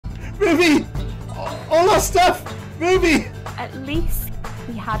Ruby! All our stuff! Ruby! At least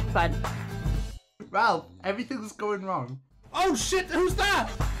we had fun. Well, everything's going wrong. Oh shit, who's that?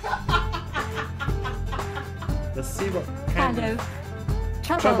 Let's see what kind of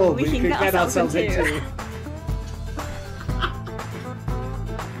trouble we can get ourselves into.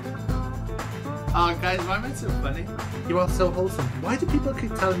 Oh guys, why am I so funny? You are so wholesome. Why do people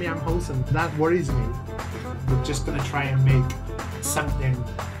keep telling me I'm wholesome? That worries me. We're just gonna try and make something.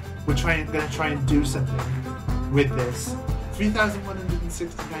 We're gonna try and do something with this.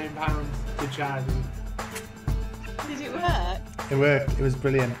 £3,169 to charity. Did it work? It worked. It was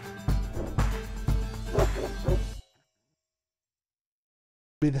brilliant.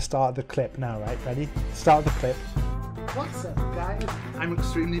 Be the start of the clip now, right? Ready? Start of the clip. What's up, guys? I'm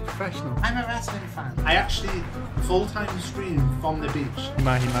extremely professional. I'm a wrestling fan. I actually full-time stream from the beach.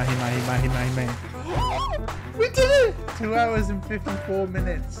 Mahi. We did it! 2 hours and 54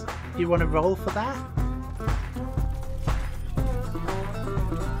 minutes. You want to roll for that?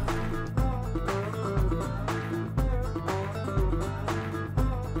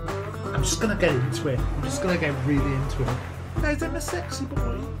 I'm just gonna get into it. I'm just gonna get really into it. Guys, I'm a sexy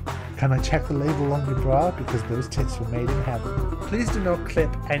boy. Can I check the label on your bra? Because those tits were made in heaven. Please do not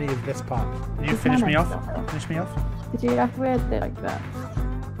clip any of this part. Can you finish me off? Finish me off? Did you have weird it like that?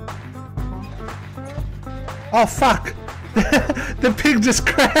 Oh fuck! The pig just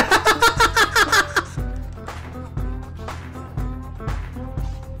crashed!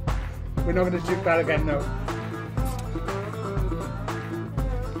 We're not gonna juke that again, no.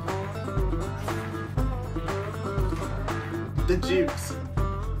 The jukes.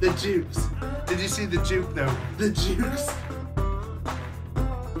 The jukes. Did you see the juke though? The jukes.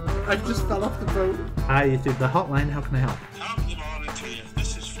 I just fell off the boat. Hi, you through the hotline. How can I help? Top of the morning to you.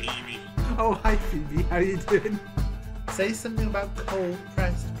 This is Phoebe. Oh, hi Phoebe. How are you doing? Say something about cold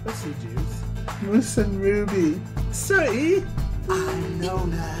pressed pussy juice. Moose and Ruby. Sorry. I'm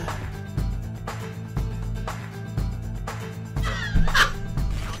Nona.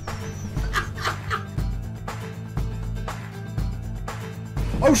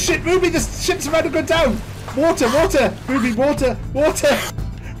 Oh shit, Ruby, the ship's about to go down! Water! Ruby, water!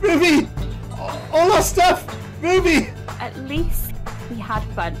 Ruby! All our stuff! Ruby! At least we had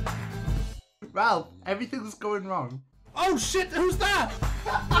fun. Well, everything's going wrong. Oh shit, who's that?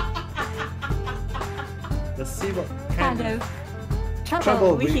 Let's see what kind of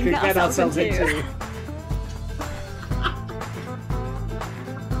trouble we can get ourselves into.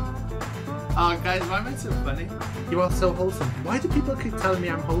 Oh guys, why am I so funny? You are so wholesome. Why do people keep telling me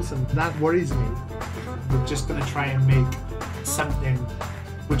I'm wholesome? That worries me. We're just gonna try and make something.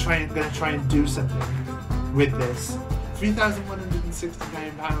 We're gonna try and do something with this.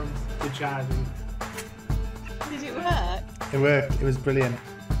 £3,169 to charity. Did it work? It worked. It was brilliant.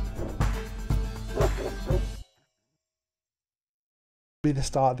 Be the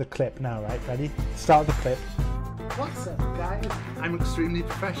start of the clip now, right? Ready? Start of the clip. What's up, guys? I'm extremely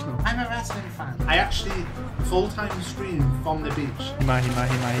professional. I'm a wrestling fan. I actually full-time stream from the beach. Mahi.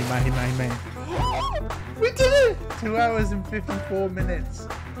 We did it! 2 hours and 54 minutes.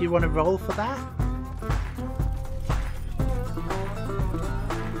 You want to roll for that?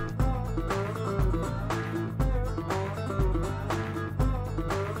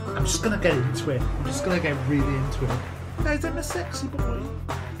 I'm just gonna get into it. I'm just gonna get really into it. Guys, I'm a sexy boy.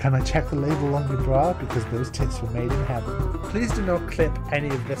 Can I check the label on your bra? Because those tits were made in heaven. Please do not clip any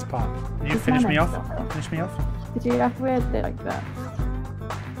of this part. Can you finish me off? Finish me off? Did you have weird it like that?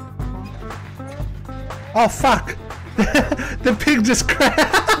 Oh fuck! The pig just crashed!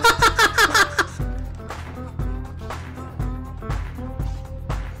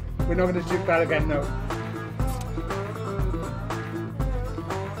 We're not gonna juke that again, no.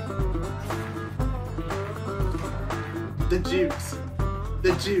 The jukes.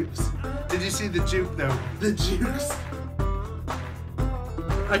 The jukes. Did you see the juke though? The jukes.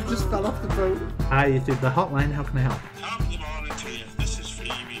 I just fell off the boat. Hi, you through the hotline. How can I help? Top of the morning to you. This is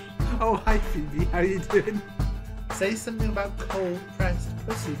Phoebe. Oh, hi Phoebe. How are you doing? Say something about cold pressed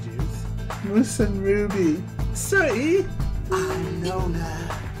pussy juice. Moose and Ruby. Sorry. I'm Nona.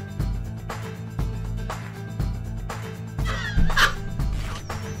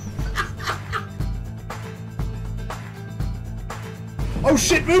 Oh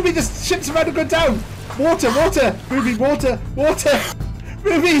shit, Ruby, the ship's about to go down! Water! Ruby, water!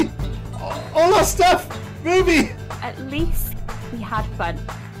 Ruby! All our stuff! Ruby! At least we had fun.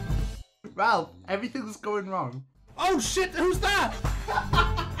 Well, everything's going wrong. Oh shit, who's that?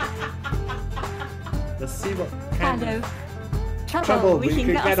 Let's see what kind of trouble we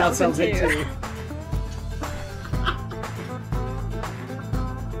can get ourselves into.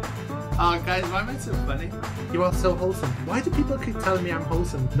 Oh, guys, why am I so funny? You are so wholesome. Why do people keep telling me I'm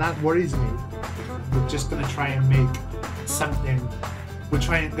wholesome? That worries me. We're just gonna try and make something. We're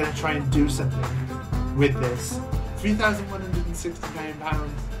gonna try and do something with this. £3,169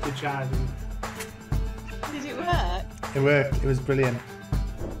 to charity. Did it work? It worked. It was brilliant.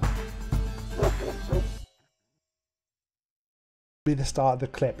 Be the start of the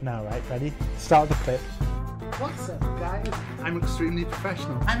clip now, right? Ready? Start the clip. What's up, guys? I'm extremely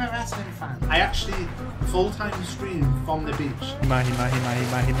professional. I'm a wrestling fan. I actually full-time stream from the beach. Mahi.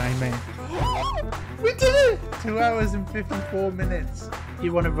 We did it! 2 hours and 54 minutes.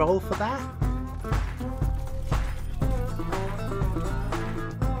 You want to roll for that?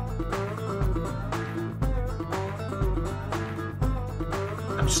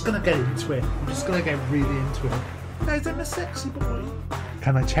 I'm just gonna get into it. I'm just gonna get really into it. Guys, I'm a sexy boy.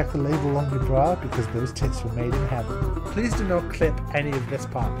 Can I check the label on your bra? Because those tits were made in heaven. Please do not clip any of this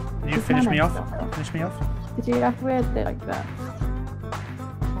part. Can you finish me off? Finish me off? Did you have weird it like that?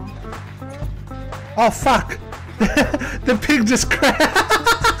 Oh fuck! The pig just crashed!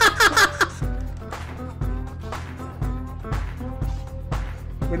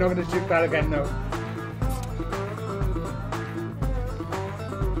 We're not gonna juke that again, no.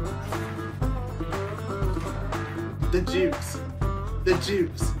 The jukes. The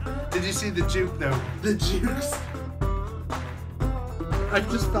jukes. Did you see the juke though? The jukes. I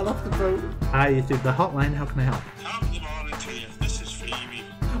just fell off the boat. Hi, you through the hotline. How can I help? Top of the morning to you. This is Phoebe.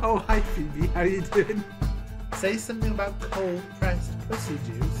 Oh, hi Phoebe. How you doing? Say something about cold pressed pussy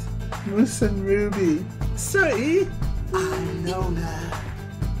juice. Listen, Ruby. Sorry. I know that.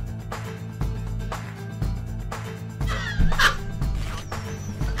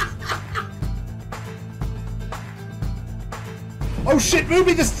 Oh shit,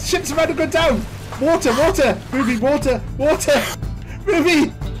 Ruby, the ship's about to go down! Water! Ruby, water!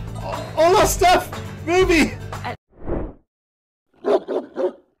 Ruby! All our stuff! Ruby!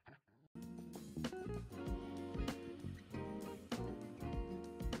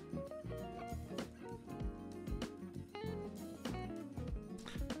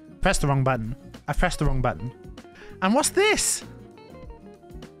 Pressed the wrong button. I pressed the wrong button. And what's this?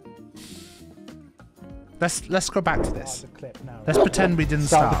 Let's go back to this. Let's pretend we didn't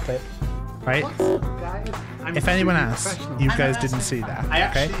start. Right? If anyone asks, you guys didn't see that. I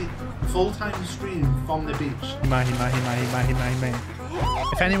actually full-time stream from the beach. Mahi.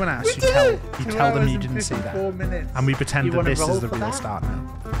 If anyone asks, you tell them you didn't see that. And we pretend that this is the real start now.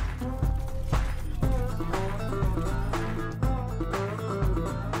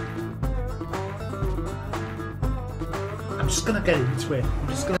 I'm just gonna get into it. I'm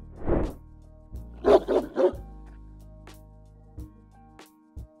just gonna.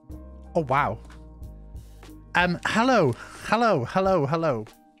 Oh wow. Hello.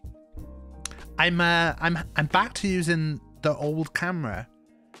 I'm back to using the old camera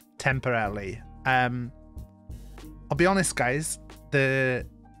temporarily. I'll be honest, guys. The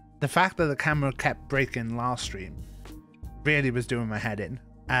fact that the camera kept breaking last stream really was doing my head in.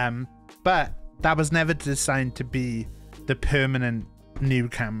 But that was never designed to be the permanent new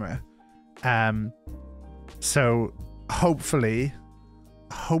camera. So hopefully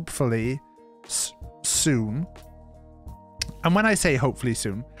soon, and when I say hopefully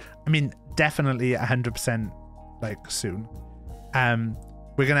soon, I mean definitely 100% like soon,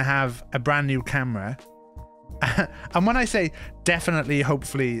 we're gonna have a brand new camera. And when I say definitely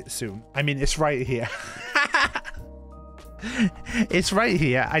hopefully soon, I mean it's right here. It's right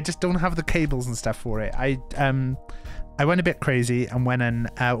here. I just don't have the cables and stuff for it. I went a bit crazy and went and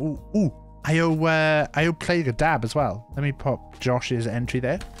I owe Plague a dab as well. Let me pop Josh's entry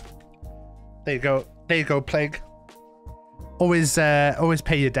there. There you go, Plague. Always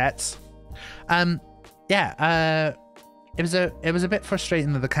pay your debts. Yeah, it was a bit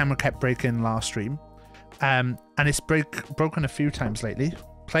frustrating that the camera kept breaking last stream. And it's broken a few times lately.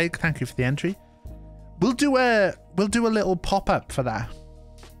 Plague, thank you for the entry. We'll do a little pop-up for that.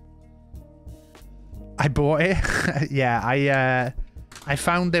 I bought it. Yeah, I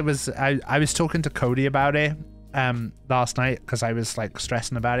found there was I was talking to Cody about it last night because I was like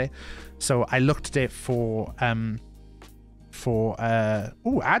stressing about it. So I looked at it for oh,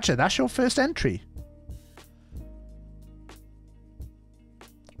 Adja, that's your first entry.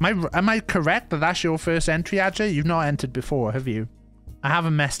 Am I correct that that's your first entry, Adja? You've not entered before, have you? I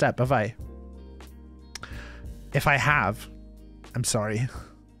haven't messed up, have I? If I have, I'm sorry,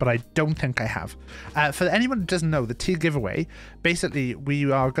 but I don't think I have. For anyone who doesn't know, the tea giveaway, basically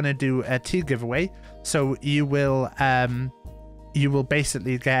we are going to do a tea giveaway. So you will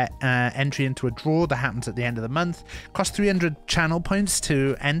basically get entry into a draw that happens at the end of the month. It costs 300 channel points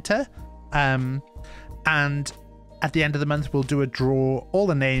to enter. and at the end of the month we'll do a draw, all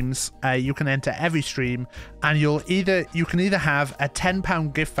the names, you can enter every stream, and you can either have a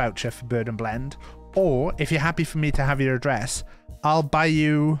 £10 gift voucher for Bird and Blend, or if you're happy for me to have your address, I'll buy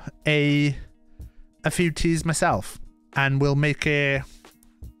you a few teas myself, and we'll make and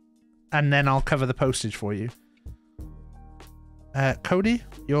then I'll cover the postage for you. Cody,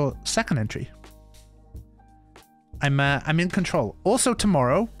 your second entry. I'm in control. Also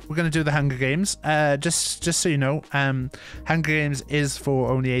tomorrow we're gonna do the Hunger Games. Just so you know, Hunger Games is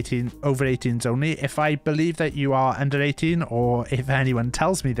for only over 18s only. If I believe that you are under 18, or if anyone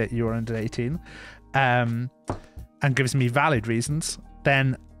tells me that you are under 18, and gives me valid reasons,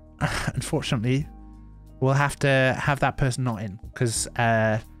 then unfortunately we'll have to have that person not in, because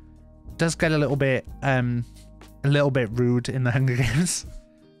it does get a little bit rude in the Hunger Games,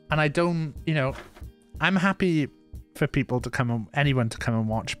 and I don't, you know, I'm happy for people to anyone to come and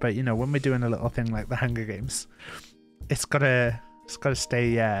watch, but you know, when we're doing a little thing like the Hunger Games, it's gotta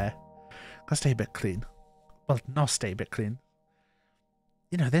stay a bit clean. Well, not stay a bit clean.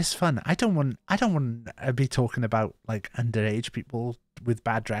 You know, there's fun. I don't want to be talking about like underage people with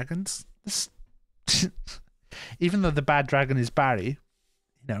bad dragons. Even though the bad dragon is Barry,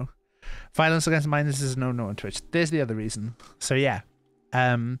 you know, violence against minors is no on Twitch. There's the other reason. So yeah,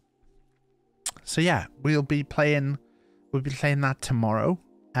 we'll be playing that tomorrow.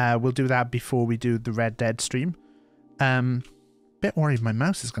 We'll do that before we do the Red Dead stream. Bit worried my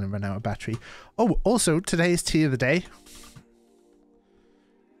mouse is going to run out of battery. Oh, also today is tea of the day.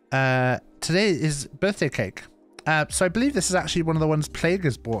 Today is birthday cake. So I believe this is actually one of the ones Plague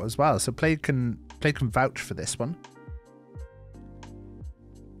has bought as well. So Plague can vouch for this one.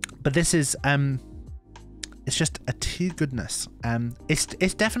 But this is it's just a tea goodness.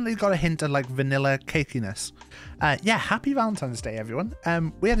 It's definitely got a hint of like vanilla cakiness. Yeah, happy Valentine's Day, everyone.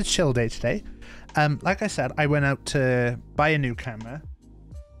 We had a chill day today. Like I said, I went out to buy a new camera.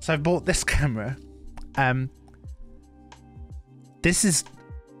 So I bought this camera. This is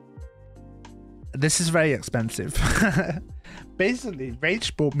very expensive. Basically,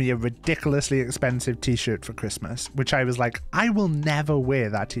 Rach bought me a ridiculously expensive t-shirt for Christmas, which I was like, I will never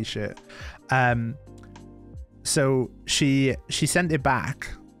wear that t-shirt. So she sent it back,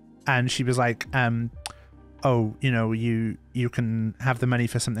 and she was like, oh, you know, you can have the money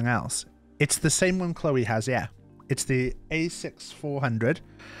for something else. It's the same one Chloe has, yeah. It's the A6400.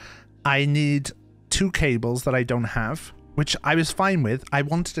 I need 2 cables that I don't have, which I was fine with. I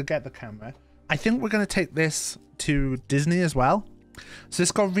wanted to get the camera. I think we're going to take this to Disney as well. So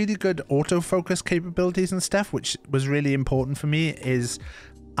it's got really good autofocus capabilities and stuff, which was really important for me. Is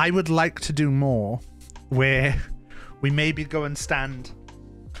I would like to do more where we maybe go and stand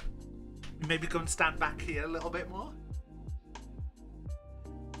back here a little bit more.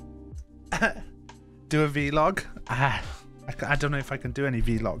 Do a vlog. I don't know if I can do any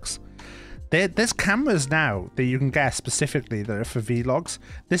vlogs. There's cameras now that you can get specifically that are for vlogs.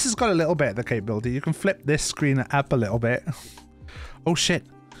 This has got a little bit of the capability. You can flip this screen up a little bit. Oh shit.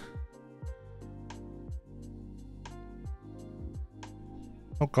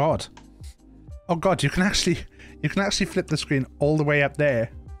 Oh god. Oh god, you can actually flip the screen all the way up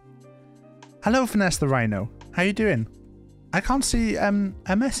there. Hello, Finesse the Rhino. How you doing? I can't see a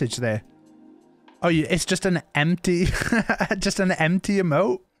message there. Oh, it's just an empty empty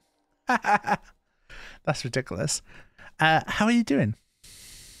emote. That's ridiculous. How are you doing?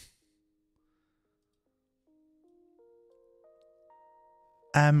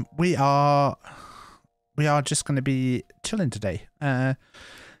 We are just going to be chilling today. We're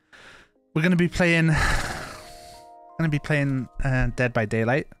going to be playing Dead by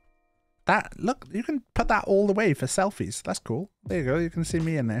Daylight. That, look, you can put that all the way for selfies. That's cool. There you go. You can see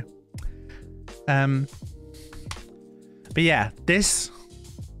me in there. But yeah,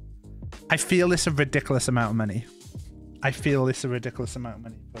 I feel this a ridiculous amount of money.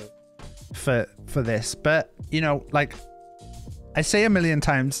 For this. But, you know, like I say a million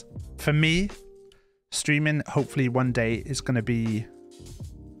times, for me, streaming hopefully one day is going to be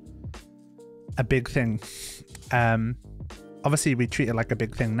a big thing. Obviously we treat it like a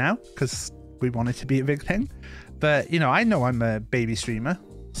big thing now because we want it to be a big thing. But, you know I'm a baby streamer.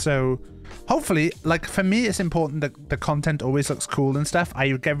 So hopefully, like, for me, it's important that the content always looks cool and stuff. I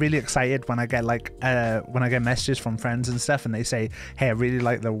get really excited when I get messages from friends and stuff, and they say, "Hey, I really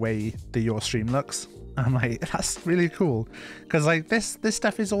like the way that your stream looks." I'm like, that's really cool, because like this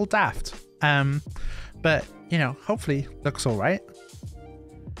stuff is all daft. But you know, hopefully, looks all right.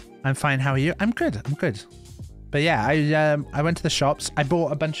 I'm fine. How are you? I'm good. But yeah, I went to the shops. I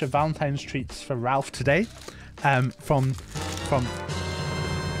bought a bunch of Valentine's treats for Ralph today. From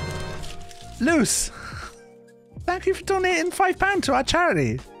Luce, thank you for donating £5 to our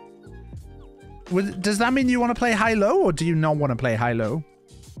charity. Does that mean you want to play high-low, or do you not want to play high-low?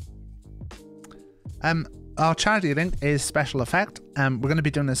 Our charity link is Special Effect. We're going to be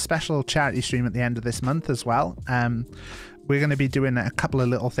doing a special charity stream at the end of this month as well. We're going to be doing a couple of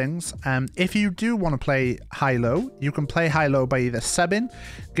little things. If you do want to play high-low, you can play high-low by either subbing,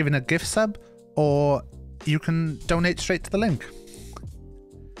 giving a gift sub, or you can donate straight to the link.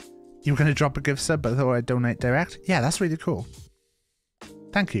 You were going to drop a gift sub, but thought I'd donate direct. Yeah, that's really cool.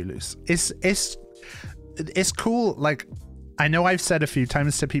 Thank you, Luce. It's cool. Like, I know I've said a few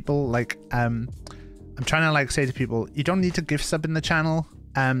times to people, like, I'm trying to like say to people, you don't need to gift sub in the channel.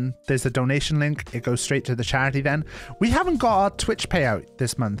 There's a donation link. It goes straight to the charity then. We haven't got our Twitch payout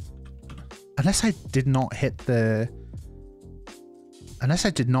this month. Unless I did not hit the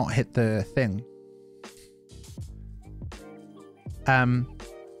thing.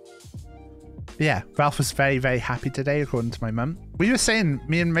 Yeah, Ralph was very, very happy today, according to my mum. We were saying,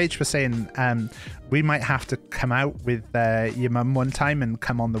 me and Rach were saying, we might have to come out with your mum one time and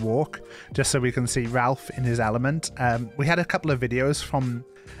come on the walk, just so we can see Ralph in his element. We had a couple of videos from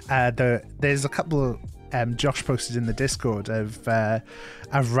there's a couple Josh posted in the Discord of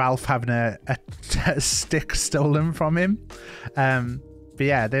Ralph having a stick stolen from him. But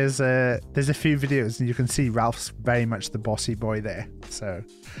yeah, there's a few videos and you can see Ralph's very much the bossy boy there. So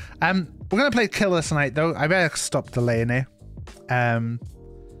we're gonna play Killer tonight though. I better stop delaying it. We're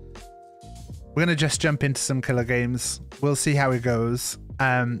gonna just jump into some Killer games. We'll see how it goes.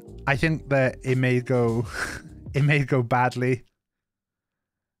 I think that it may go it may go badly.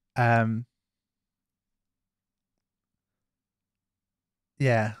 Yeah,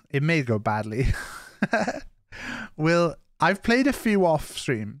 it may go badly. I've played a few off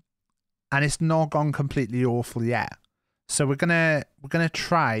stream and it's not gone completely awful yet. So we're gonna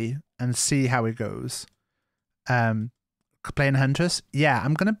try and see how it goes. Playing Huntress. Yeah,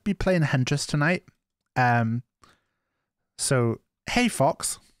 I'm gonna be playing Huntress tonight. So hey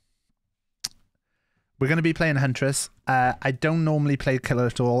Fox. We're gonna be playing Huntress. I don't normally play Killer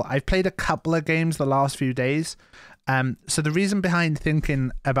at all. I've played a couple of games the last few days. So the reason behind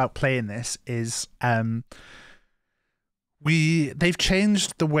thinking about playing this is they've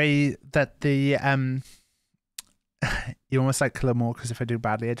changed the way that the you almost like Killer more because if I do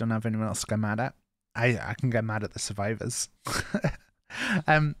badly I don't have anyone else to get mad at. I can get mad at the survivors.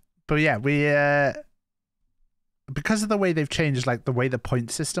 But yeah, we because of the way they've changed like the way the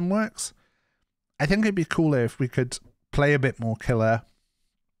point system works, I think it'd be cooler if we could play a bit more Killer,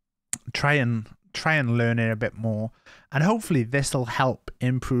 try and learn it a bit more, and hopefully this will help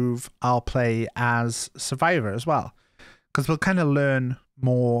improve our play as Survivor as well. Because we'll kind of learn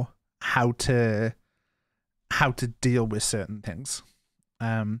more how to deal with certain things.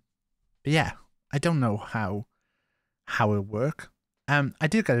 But yeah, I don't know how it'll work. I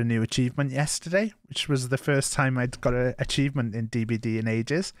did get a new achievement yesterday, which was the first time I'd got an achievement in DBD in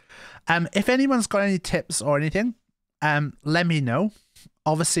ages. If anyone's got any tips or anything, let me know.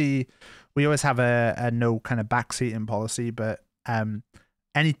 Obviously, we always have a no kind of backseating policy, but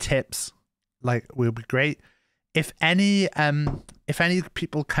any tips like will be great. If any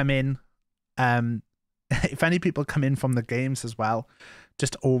people come in, if any people come in from the games as well,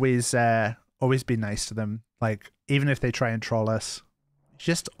 just always be nice to them. Like even if they try and troll us,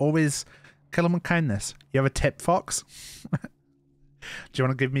 just always kill them with kindness. You have a tip, Fox? Do you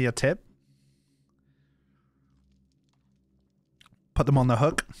want to give me your tip? Put them on the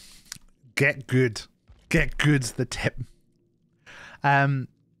hook. Get good. Get good's the tip.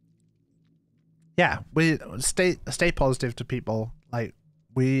 Yeah, we stay positive to people. Like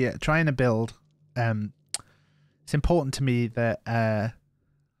we trying to build. It's important to me that that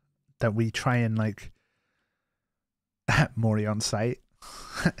we try and like Maury on site.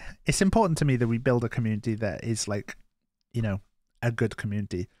 It's important to me that we build a community that is like, you know, a good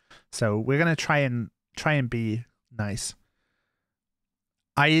community. So we're gonna try and be nice.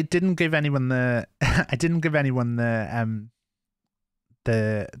 I didn't give anyone the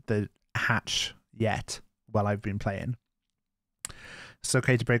the hatch yet while I've been playing. It's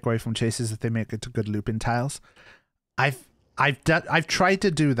okay to break away from chases if they make it to good looping tiles. I've tried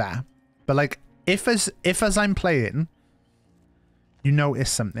to do that, but like if as I'm playing you notice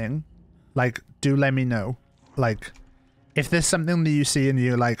something, like do let me know. Like if there's something that you see and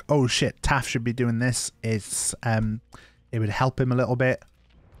you're like, oh shit, Taff should be doing this, it's it would help him a little bit,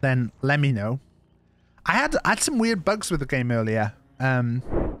 then let me know. I had some weird bugs with the game earlier.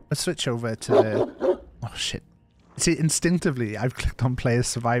 Let's switch over to the... Oh, shit. See, instinctively, I've clicked on Play as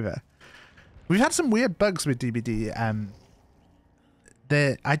Survivor. We've had some weird bugs with DBD.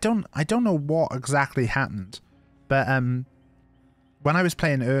 I don't know what exactly happened, but when I was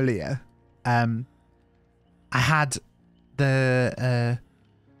playing earlier, I had the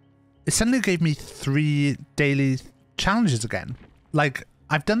it suddenly gave me 3 daily challenges again. Like,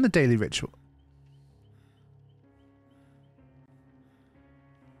 I've done the daily ritual.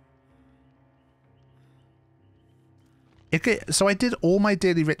 So I did all my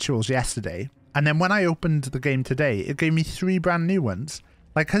daily rituals yesterday, and then when I opened the game today, it gave me 3 brand new ones.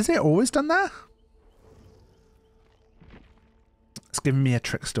 Like, has it always done that? It's giving me a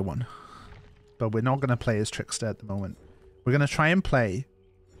trickster one. But we're not going to play as trickster at the moment. We're going to try and play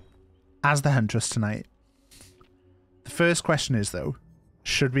as the huntress tonight. The first question is, though,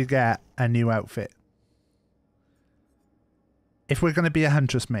 should we get a new outfit? If we're going to be a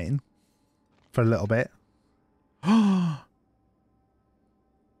huntress main for a little bit. I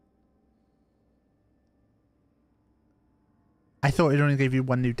thought it only gave you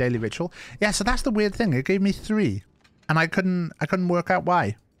 1 new daily ritual. Yeah, so that's the weird thing. It gave me 3, and I couldn't work out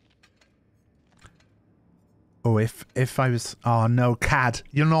why. Oh, if I was... Oh, no, Cad.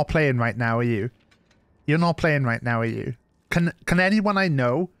 You're not playing right now, are you? You're not playing right now, are you? Can anyone I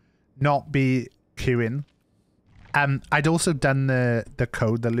know not be queuing? I'd also done the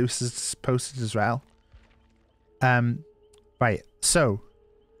code that Luce has posted as well. Right. So,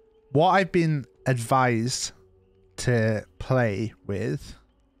 what I've been advised to play with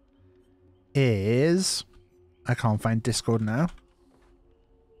is... I can't find Discord now.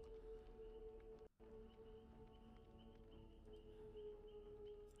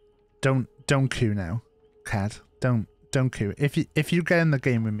 Don't queue now, Cad. Don't queue. If you get in the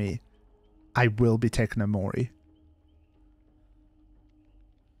game with me, I will be taking a Mori.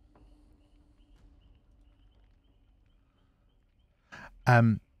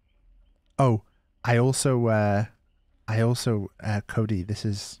 Oh, I also Cody, this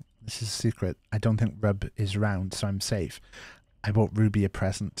is a secret. I don't think Rub is around, so I'm safe. I bought Ruby a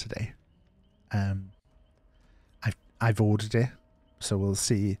present today. I've ordered it, so we'll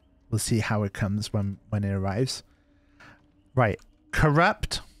see how it comes when it arrives. Right.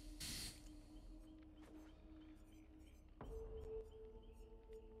 Corrupt.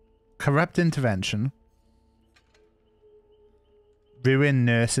 Corrupt intervention. Ruin,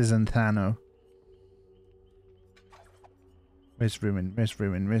 nurses, and Thano. Where's Ruin? Where's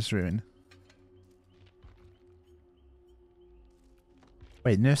Ruin? Where's Ruin?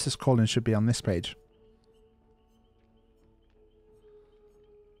 Wait, nurses calling should be on this page.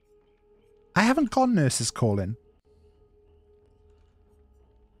 I haven't got nurses calling.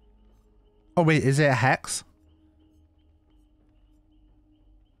 Oh wait, is it a hex?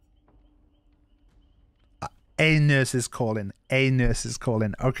 A nurse is calling. A nurse is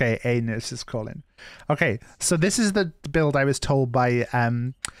calling. Okay, a nurse is calling. Okay, so this is the build I was told by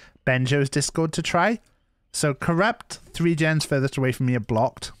Benjo's Discord to try. So corrupt, 3 gens furthest away from me are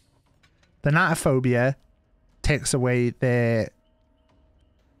blocked. The Natophobia takes away their...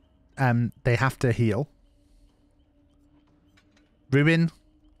 they have to heal. Ruin,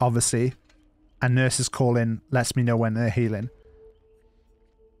 obviously. And nurses calling lets me know when they're healing.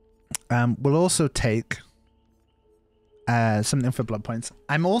 We'll also take... something for blood points.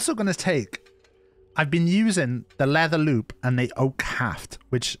 I'm also going to take... I've been using the leather loop and the oak haft,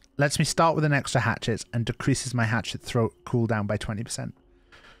 which lets me start with an extra hatchet and decreases my hatchet throw cooldown by 20%.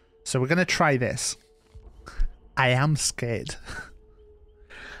 So we're going to try this. I am scared.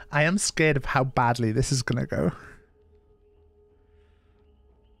 I am scared of how badly this is going to go.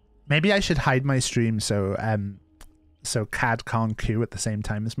 Maybe I should hide my stream so Cad can't queue at the same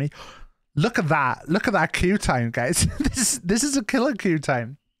time as me. Look at that. Look at that queue time, guys. This is a killer queue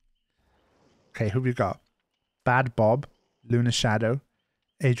time. Okay, who we got? Bad Bob, Luna Shadow,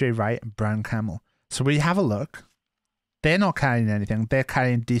 AJ Wright, and Brown Camel. So we have a look. They're not carrying anything. They're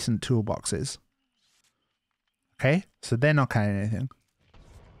carrying decent toolboxes. Okay, so they're not carrying anything.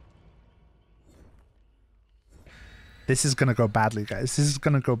 This is going to go badly, guys. This is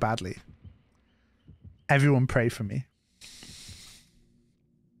going to go badly. Everyone pray for me.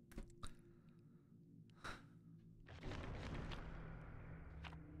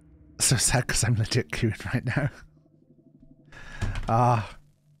 So sad because I'm legit queuing right now.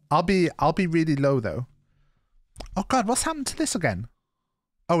 I'll be really low though. Oh god, what's happened to this again?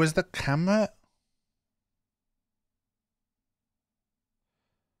 Oh, is the camera...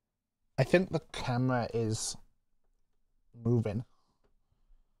 I think the camera is moving.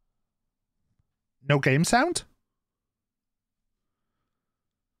 No game sound?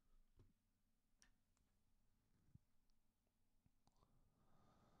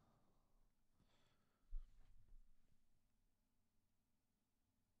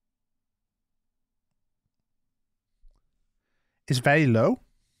 is very low.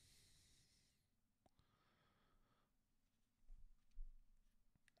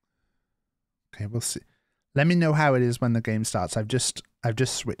 Okay, we'll see. Let me know how it is when the game starts. I've just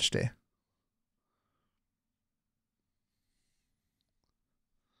switched it.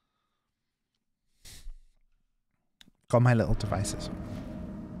 Got my little devices.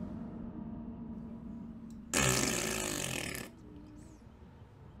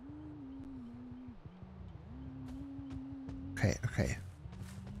 Okay, okay.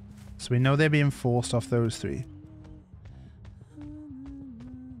 So we know they're being forced off those three.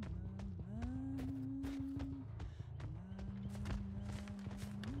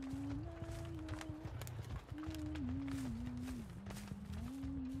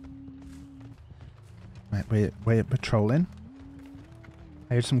 Right, we're patrolling.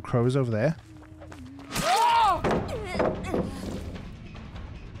 I hear some crows over there.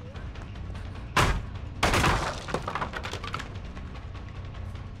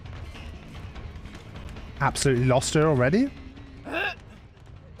 Absolutely lost her already.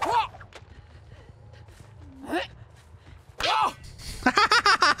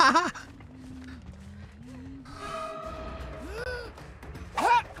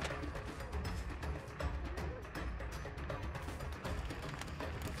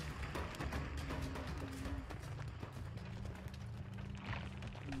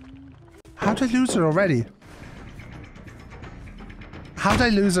 How did I lose her already? How did I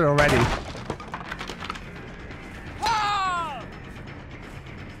lose her already?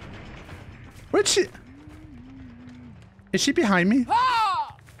 Where'd she... Is she behind me?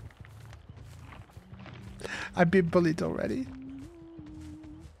 I've been bullied already.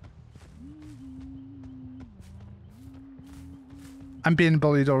 I'm being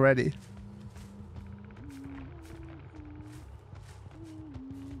bullied already.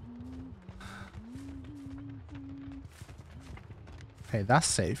 Okay, that's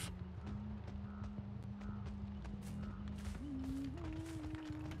safe.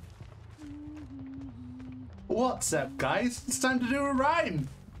 What's up, guys? It's time to do a rhyme.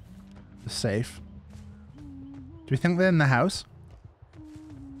 Safe. Do we think they're in the house?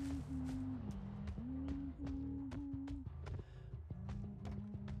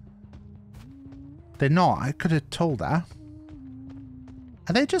 They're not. I could have told her.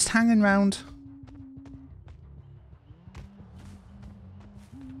 Are they just hanging around?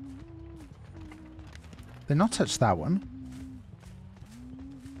 They're not touched that one.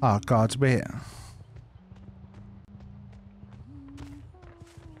 Oh God, wait.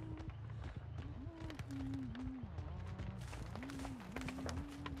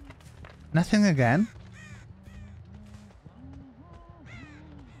 Nothing again.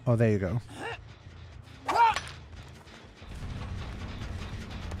 Oh, there you go.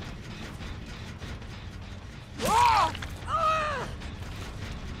 I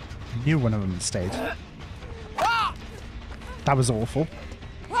knew one of them had stayed. That was awful.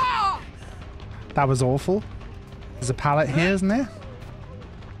 That was awful. There's a pallet here, isn't there?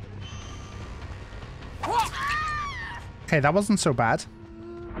 Okay, that wasn't so bad.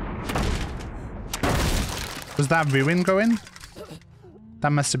 Was that ruin going?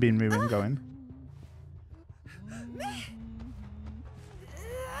 That must have been ruin going.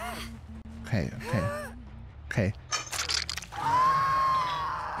 Okay, okay. Okay.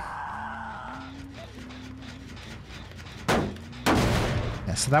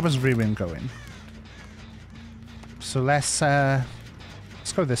 Yeah, so that was ruin going. So let's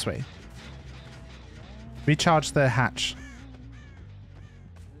go this way. Recharge the hatch.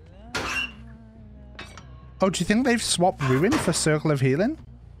 Oh, do you think they've swapped ruin for circle of healing?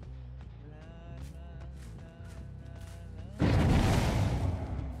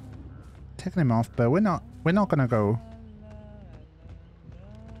 Taking him off, but we're not gonna go.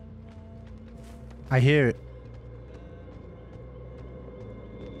 I hear it.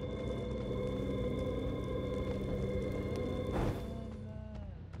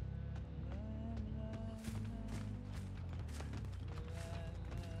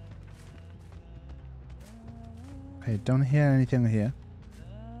 Okay, don't hear anything here.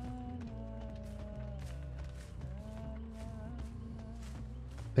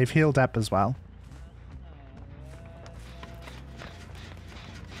 They've healed up as well.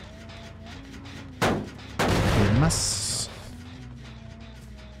 They must...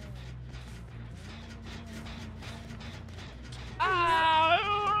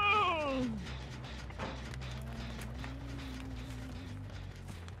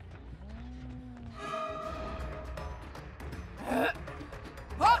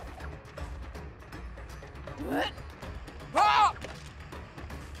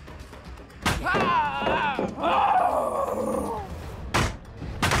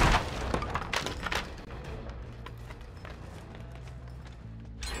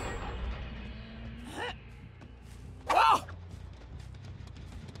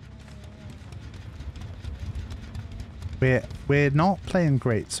 We're not playing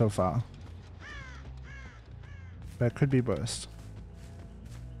great so far. But it could be worse.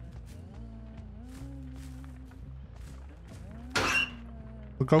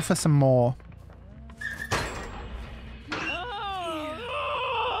 We'll go for some more.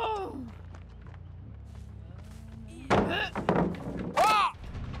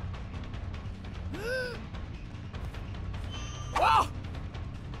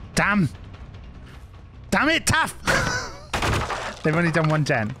 Damn! Damn it, Taff! They've only done one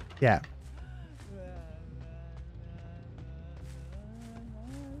gen. Yeah.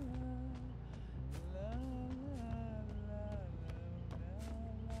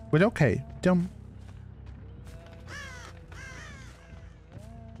 We're okay. Don't.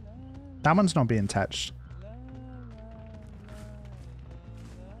 That one's not being touched.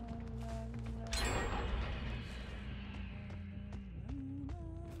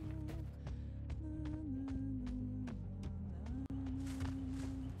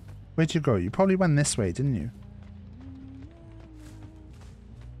 Where'd you go? You probably went this way, didn't you?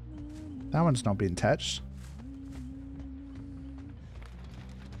 That one's not being touched.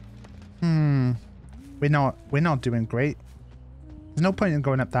 We're not doing great. There's no point in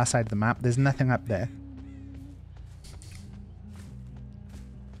going up that side of the map. There's nothing up there.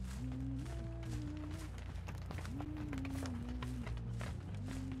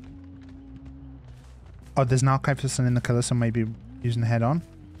 Oh, there's an archive for sun in the color, so maybe using the head on.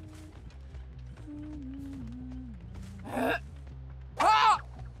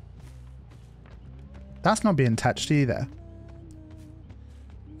 That's not being touched either.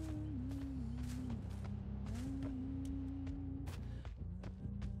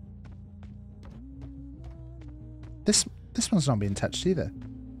 This one's not being touched either.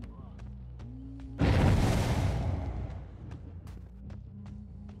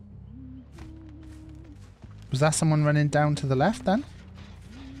 Was that someone running down to the left then?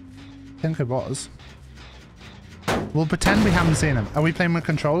 I think it was. We'll pretend we haven't seen him. Are we playing with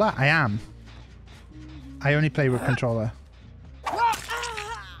controller? I am. I only play with controller.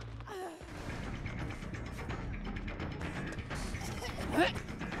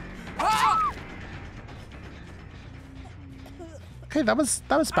 Okay, that was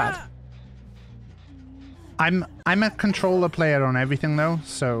bad. I'm a controller player on everything though,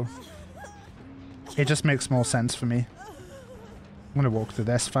 so it just makes more sense for me. I'm gonna walk through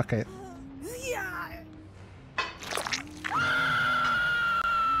this, fuck it.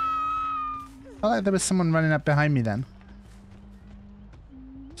 I like there was someone running up behind me then.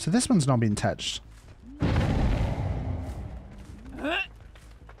 So this one's not being touched.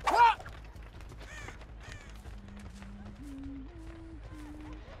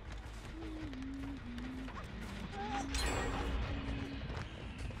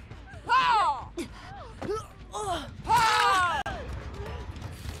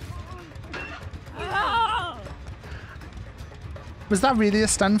 Was that really a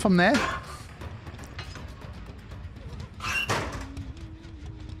stun from there?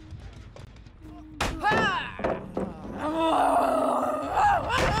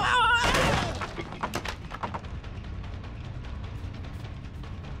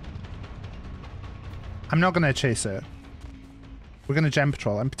 I'm not going to chase her. We're going to gen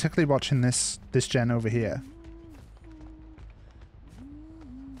patrol. I'm particularly watching this gen over here.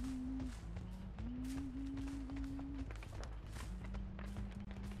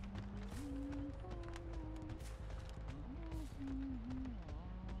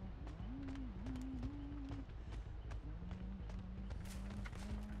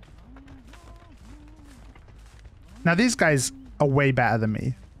 Now these guys are way better than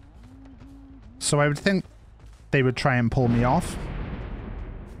me. So I would think they would try and pull me off.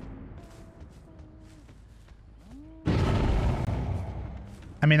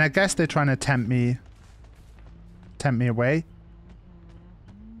 I mean, I guess they're trying to tempt me away.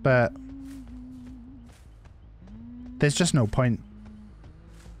 But there's just no point.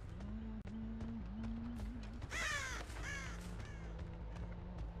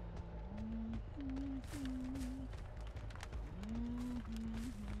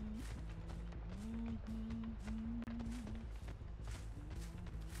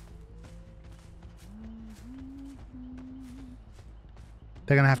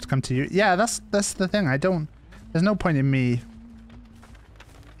 They're gonna have to come to you. Yeah, that's the thing. There's no point in me.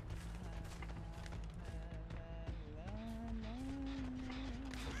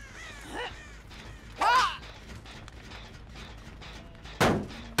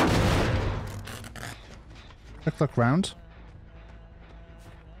 Quick look round.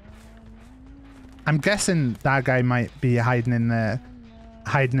 I'm guessing that guy might be hiding in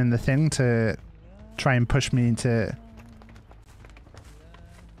the thing to try and push me into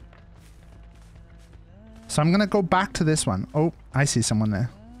So I'm gonna go back to this one. Oh, I see someone there.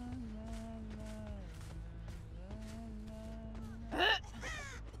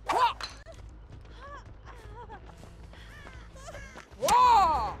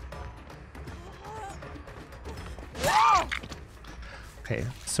 Okay,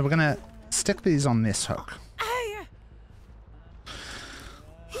 so we're gonna stick these on this hook.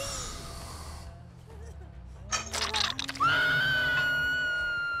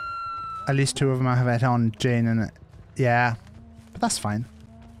 At least 2 of them have it on Jane and yeah, but that's fine.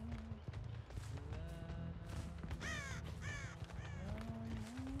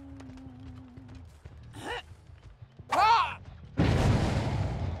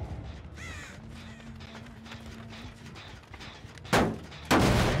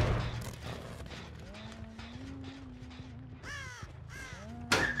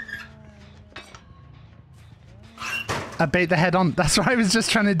 I bait the head on. That's what I was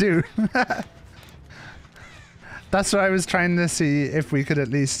just trying to do. That's what I was trying to see if we could at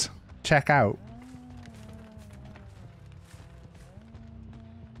least check out.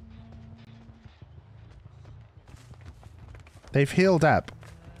 They've healed up.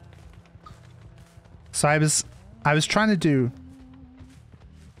 So I was trying to do...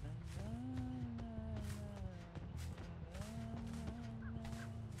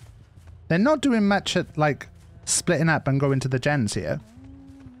 They're not doing much at, like, splitting up and going to the gens here.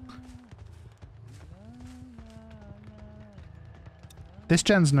 This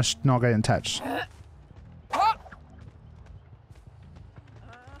gen's not getting touched.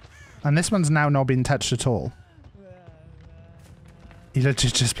 And this one's now not being touched at all. He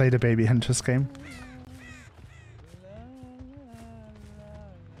literally just played a baby hunters game.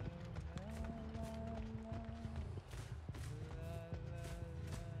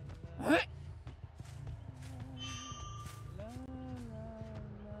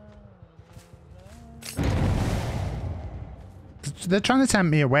 They're trying to tempt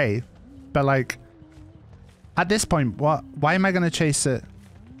me away, but like, at this point, why am I going to chase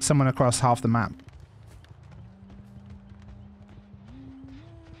someone across half the map?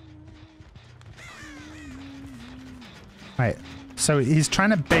 Right, so he's trying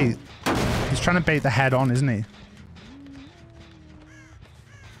to bait the head on, isn't he?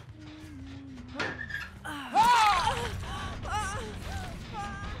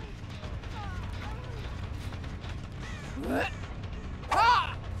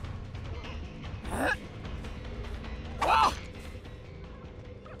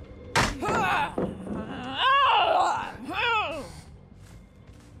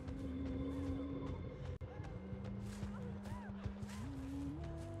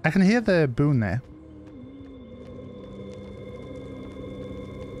 I can hear the boon there.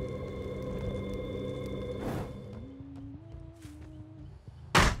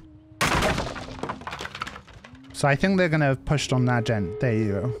 So I think they're gonna have pushed on that gen. There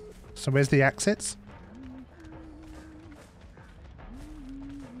you go. So where's the exits?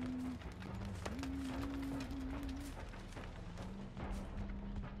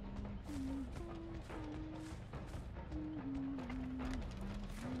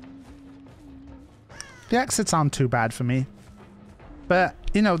 The exits aren't too bad for me. But,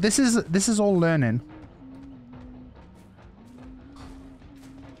 you know, this is all learning.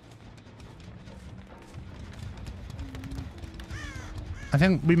 I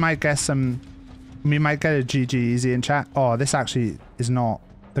think we might get a GG easy in chat. Oh, this actually is not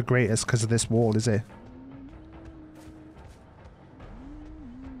the greatest because of this wall, is it?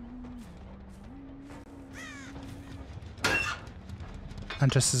 And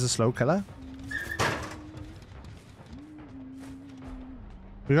just as a slow killer.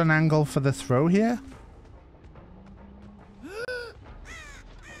 We got an angle for the throw here.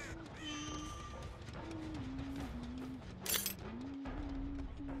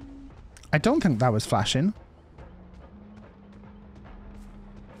 I don't think that was flashing.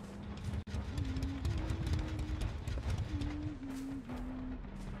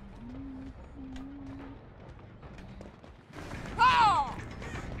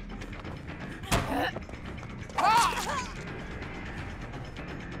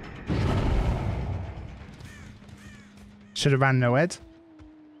 Should have ran no ed.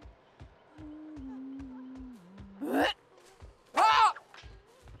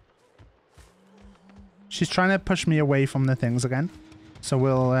 She's trying to push me away from the things again. So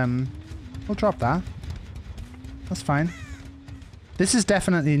we'll drop that. That's fine. This is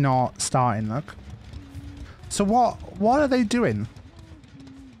definitely not starting, look. So what are they doing?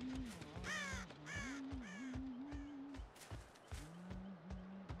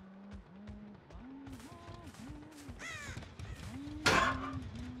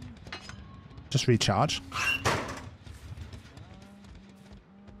 Just recharge.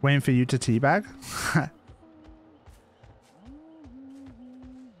 Waiting for you to teabag.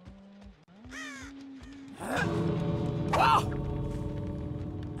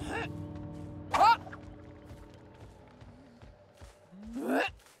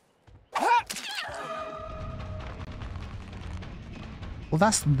 Well,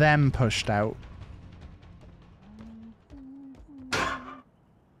 that's them pushed out.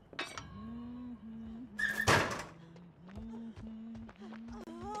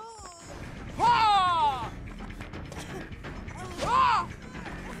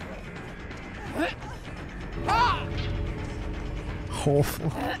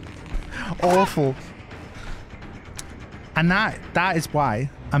 Awful. Awful. And that is why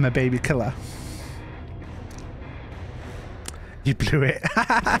I'm a baby killer. You blew it.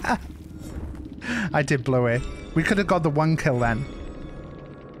 I did blow it. We could have got the 1 kill then.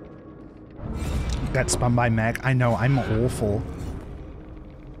 Get spun by Meg. I know, I'm awful.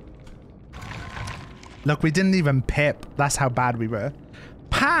 Look, we didn't even pip. That's how bad we were.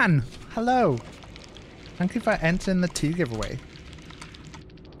 Pan! Hello. Thank you for entering the tea giveaway.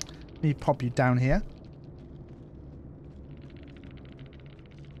 Let me pop you down here.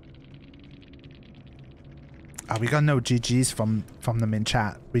 Oh, we got no GGs from them in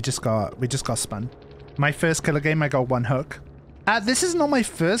chat. We just got spun. My first killer game, I got 1 hook. This is not my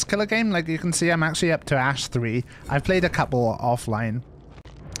first killer game. Like you can see, I'm actually up to Ash 3. I've played a couple offline,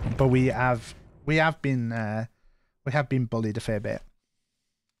 but we have been bullied a fair bit.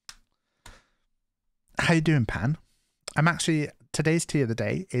 How you doing, Pan? I'm actually, today's tea of the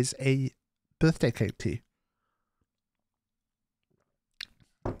day is a birthday cake tea.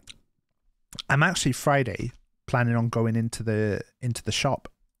 I'm actually Friday planning on going into the shop.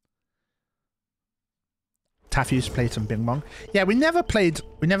 Taff used to play some Bing Bong. Yeah, we never played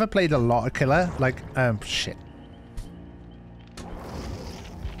a lot of killer. Like shit.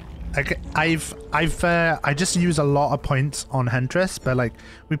 Like I just use a lot of points on Huntress, but like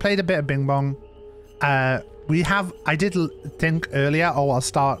we played a bit of Bing Bong. I did think earlier, oh, I'll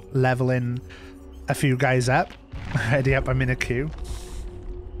start leveling a few guys up. Ready up, I'm in a queue.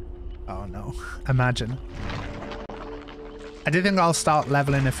 Oh no, imagine. I did think I'll start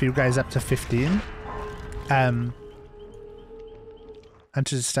leveling a few guys up to 15. And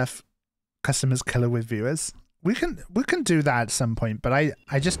to stuff customers killer with viewers. We can do that at some point, but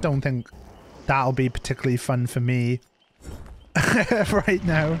I just don't think that'll be particularly fun for me right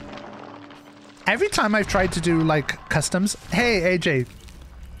now. Every time I've tried to do like customs, hey AJ,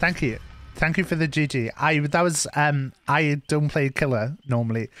 thank you for the GG. I don't play killer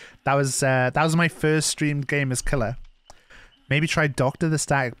normally. That was my first streamed game as killer. Maybe try Doctor the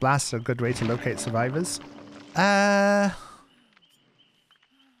Static Blast, a good way to locate survivors.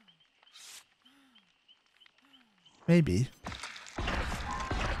 Maybe.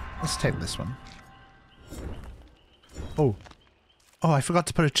 Let's take this one. Oh, I forgot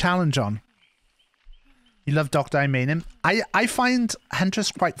to put a challenge on. You love Doctor, I main him. I find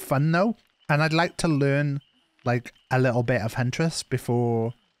Huntress quite fun though, and I'd like to learn like a little bit of Huntress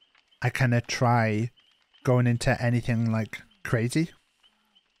before I kind of try going into anything like crazy.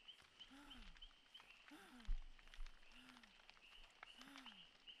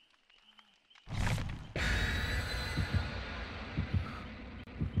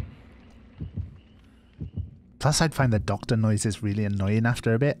 Plus, I'd find the doctor noises really annoying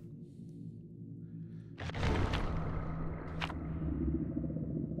after a bit.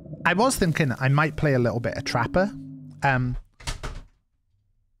 I was thinking I might play a little bit of Trapper, but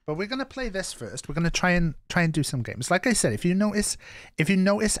we're gonna play this first. We're gonna try and do some games. Like I said, if you notice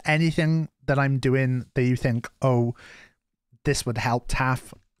anything that I'm doing that you think, oh, this would help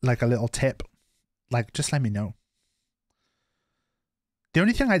Taff, like a little tip, like just let me know. The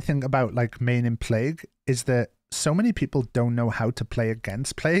only thing I think about like main in Plague is that so many people don't know how to play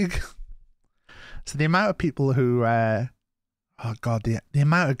against Plague. So the amount of people who, oh god, the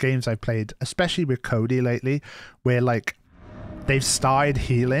amount of games I've played, especially with Cody lately, where like they've started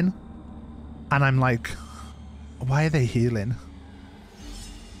healing, and I'm like, why are they healing?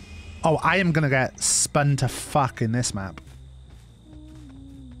 Oh, I am gonna get spun to fuck in this map.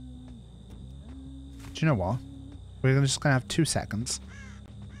 Do you know what? We're just gonna have 2 seconds.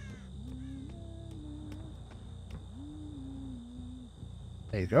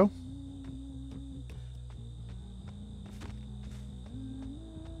 There you go.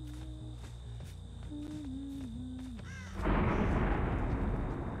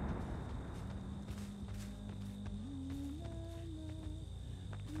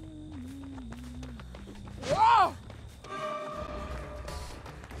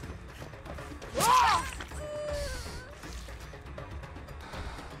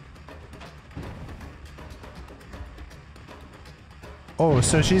 Oh,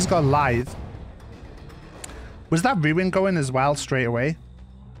 so she's got lithe. Was that ruin going as well straight away?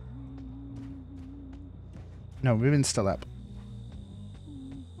 No, ruin's still up.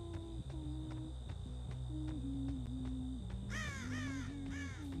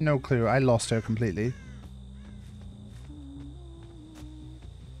 No clue. I lost her completely.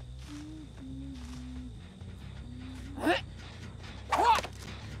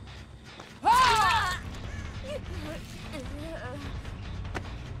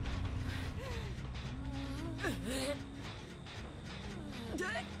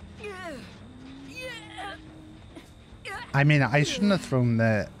 I mean, I shouldn't have thrown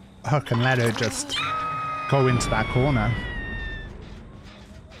the hook and let her just go into that corner.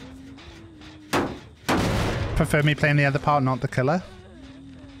 Prefer me playing the other part, not the killer.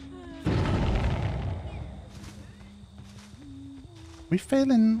 We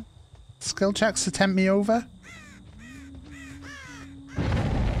failing skill checks to tempt me over?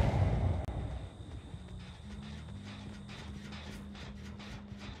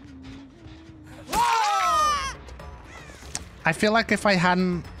 I feel like if I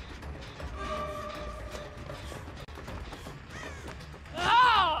hadn't...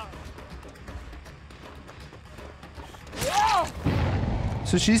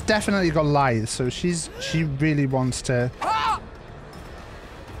 So she's definitely got lies, so she really wants to...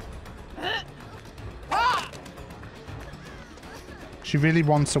 She really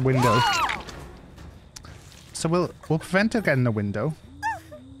wants a window. So we'll prevent her getting the window.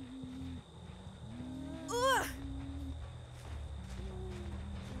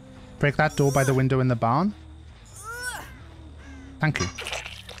 Break that door by the window in the barn. Thank you.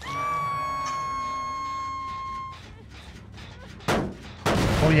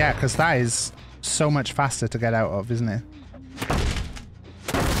 Oh yeah, because that is so much faster to get out of, isn't it?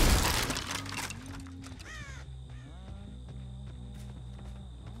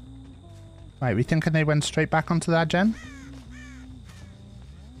 Right, we thinking they went straight back onto that gen?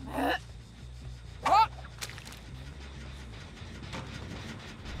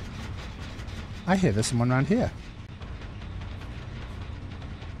 I hear there's someone around here.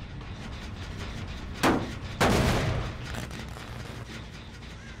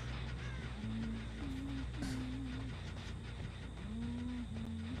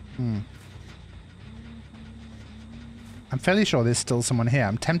 I'm fairly sure there's still someone here.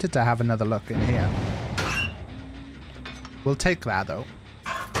 I'm tempted to have another look in here. We'll take that though,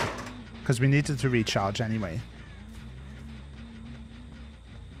 because we needed to recharge anyway.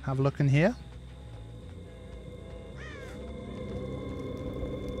 Have a look in here.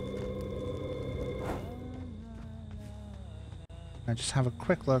 I just have a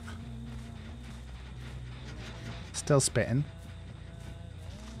quick look. Still spitting.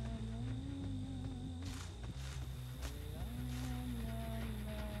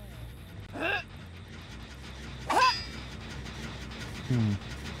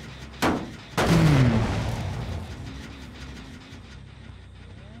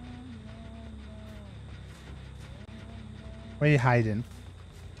 Where are you hiding?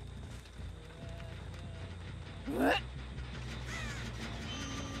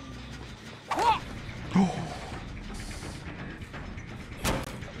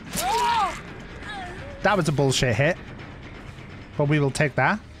 That was a bullshit hit, but we will take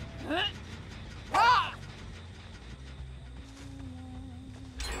that.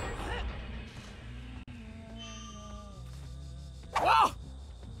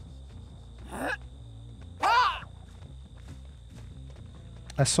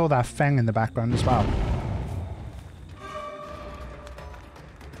 I saw that fang in the background as well.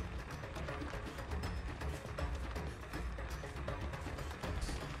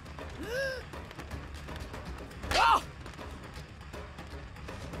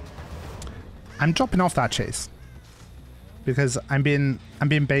 I'm dropping off that chase because I'm being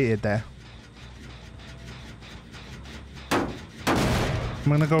baited there. I'm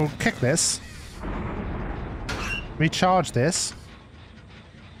gonna go kick this, recharge this,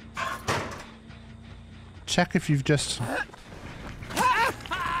 check if you've just...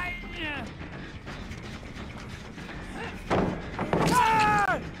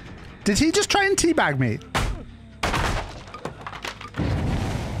 Did he just try and teabag me?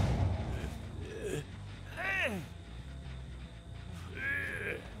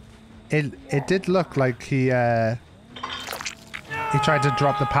 It did look like he tried to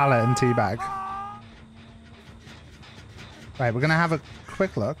drop the pallet and teabag. Right, we're gonna have a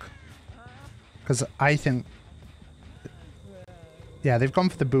quick look. Because I think... Yeah, they've gone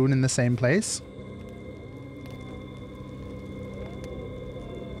for the boon in the same place.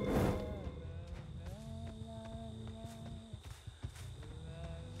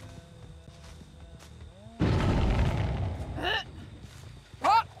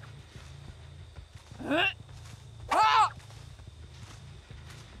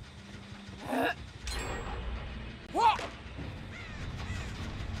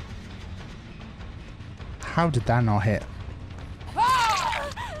 How did that not hit?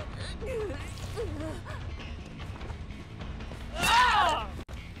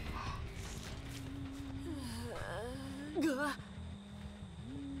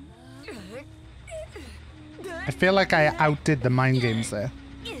 I feel like I outdid the mind games there.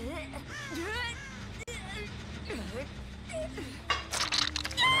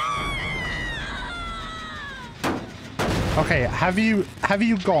 Okay, have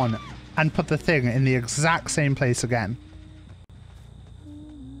you gone and put the thing in the exact same place again?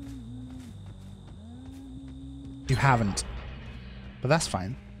 You haven't. But that's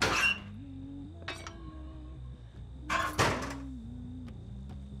fine.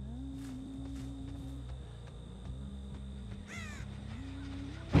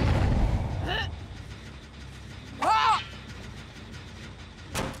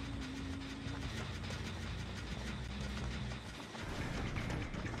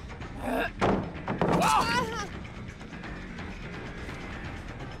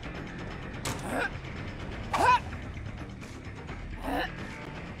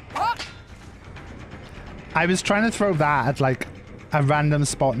 I was trying to throw that at like a random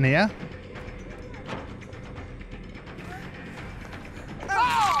spot near.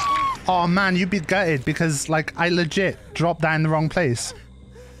 Oh man, you'd be gutted because like I legit dropped that in the wrong place.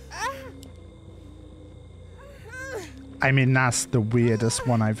 I mean, that's the weirdest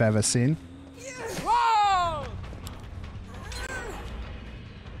one I've ever seen.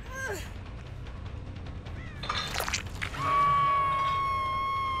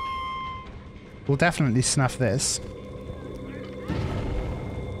 We'll definitely snuff this.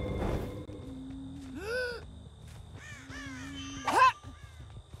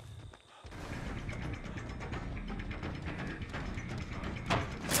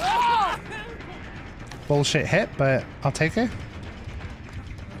 Bullshit hit, but I'll take it.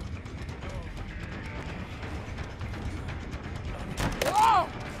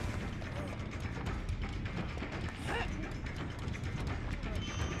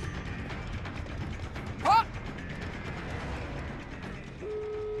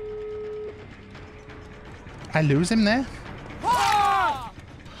 I lose him there?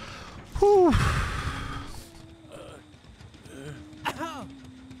 Whew.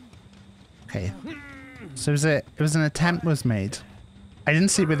 Okay. So it was an attempt was made. I didn't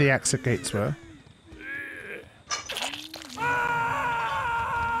see where the exit gates were.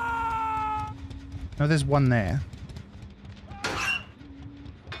 No, there's one there.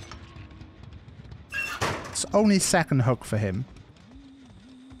 It's only second hook for him.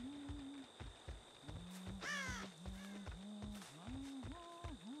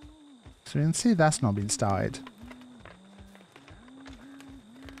 So you can see that's not been started.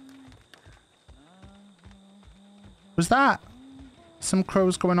 Was that some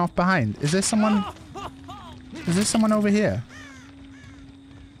crows going off behind? Is there someone? Is there someone over here?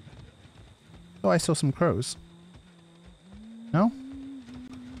 Oh, I saw some crows. No?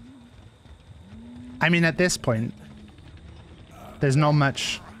 I mean, at this point, there's not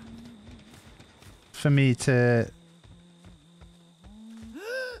much for me to...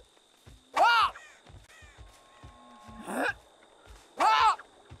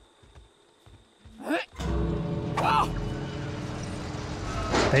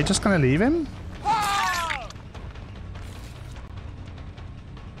 They just gonna leave him?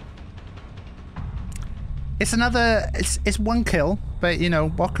 It's another... It's one kill, but you know,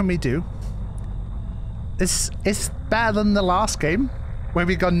 what can we do? It's better than the last game, where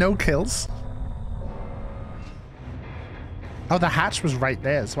we got no kills. Oh, the hatch was right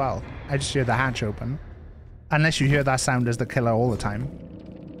there as well. I just hear the hatch open. Unless you hear that sound as the killer all the time.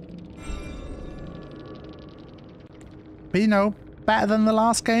 But you know, better than the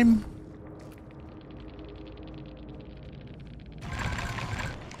last game.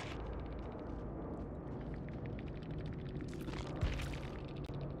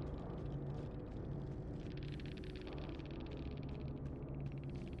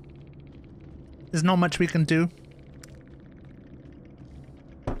 There's not much we can do.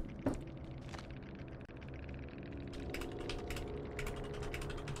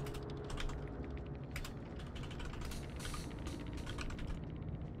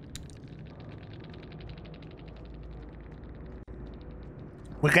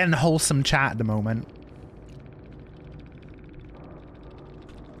 We're getting wholesome chat at the moment.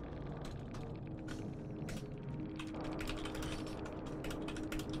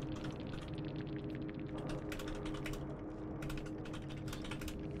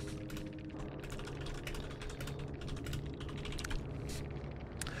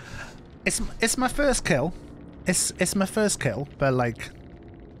 It's my first kill. It's my first kill, but like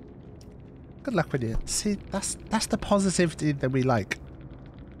Good luck with you. See, that's the positivity that we like.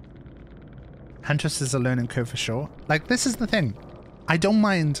 Huntress is a learning curve for sure. Like, this is the thing. I don't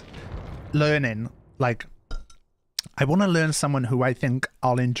mind learning. Like, I want to learn someone who I think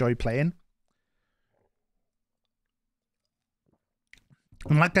I'll enjoy playing.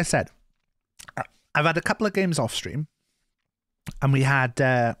 And like I said, I've had a couple of games off stream, and we had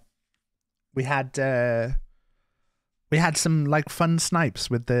some like fun snipes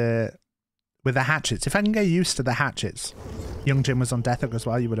with the hatchets. If I can get used to the hatchets. Young Jim was on Death Hook as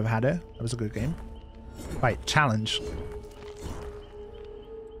well. You would have had it. That was a good game. Right, challenge.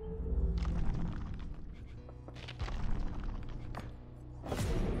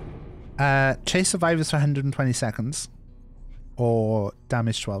 Chase survivors for 120 seconds. Or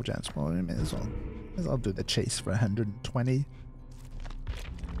damage 12 gens. Well, I may as well do the chase for 120.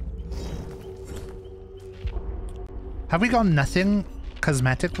 Have we got nothing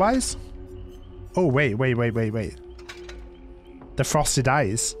cosmetic-wise? Oh, wait. The frosted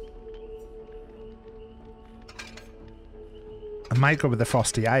eyes. I might go with the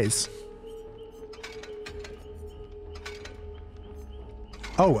frosty eyes.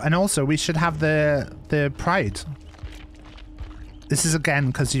 Oh, and also we should have the pride. This is again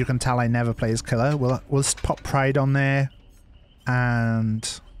because you can tell I never play as killer. We'll pop pride on there,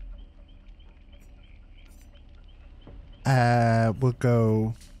 and we'll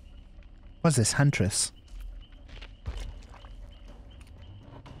go. What's this? Huntress.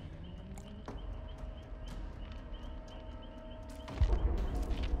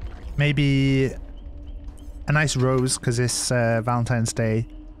 Maybe a nice rose because it's Valentine's Day,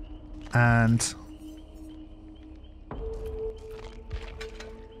 and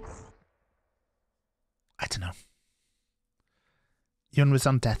I don't know. Yun was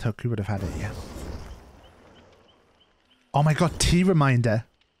on Death Hook. Who would have had it? Yeah. Oh my god! T reminder.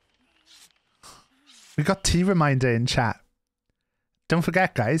 We got T reminder in chat. Don't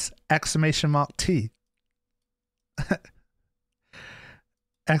forget, guys! Exclamation mark T.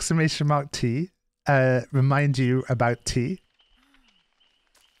 Exclamation mark T. Remind you about T.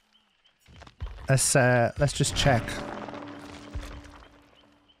 Let's just check.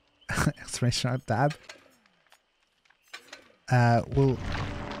 Exclamation mark dab. We'll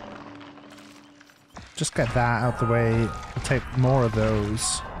just get that out the way. We'll take more of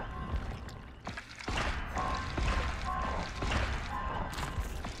those.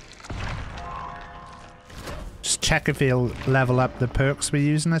 Just check if he'll level up the perks we're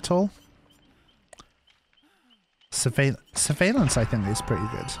using at all. Surveillance, I think, is pretty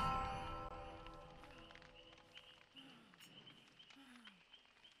good.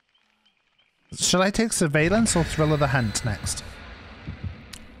 Shall I take Surveillance or Thrill of the Hunt next?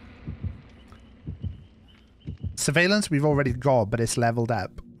 Surveillance we've already got, but it's leveled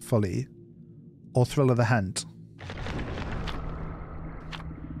up fully. Or Thrill of the Hunt.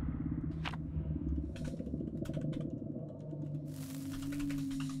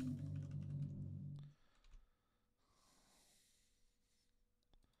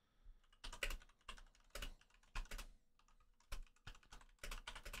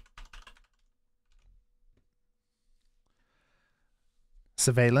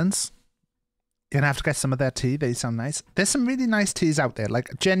 Surveillance. You're gonna have to get some of their tea. They sound nice. There's some really nice teas out there.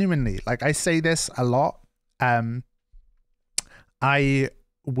 Like, genuinely, like, I say this a lot. I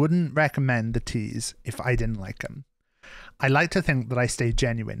wouldn't recommend the teas if I didn't like them. I like to think that I stay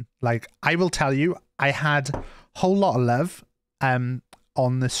genuine. Like, I will tell you, I had a whole lot of love on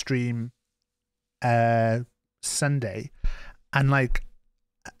the stream Sunday, and like,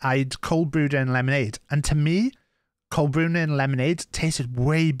 I'd cold brewed in lemonade, and to me, cold brewed in lemonade tasted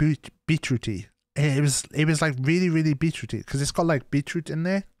way beetrooty. It was like really beetrooty because it's got like beetroot in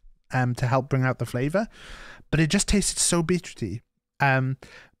there to help bring out the flavor, but it just tasted so beetrooty.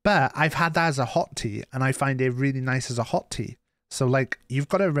 But I've had that as a hot tea, and I find it really nice as a hot tea. So like, you've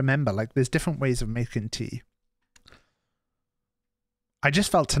got to remember, like, there's different ways of making tea. I just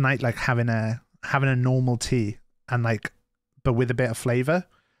felt tonight like having a normal tea, and like, but with a bit of flavor.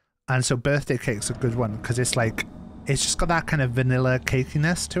 And so birthday cake's a good one because it's like, it's just got that kind of vanilla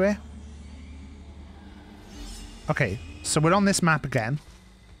cakiness to it. Okay, so we're on this map again.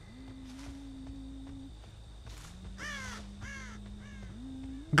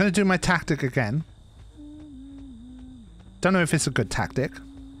 I'm gonna do my tactic again. Don't know if it's a good tactic.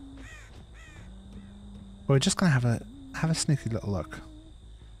 But we're just gonna have a sneaky little look.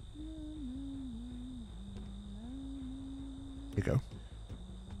 Here we go.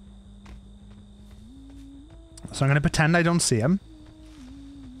 So I'm going to pretend I don't see him.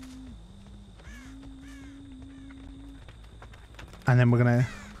 And then we're going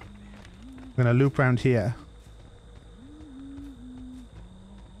I'm gonna loop around here.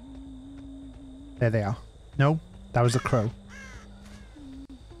 There they are. No, that was a crow.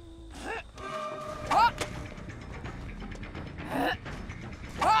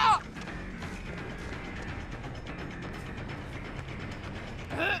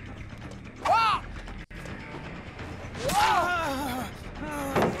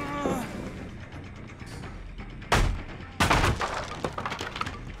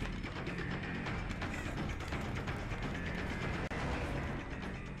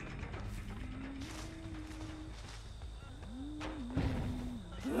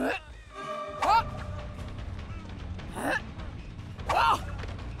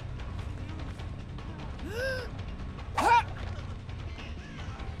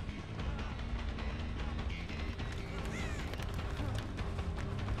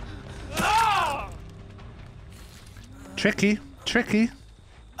 Tricky, tricky.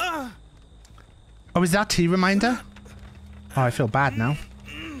 Oh, is that tea reminder? Oh, I feel bad now.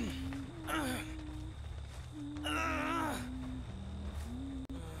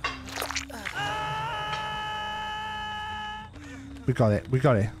 We got it, we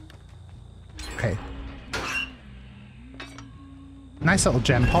got it. Okay. Nice little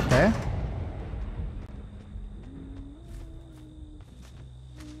gem pop there.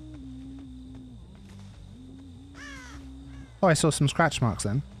 Oh, I saw some scratch marks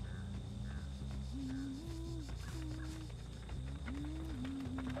then.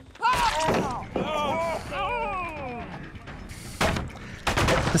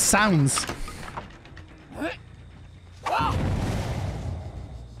 The sounds.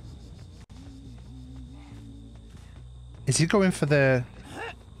 Is he going for the...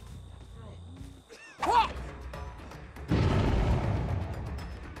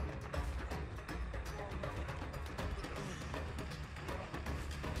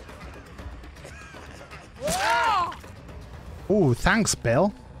 Oh, thanks,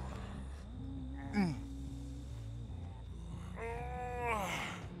 Bill.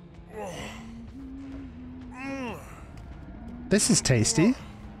 This is tasty.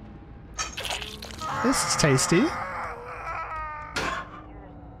 This is tasty.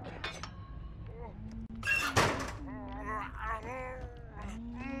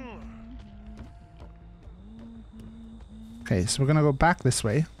 Okay, so we're gonna go back this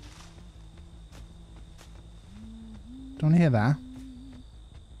way. Don't hear that.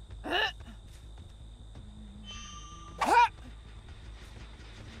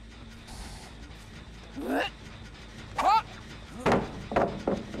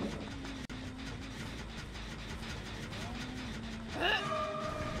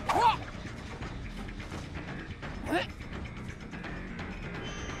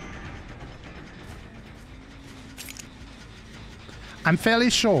 I'm fairly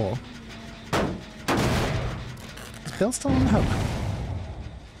sure. Is Bill still on the hook?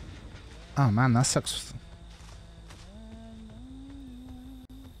 Oh man, that sucks.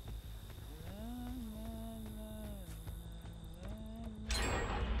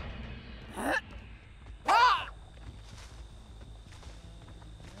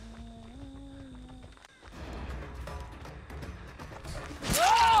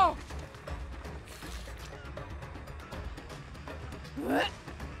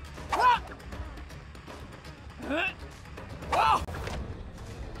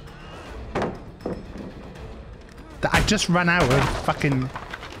 I just ran out of fucking...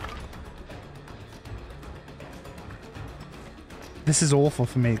 This is awful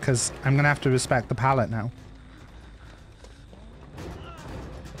for me because I'm gonna have to respect the pallet now.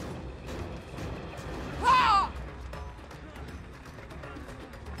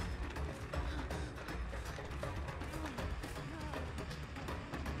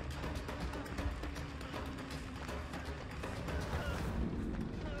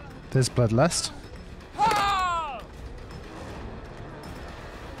 There's Bloodlust.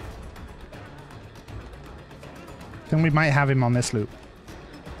 I think we might have him on this loop.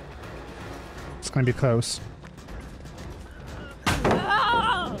 It's gonna be close.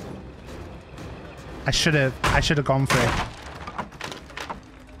 I should have gone for it.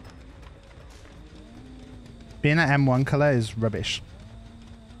 Being at M1 color is rubbish.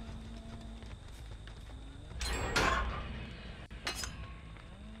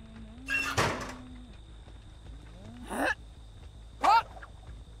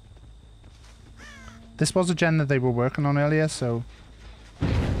 This was a gen that they were working on earlier, so...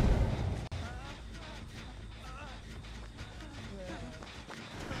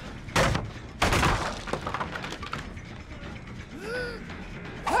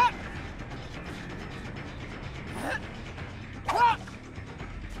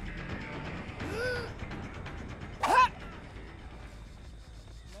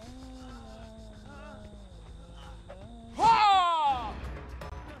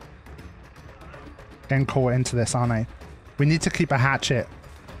 getting caught into this, aren't I? We need to keep a hatchet.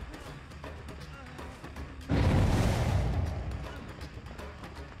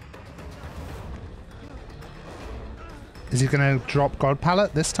 Is he gonna drop God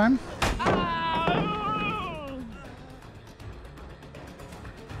Pallet this time?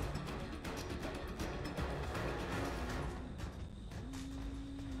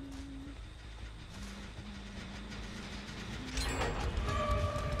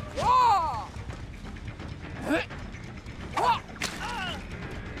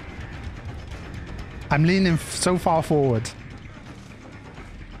 I'm leaning so far forward.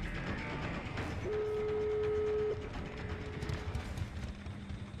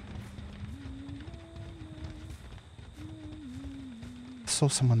 I saw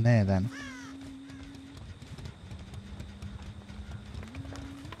someone there then.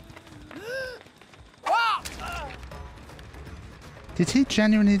 Did he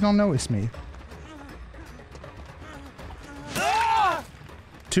genuinely not notice me?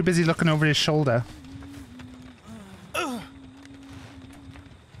 Too busy looking over his shoulder.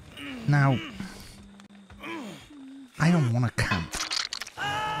 Now, I don't want to camp,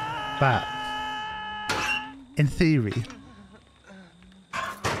 but in theory,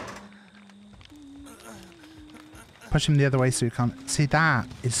 push him the other way so you can't see. That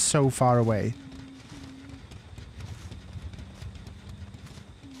is so far away.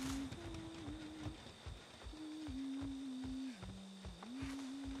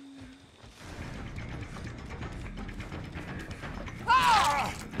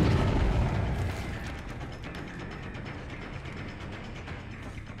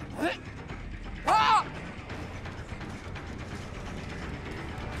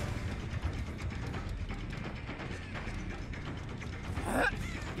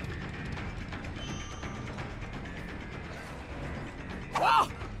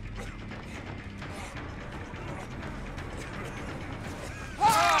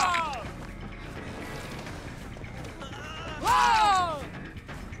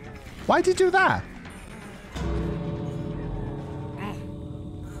 Why'd you do that?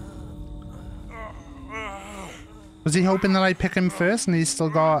 Was he hoping that I'd pick him first and he's still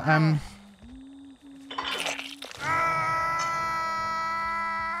got, I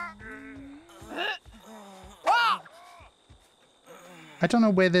don't know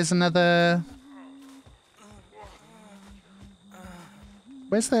where there's another...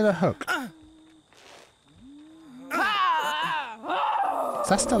 Where's there a hook? Is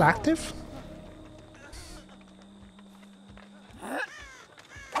that still active?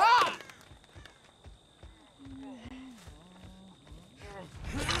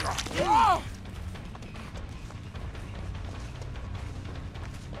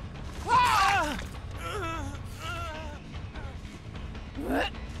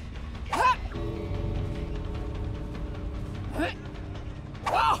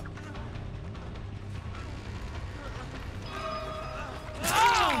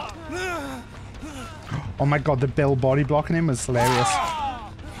 Oh my god, the Bill body blocking him was hilarious.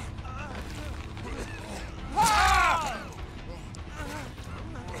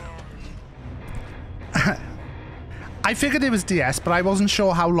 I figured it was DS, but I wasn't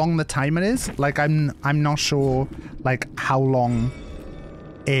sure how long the timer is. Like, I'm not sure, like, how long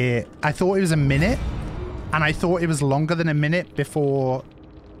it... I thought it was a minute, and I thought it was longer than a minute before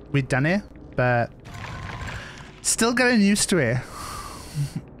we'd done it, but... Still getting used to it.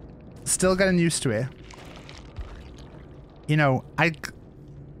 Still getting used to it. You know, I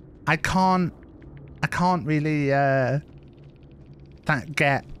can't really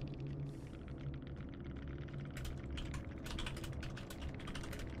get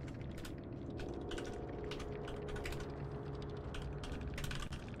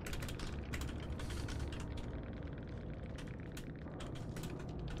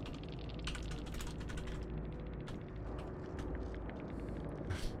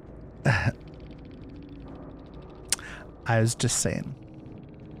I was just saying.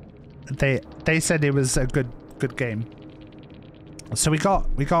 They said it was a good game. So we got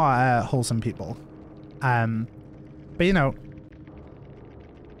wholesome people. But you know,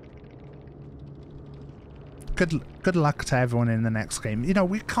 good luck to everyone in the next game. You know,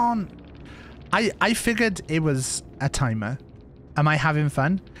 we can't... I figured it was a timer. Am I having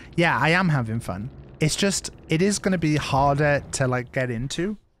fun? Yeah, I am having fun. It's just, it is going to be harder to like get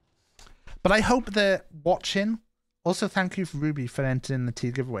into. But I hope that watching... Also, thank you, Ruby, for entering the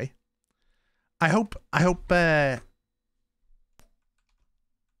tea giveaway. I hope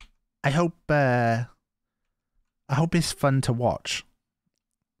it's fun to watch.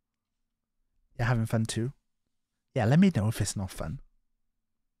 You're having fun too? Yeah, let me know if it's not fun.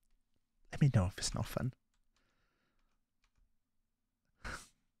 Let me know if it's not fun.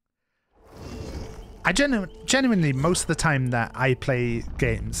 I genuinely, most of the time that I play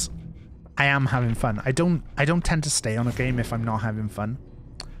games, I am having fun. I don't tend to stay on a game if I'm not having fun.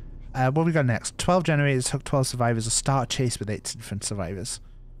 What we got next? 12 generators, hook 12 survivors, a start chase with 8 different survivors.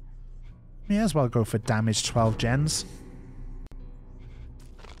 May as well go for damage 12 gens.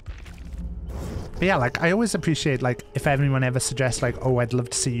 But yeah, like, I always appreciate, like, if anyone ever suggests, like, oh, I'd love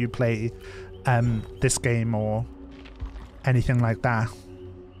to see you play this game or anything like that.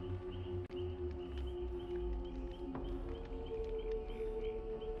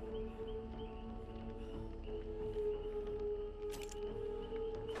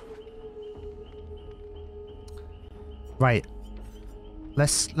 Right.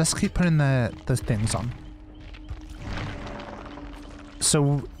 Let's keep putting the things on.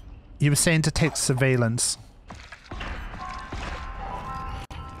 So you were saying to take surveillance.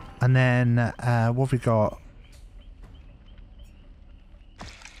 And then what have we got?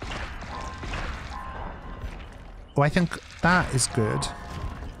 Oh, I think that is good.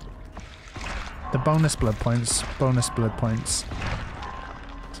 The bonus blood points, bonus blood points.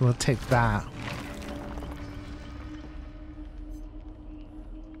 So we'll take that.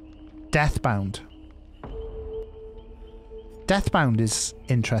 Deathbound. Deathbound is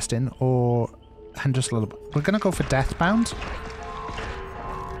interesting, or and just a little bit. We're gonna go for Deathbound,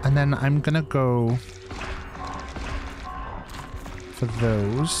 and then I'm gonna go for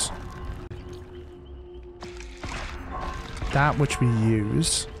those. That which we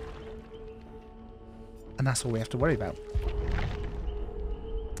use, and that's all we have to worry about.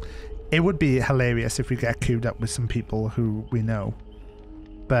 It would be hilarious if we get queued up with some people who we know,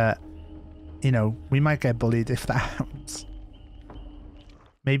 but you know, we might get bullied if that happens.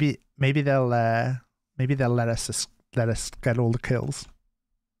 Maybe they'll let us get all the kills.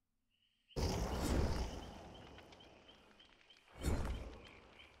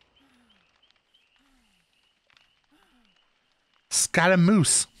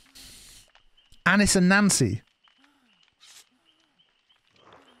 Scaramouche. Anis and Nancy.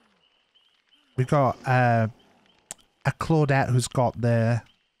 We got a Claudette who's got the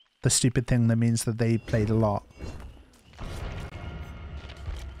stupid thing that means that they played a lot.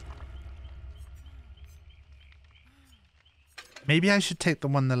 Maybe I should take the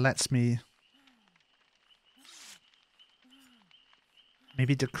one that lets me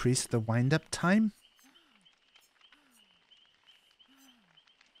maybe decrease the wind-up time.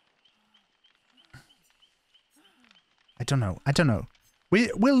 I don't know.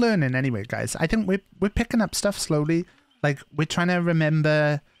 We're learning anyway, guys. I think we're picking up stuff slowly. Like, we're trying to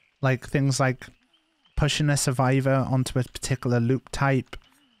remember like things like pushing a survivor onto a particular loop type.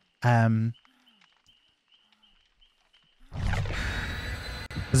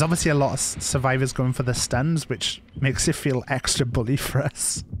 There's obviously a lot of survivors going for the stuns, which makes it feel extra bully for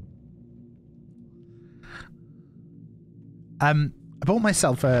us. I bought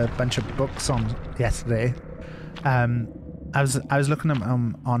myself a bunch of books on yesterday. I was looking at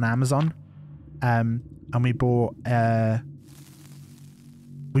them on Amazon, and we bought a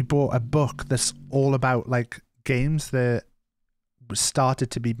book that's all about like games that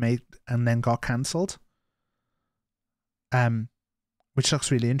started to be made and then got cancelled. Which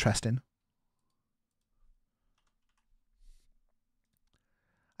looks really interesting.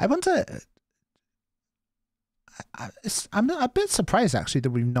 I wonder. I'm a bit surprised actually that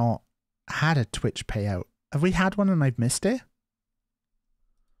we've not had a Twitch payout. Have we had one and I've missed it?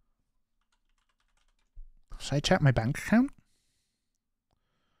 Should I check my bank account?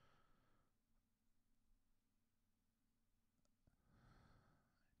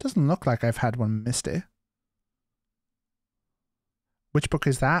 Doesn't look like I've had one and missed it. Which book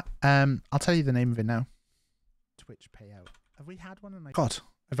is that? I'll tell you the name of it now. Twitch payout. Have we had one? God,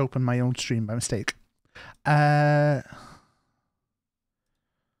 I've opened my own stream by mistake. Your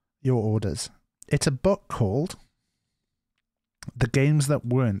orders. It's a book called The Games That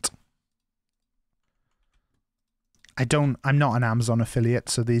Weren't. I'm not an Amazon affiliate,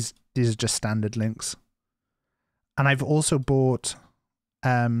 so these are just standard links. And I've also bought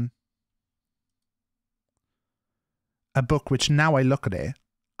a book which now I look at it,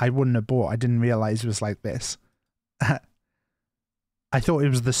 I wouldn't have bought. I didn't realize it was like this. I thought it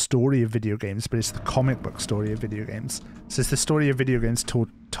was the story of video games, but it's the comic book story of video games. So it's the story of video games told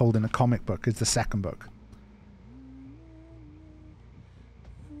in a comic book is the second book.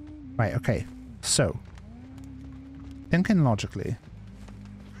 Right, okay. So, thinking logically,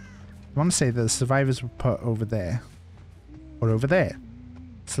 I want to say that the survivors were put over there. Or over there.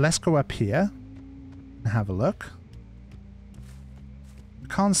 So let's go up here and have a look.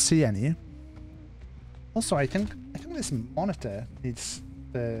 can't see any. Also, I think this monitor needs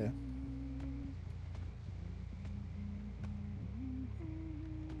the...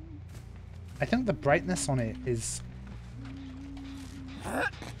 I think the brightness on it is...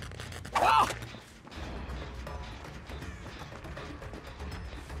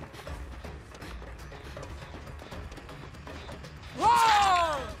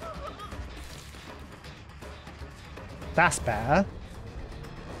 That's better.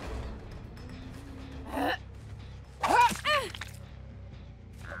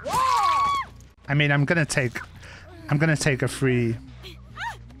 I mean, I'm gonna take a free...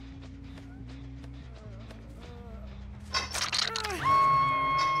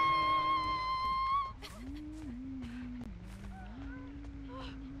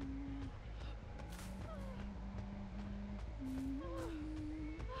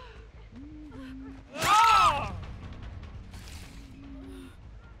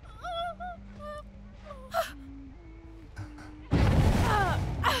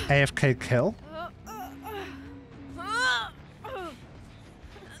 AFK kill.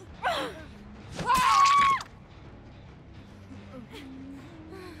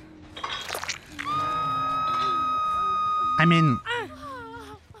 I mean,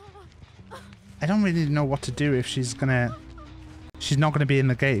 I don't really know what to do if she's not gonna be in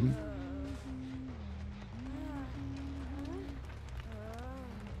the game.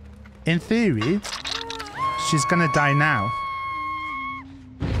 In theory, she's gonna die now.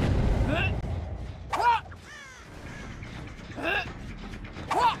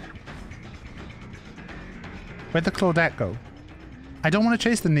 Where'd the Claudette go? I don't want to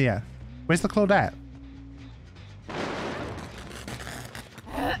chase the Nia. Where's the Claudette?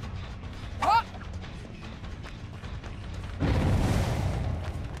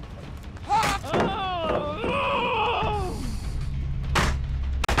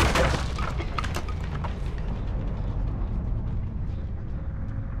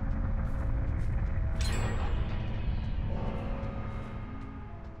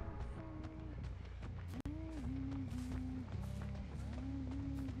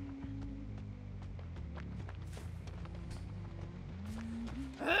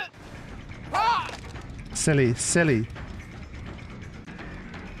 Silly, silly.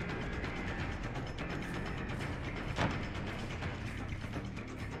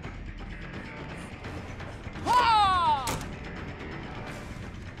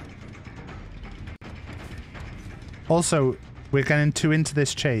 Also, we're getting too into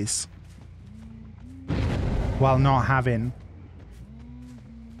this chase while not having...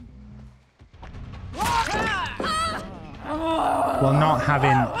 While not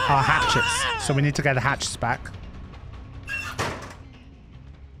having our hatchets. So we need to get the hatchets back.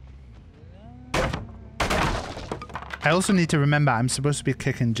 I also need to remember I'm supposed to be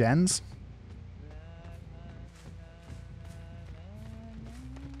kicking gens.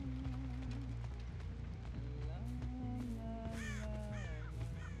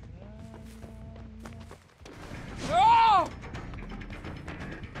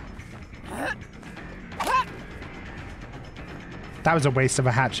 That was a waste of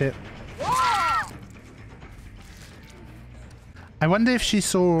a hatchet. I wonder if she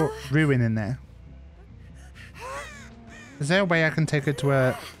saw Ruin in there. Is there a way I can take her to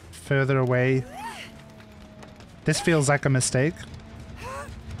a further away? This feels like a mistake.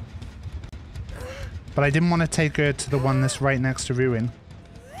 But I didn't want to take her to the one that's right next to Ruin.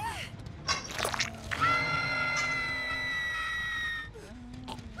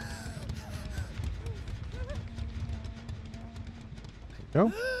 Go.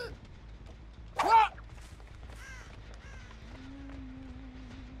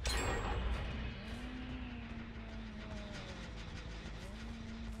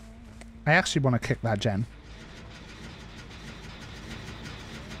 I actually want to kick that gen.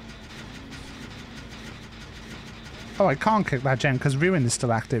 Oh, I can't kick that gen because Ruin is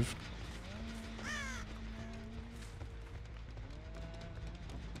still active.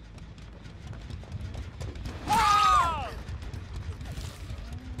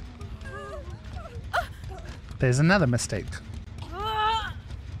 There's another mistake.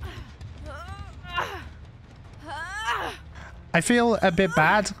 I feel a bit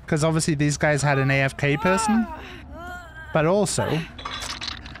bad because obviously these guys had an AFK person, but also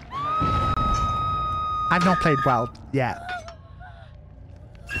I've not played well yet.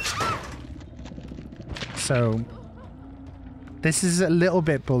 So this is a little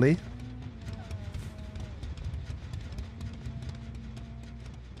bit bully.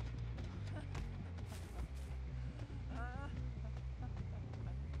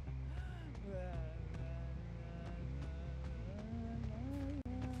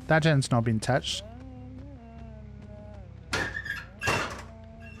 That gen's not been touched.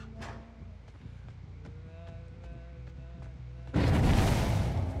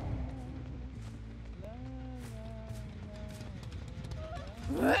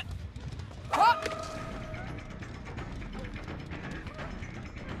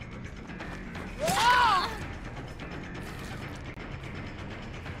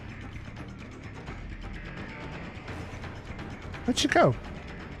 Where'd she go?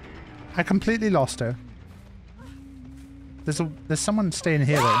 I completely lost her. There's someone staying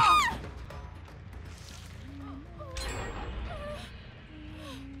here though.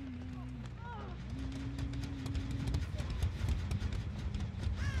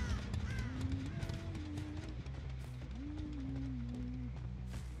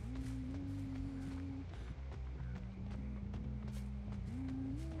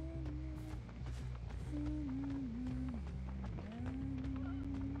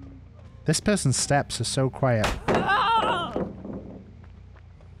 This person's steps are so quiet.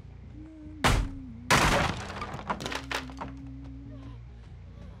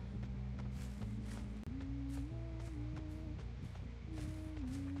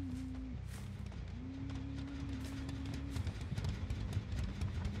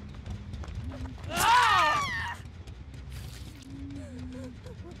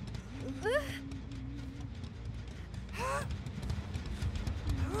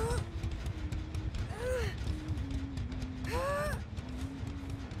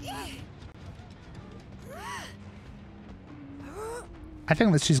 I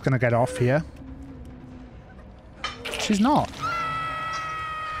think that she's gonna get off here. She's not.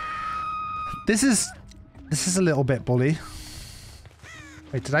 This is a little bit bully.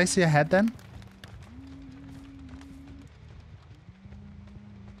 Wait, did I see a head then?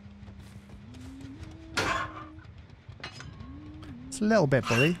 It's a little bit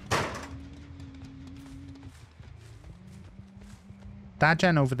bully. That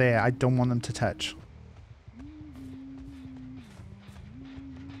gen over there, I don't want them to touch.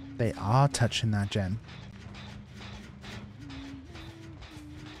 They are touching that gen.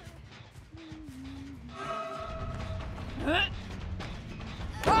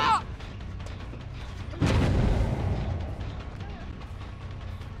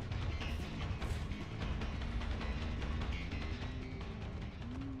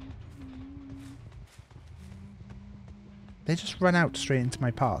 They just run out straight into my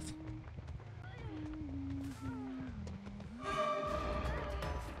path.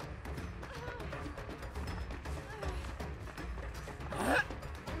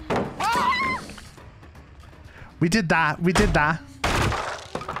 We did that. We did that.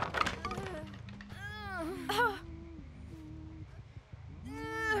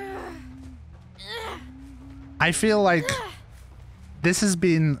 I feel like this has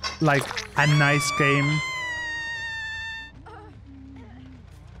been like a nice game.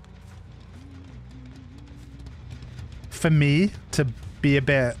 For me to be a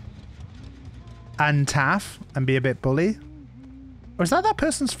bit untaff and be a bit bully. Or is that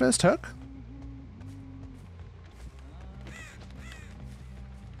person's first hook?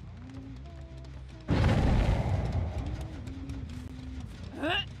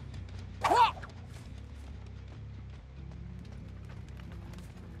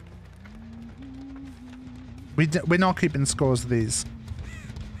 We're not keeping scores of these.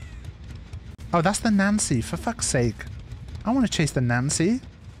 Oh, that's the Nancy, for fuck's sake. I want to chase the Nancy.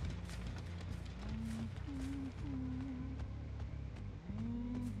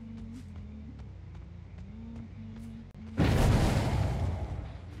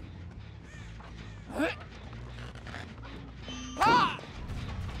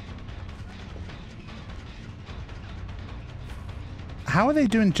 How are they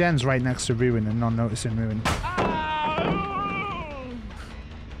doing gens right next to Ruin and not noticing Ruin?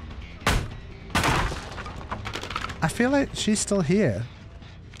 I feel like she's still here.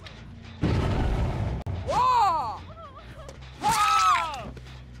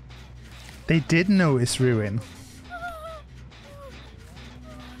 They did notice Ruin.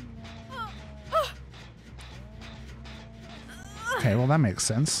 Okay, well that makes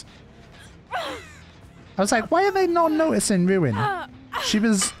sense. I was like, why are they not noticing Ruin? She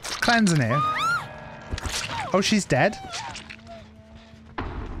was cleansing it. Oh, she's dead?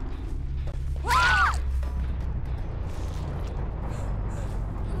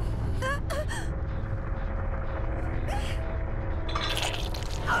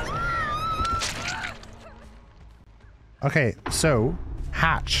 Okay, so,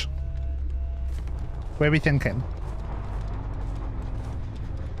 hatch. Where are we thinking?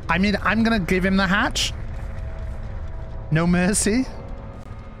 I mean, I'm gonna give him the hatch. No mercy.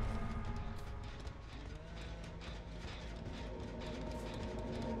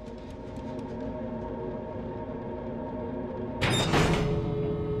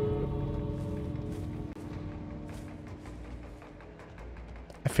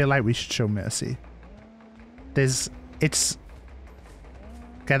 feel like we should show mercy. Get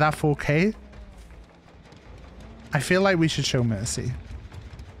that 4K? I feel like we should show mercy.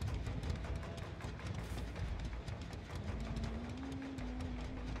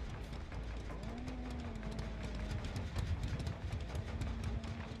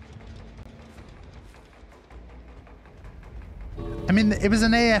 I mean, it was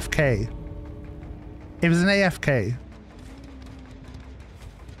an AFK. It was an AFK.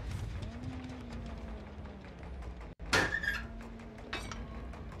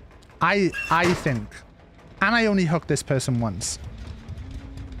 I think, and I only hooked this person once.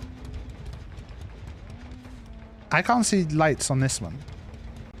 I can't see lights on this one.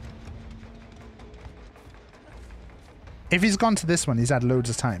 If he's gone to this one, he's had loads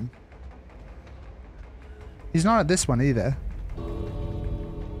of time. He's not at this one either.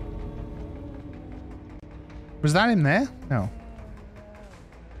 Was that him there? No.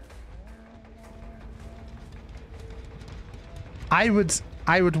 I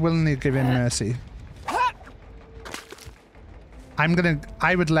would willingly give him mercy.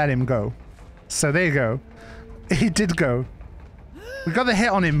 I would let him go. So there you go. He did go. We got the hit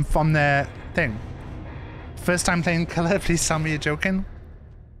on him from the thing. First time playing killer, please tell me you're joking.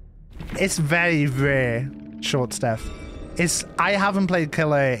 It's very rare, short stuff. I haven't played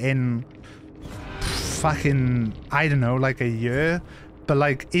killer in fucking, I don't know, like a year. But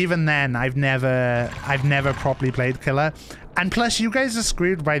like even then I've never properly played killer. And plus you guys are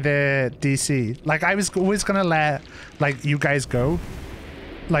screwed by the DC. Like I was always gonna let like you guys go.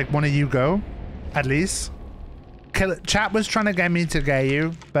 Like one of you go, at least. Chat was trying to get me to get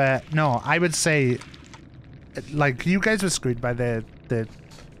you, but no, I would say like you guys were screwed by the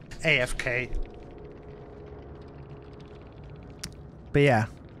AFK. But yeah,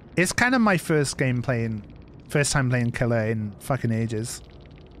 it's kind of my first time playing killer in fucking ages.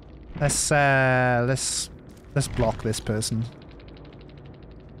 Let's block this person.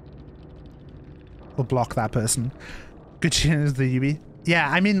 We'll block that person. Good chance the UB. Yeah,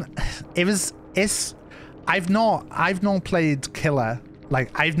 I mean, I've not played killer.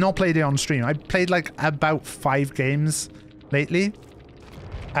 Like I've not played it on stream. I've played like about 5 games lately.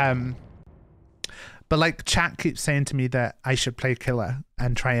 But like chat keeps saying to me that I should play killer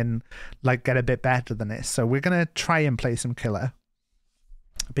and try and like get a bit better than this. So we're gonna try and play some killer.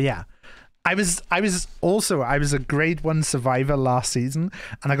 But yeah, I was a grade 1 survivor last season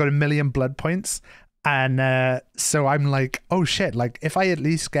and I got 1 million blood points. And so I'm like, oh shit, like if I at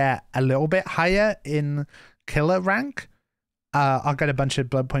least get a little bit higher in killer rank, I'll get a bunch of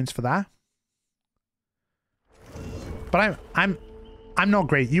blood points for that. But I'm not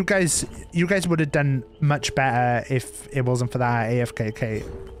great. You guys would have done much better if it wasn't for that AFKK.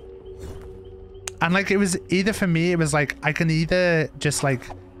 And like it was either for me, it was like I can either just like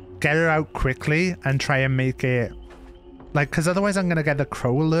get her out quickly and try and make it like, because otherwise I'm gonna get the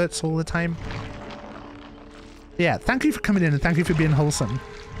crow alerts all the time. Yeah, thank you for coming in and thank you for being wholesome.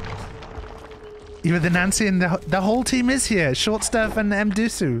 You were the Nancy and the whole team is here. Short Stuff and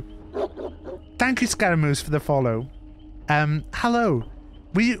Mdusu. Thank you Scaramouche for the follow. Hello.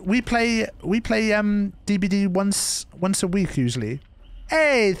 We play DBD once a week usually.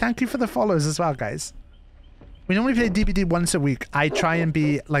 Hey, thank you for the follows as well, guys. We normally play DBD once a week. I try and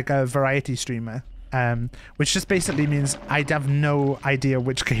be like a variety streamer, which just basically means I'd have no idea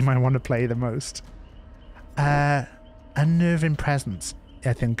which game I want to play the most. Unnerving presence,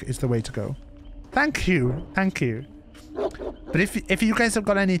 I think, is the way to go. Thank you, thank you. But if you guys have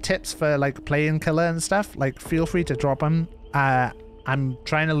got any tips for like playing killer and stuff, like feel free to drop them. I'm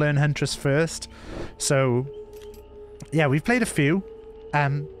trying to learn Huntress first, so yeah, we've played a few.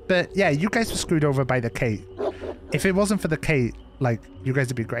 But yeah, you guys were screwed over by the Kate. If it wasn't for the Kate, like you guys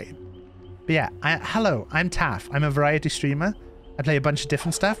would be great. But yeah, hello, I'm Taff. I'm a variety streamer. I play a bunch of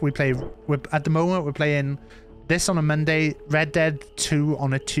different stuff. At the moment we're playing this on a Monday, Red Dead 2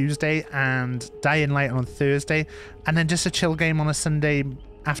 on a Tuesday, and Dying Light on a Thursday, and then just a chill game on a Sunday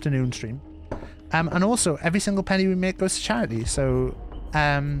afternoon stream. And also, every single penny we make goes to charity, so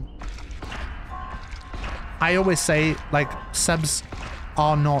I always say, like, subs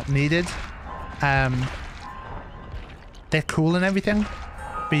are not needed. They're cool and everything,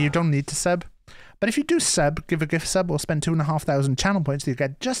 but you don't need to sub. But if you do sub, give a gift sub, or spend 2,500 channel points that you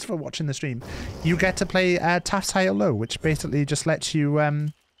get just for watching the stream, you get to play Taft's High or Low, which basically just lets you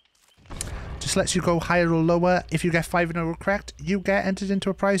go higher or lower. If you get 5 in a row correct, you get entered into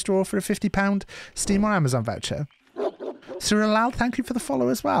a prize draw for a £50 Steam or Amazon voucher. Cyril Al, thank you for the follow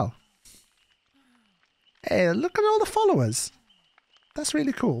as well. Hey, look at all the followers. That's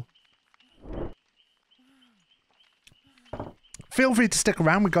really cool. feel free to stick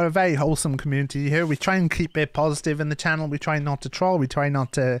around. We've got a very wholesome community here. We try and keep it positive in the channel. We try not to troll. We try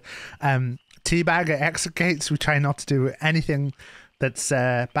not to teabag or execates. We try not to do anything that's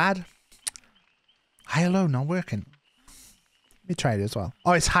bad. High-low, not working. Let me try it as well.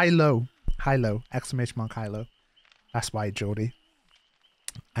 Oh, it's high-low. High-low. Exclamation mark high-low. That's why, Geordie.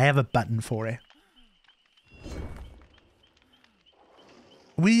 I have a button for it.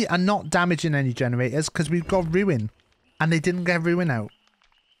 We are not damaging any generators because we've got ruin. And they didn't get ruin out.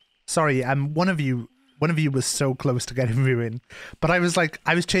 Sorry, one of you was so close to getting ruin. But I was like,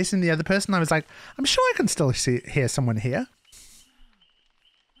 I was chasing the other person. I was like, I'm sure I can still hear someone here.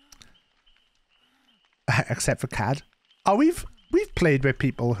 Except for Cad. Oh, we've played with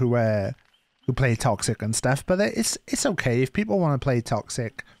people who play toxic and stuff, but it's okay if people want to play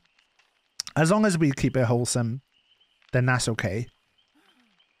toxic. As long as we keep it wholesome, then that's okay.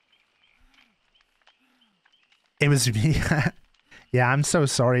 It was me. Yeah, I'm so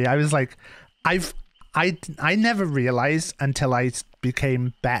sorry. I was like, I never realized until I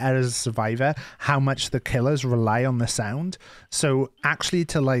became better as a survivor how much the killers rely on the sound. So actually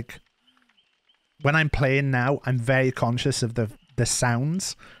to like, when I'm playing now, I'm very conscious of the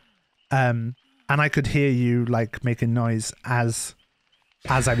sounds. And I could hear you like making noise as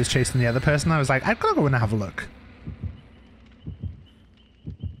I was chasing the other person. I was like, I've got to go and have a look.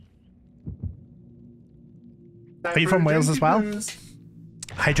 Are you from Wales as well?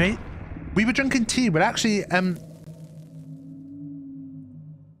 Hydrate. We were drinking tea. We're actually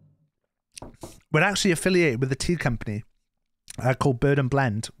affiliated with a tea company called Bird and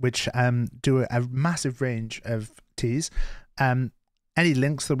Blend, which do a massive range of teas. Any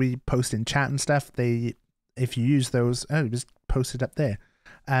links that we post in chat and stuff, if you use those, oh, it was posted up there.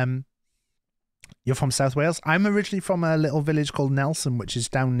 You're from South Wales? I'm originally from a little village called Nelson, which is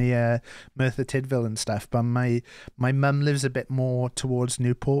down near Merthyr Tydfil and stuff. But my mum lives a bit more towards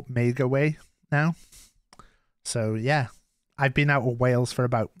Newport, Mega way now. So yeah, I've been out of Wales for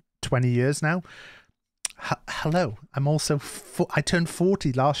about 20 years now. Hello, I'm also I turned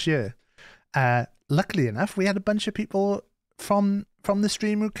 40 last year. Luckily enough, we had a bunch of people from the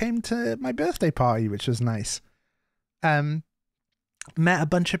stream who came to my birthday party, which was nice. Met a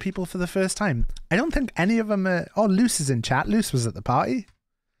bunch of people for the first time. I don't think any of them are... Oh, Luce is in chat. Luce was at the party.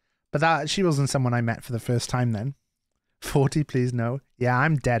 But she wasn't someone I met for the first time then. 40, please no. Yeah,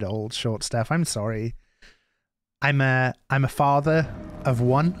 I'm dead old, short stuff. I'm sorry. I'm a father of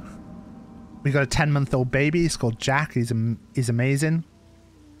one. We got a 10-month-old baby. He's called Jack. He's amazing.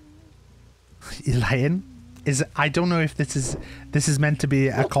 He's lying. I don't know if this is meant to be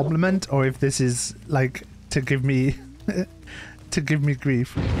a compliment or if this is like to give me to give me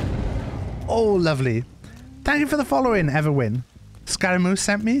grief. Oh, lovely. Thank you for the following, Everwin. Scaramouche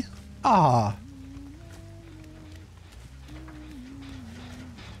sent me. Ah.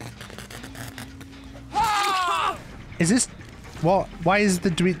 Is this what? Why is the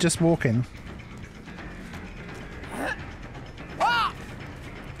Dweet just walking?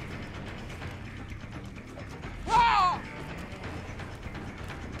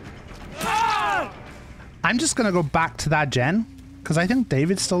 I'm just gonna go back to that gen because I think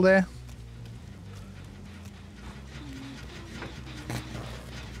David's still there.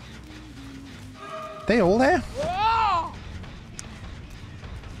 They all there?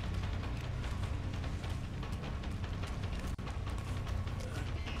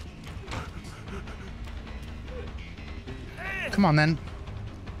 Come on then.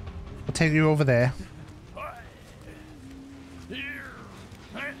 We'll take you over there.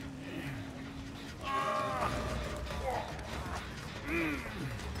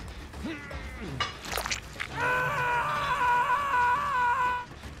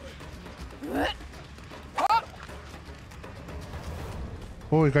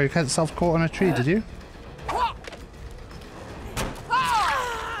 Oh, you got yourself caught on a tree, did you?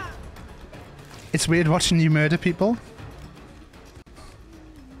 It's weird watching you murder people.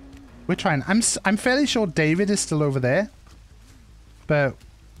 We're trying. I'm fairly sure David is still over there, but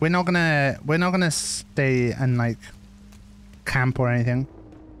we're not gonna stay and like camp or anything.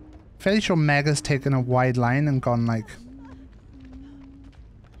 Fairly sure Mega's taken a wide line and gone like.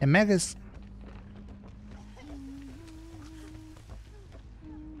 And Mega's.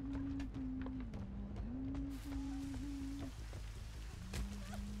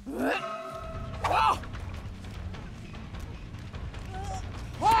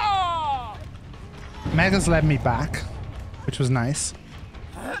 Mega's led me back, which was nice.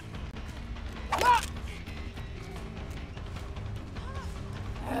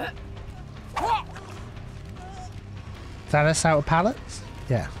 Is that us out of pallets?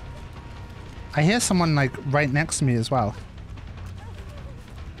 Yeah. I hear someone like right next to me as well.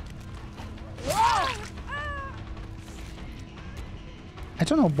 I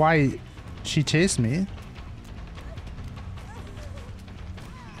don't know why she chased me.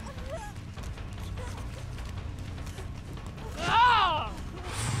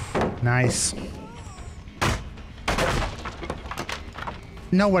 Nice.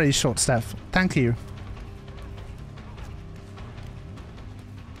 No worries, Short Steph. Thank you.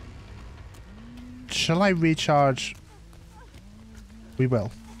 Shall I recharge? We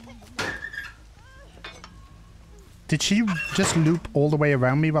will. Did she just loop all the way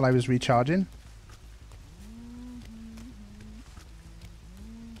around me while I was recharging?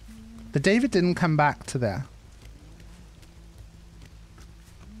 The David didn't come back to there.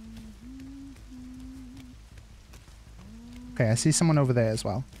 Okay, I see someone over there as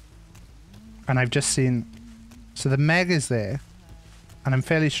well. And I've just seen... So the Meg is there. And I'm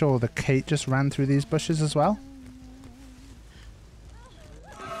fairly sure that Kate just ran through these bushes as well.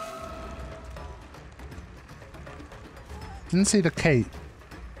 Didn't see the Kate.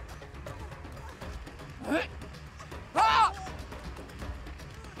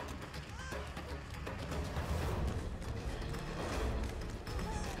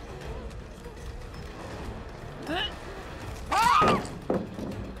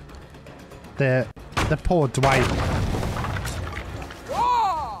 The poor Dwight.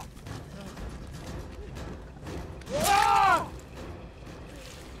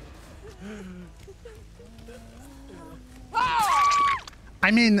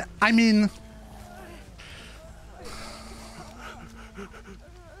 I mean...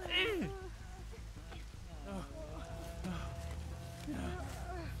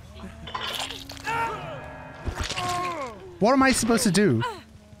 What am I supposed to do?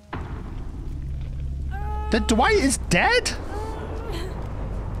 The Dwight is dead?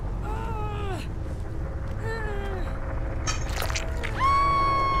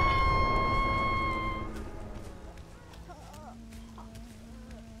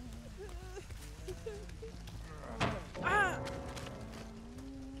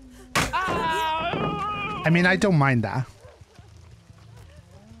 I mean, I don't mind that.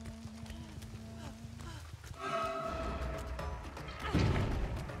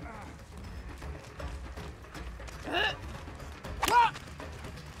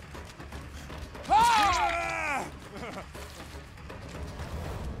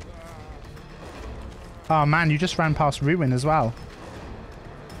 Oh man, you just ran past Ruin as well.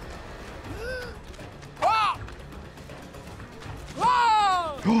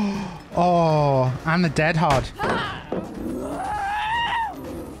 Oh, and the Dead Hard.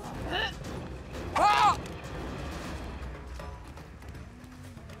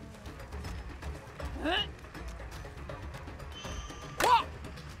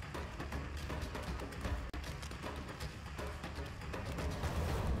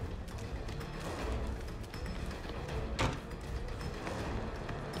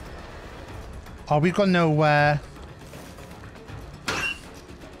 Oh, we got nowhere.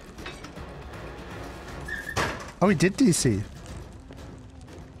 Oh, he did DC.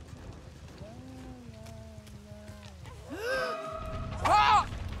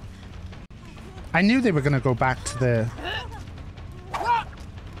 I knew they were going to go back to the...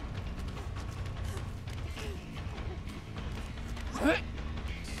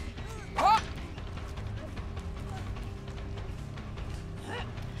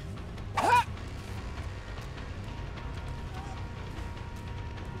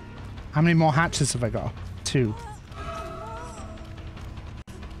 How many more hatches have I got? 2.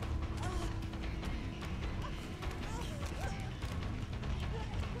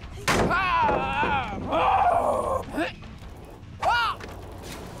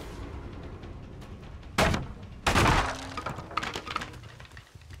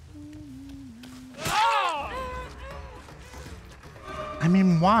 I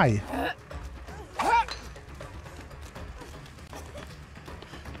mean, why?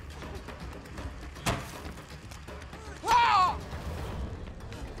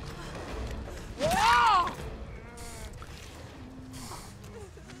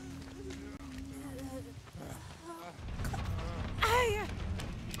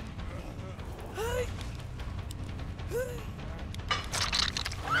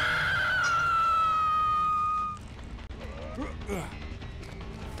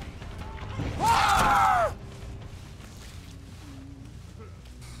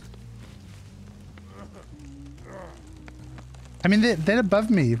 I mean, they're above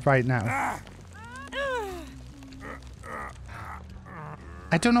me right now.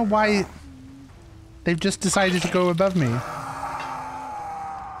 I don't know why they've just decided to go above me.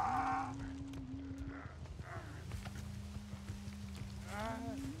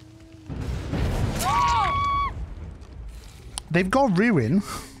 They've got ruin.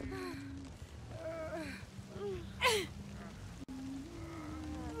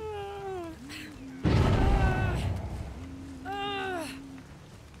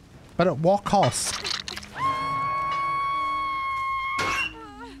 But at what cost?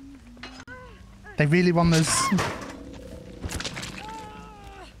 They really want this.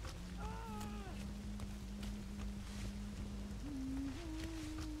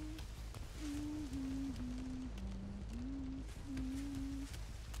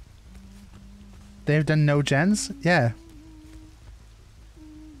 They've done no gens? Yeah.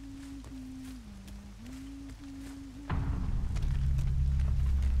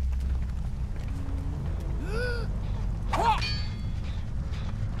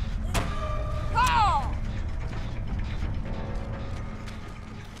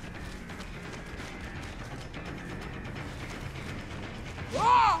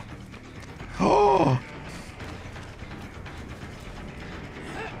 Oh!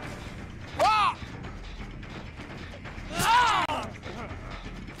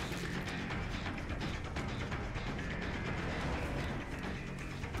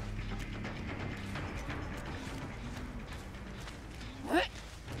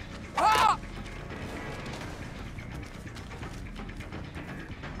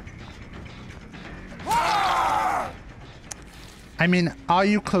 I mean, are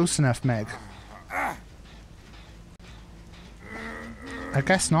you close enough, Meg? I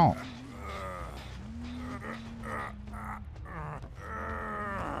guess not.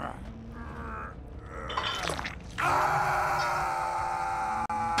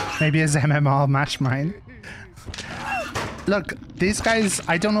 Maybe it's MMR match mine. Look, these guys,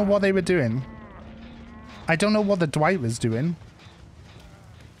 I don't know what they were doing. I don't know what the Dwight was doing.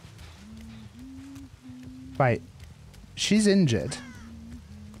 Right. She's injured.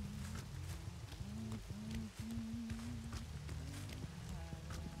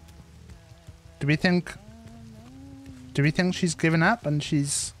 Do we think she's given up and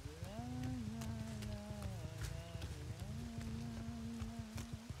she's...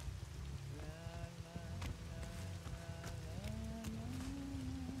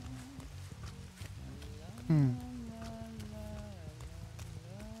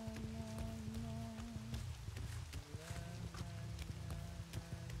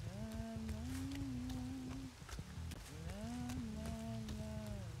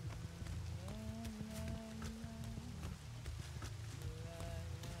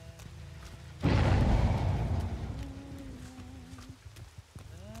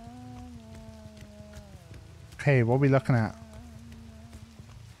 Okay, what are we looking at?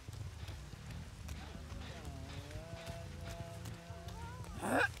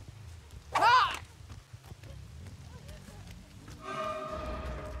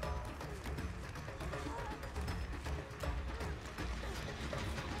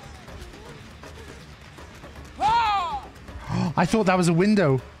 I thought that was a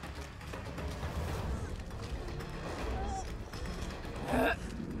window.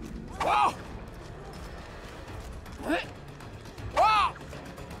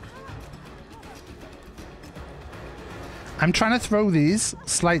 I'm trying to throw these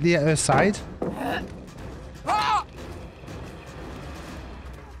slightly at her side.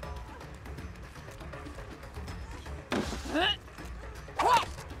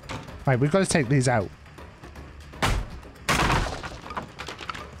 Right, we've got to take these out.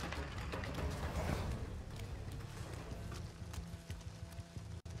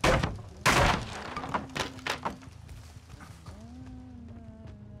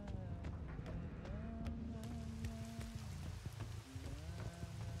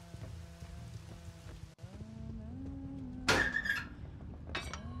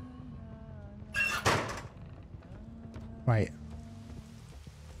 Right.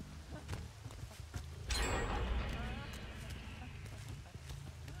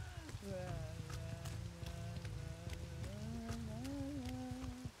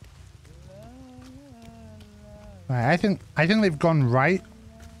 Right, I think they've gone right.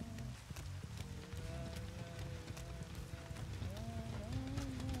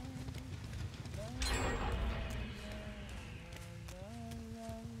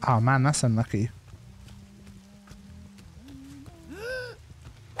 Oh man, that's unlucky.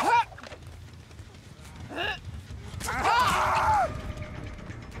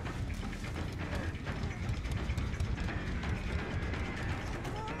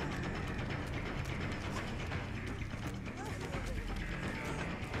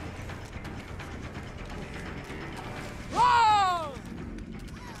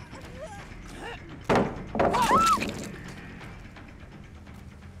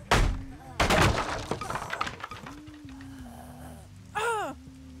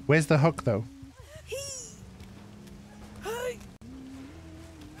 Where's the hook though?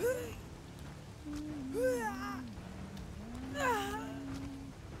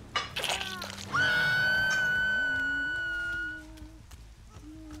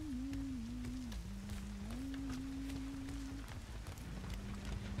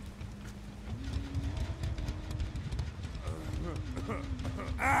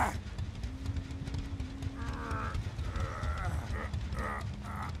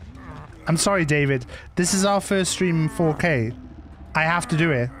 I'm sorry, David. This is our first stream in 4K. I have to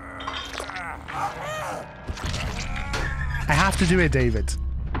do it. I have to do it, David.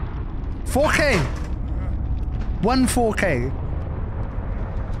 4K! 4K.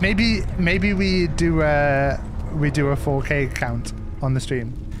 Maybe we do a 4K count on the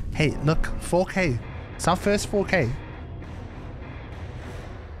stream. Hey, look, 4K. It's our first 4K.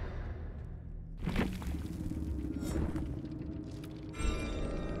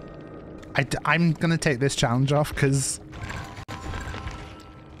 I'm gonna take this challenge off because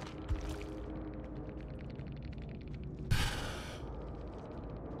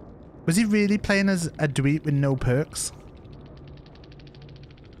was he really playing as a dweeb with no perks?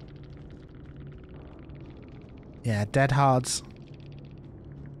 Yeah, dead hards.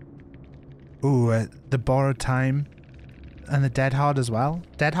 Ooh, the borrowed time and the dead hard as well.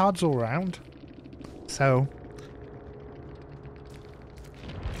 Dead hards all around. So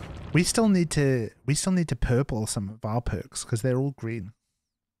we still need to purple some of our perks because they're all green.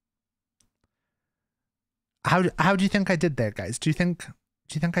 How do you think I did there, guys? Do you think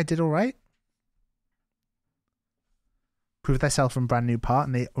I did all right? Prove thyself from brand new part,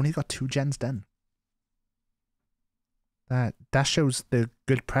 and they only got 2 gens done. That shows the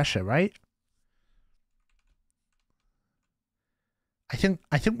good pressure, right? I think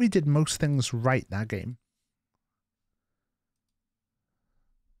we did most things right that game.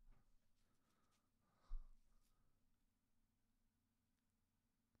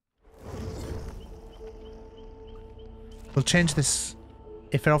 We'll change this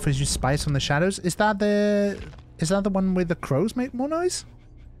if it offers you spice on the shadows. Is that the one where the crows make more noise?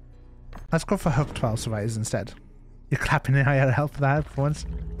 Let's go for hook 12 survivors instead. You're clapping in IRL for that for once.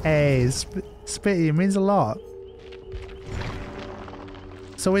 Hey, Spitty, it means a lot.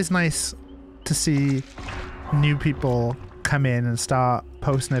 It's always nice to see new people come in and start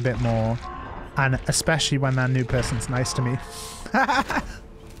posting a bit more, and especially when that new person's nice to me.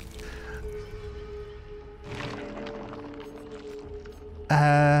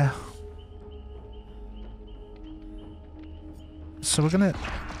 So I'm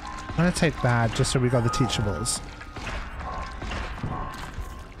gonna take that just so we got the teachables.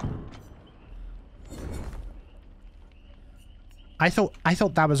 I thought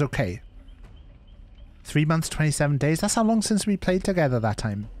that was okay. 3 months, 27 days. That's how long since we played together that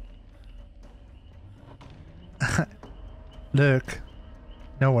time. Lurk.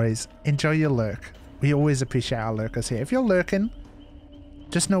 No worries. Enjoy your lurk. We always appreciate our lurkers here. If you're lurking,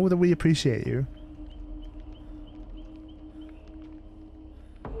 just know that we appreciate you.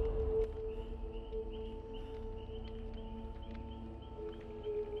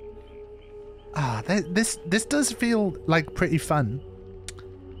 Ah, this does feel like pretty fun.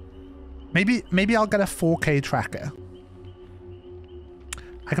 Maybe I'll get a 4K tracker.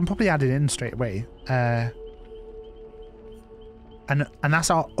 I can probably add it in straight away. And that's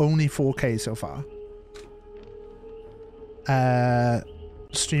our only 4K so far.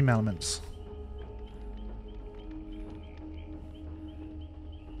 Stream elements.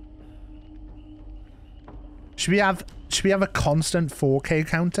 Should we have a constant 4K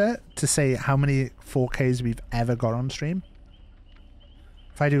counter to say how many 4Ks we've ever got on stream?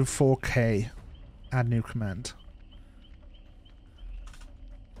 If I do 4K, add new command.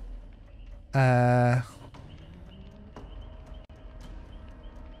 Add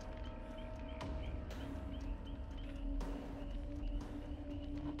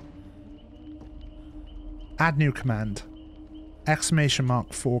new command. Exclamation mark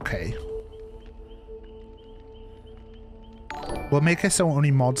 4K. We'll make it so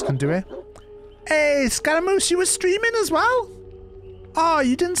only mods can do it. Hey, Scaramouche, you were streaming as well? Oh,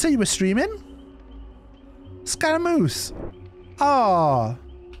 you didn't say you were streaming? Scaramouche. Oh.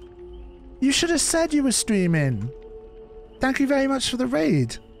 You should have said you were streaming. Thank you very much for the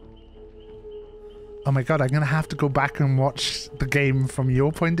raid. Oh my god, I'm gonna have to go back and watch the game from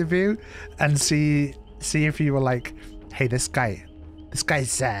your point of view and see if you were like, hey, this guy's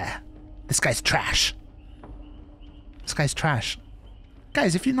trash. This guy's trash.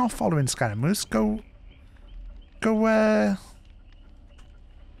 Guys, if you're not following Scaramouche, go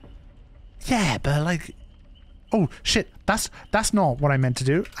yeah, but like, Oh shit, that's not what I meant to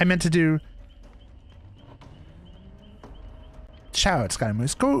do. I meant to do... Shout out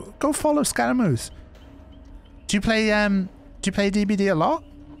Scaramouche. Go follow Scaramouche. Do you play DBD a lot?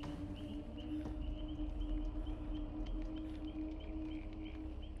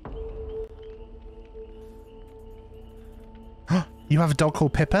 You have a dog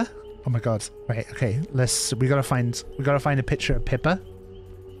called Pippa? Oh my god. Right, okay. We gotta find a picture of Pippa.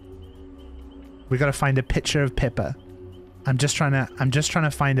 We gotta find a picture of Pippa. I'm just trying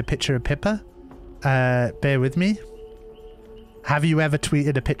to find a picture of Pippa. Bear with me. Have you ever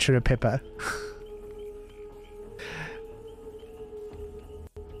tweeted a picture of Pippa?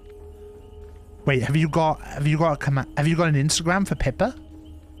 Wait, have you got an Instagram for Pippa?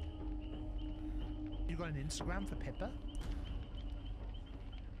 You got an Instagram for Pippa?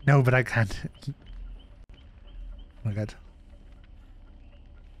 No, but I can't. Oh my god.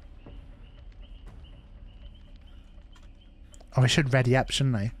 Oh, I should ready up,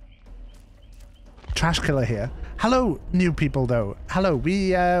 shouldn't I? Trash Killer here. Hello, new people though. Hello,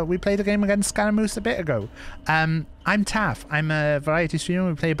 we played a game against Scaramouche a bit ago. I'm Taff. I'm a variety streamer.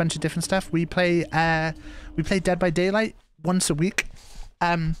 We play a bunch of different stuff. We play Dead by Daylight once a week.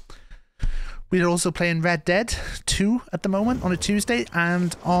 We're also playing Red Dead 2 at the moment on a Tuesday,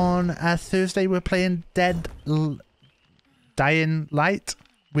 and on a Thursday we're playing Dying Light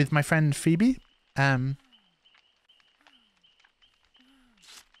with my friend Phoebe. And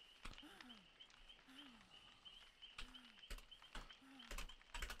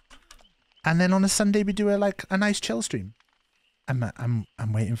then on a Sunday we do a nice chill stream. I'm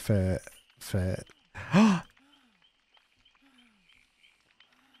waiting for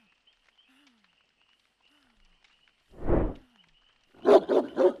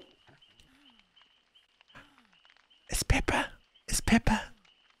It's Pippa. It's Pippa.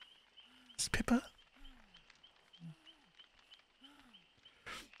 It's Pippa.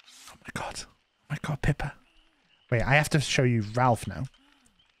 Oh my god. Oh my god, Pippa. Wait, I have to show you Ralph now.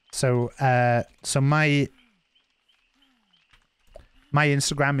 So my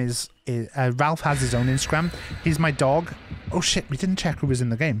Instagram is Ralph has his own Instagram. He's my dog. Oh shit, we didn't check who was in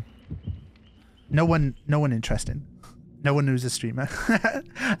the game. No one interesting. No one who's a streamer.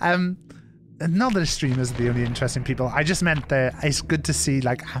 Not that streamers are the only interesting people. I just meant that it's good to see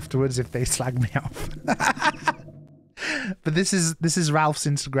afterwards if they slag me off. But this is Ralph's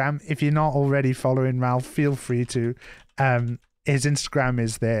Instagram. If you're not already following Ralph, feel free to. His Instagram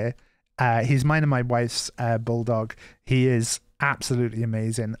is there. He's mine and my wife's bulldog. He is absolutely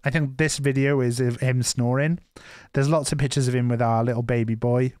amazing. I think this video is of him snoring. There's lots of pictures of him with our little baby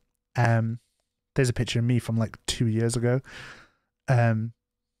boy. There's a picture of me from 2 years ago.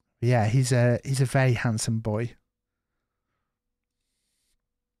 Yeah, he's a very handsome boy.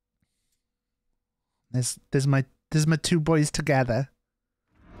 There's my two boys together.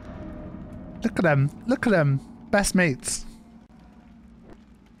 Look at them. Look at them. Best mates.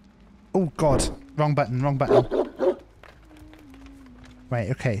 Oh god. Wrong button, wrong button. Right,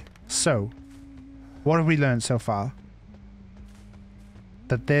 okay. So, what have we learned so far?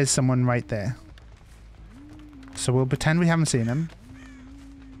 That there's someone right there. So we'll pretend we haven't seen him.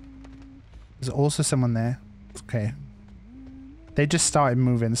 There's also someone there. Okay. They just started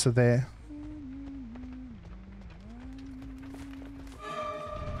moving, so they're...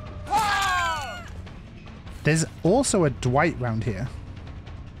 There's also a Dwight round here.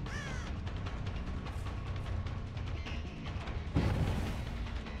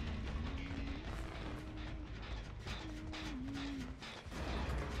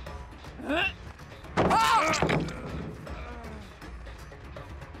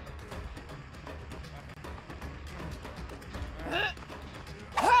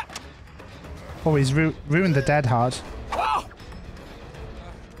 Oh, he's ruined the dead hard.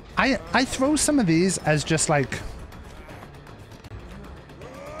 I throw some of these as just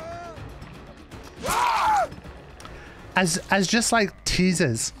as just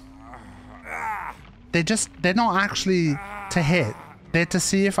teasers. They're not actually to hit. They're to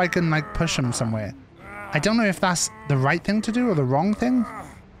see if I can push them somewhere. I don't know if that's the right thing to do or the wrong thing.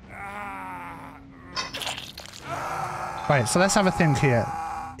 Right, so let's have a think here.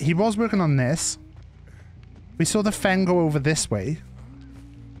 He was working on this. We saw the Fen go over this way.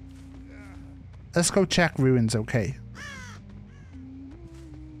 Let's go check ruins, okay.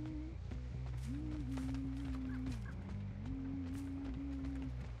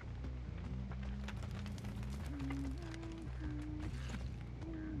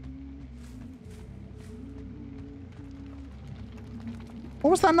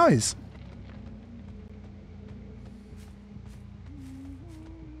 What was that noise?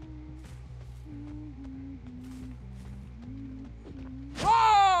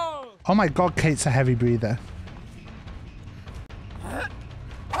 Oh my god, Kate's a heavy breather.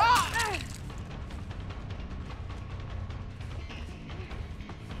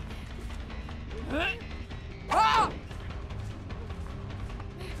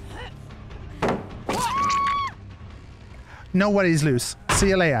 No worries, Luce. See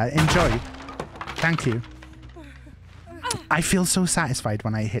you later. Enjoy. Thank you. I feel so satisfied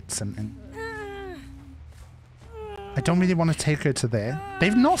when I hit something. I don't really want to take her to there.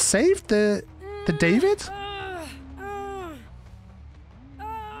 They've not saved the David?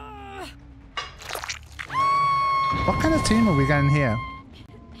 What kind of team are we getting here?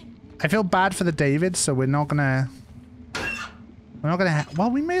 I feel bad for the David, so we're not gonna...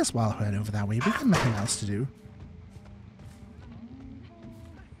 Well, we may as well head over that way. We've got nothing else to do.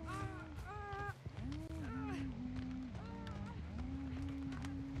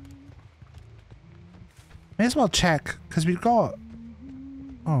 May as well check, because we've got...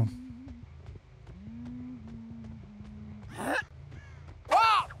 Oh.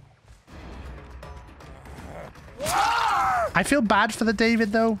 I feel bad for the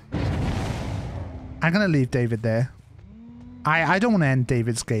David, though. I'm going to leave David there. I don't want to end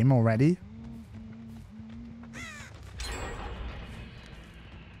David's game already.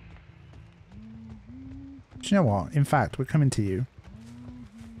 Do you know what? In fact, we're coming to you.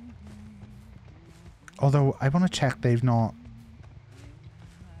 Although, I want to check they've not...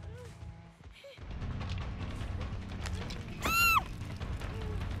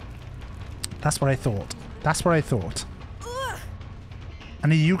 That's what I thought. That's what I thought.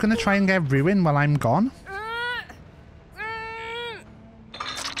 And are you going to try and get Ruin while I'm gone?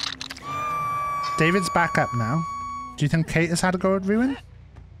 David's back up now. Do you think Kate has had a go at Ruin?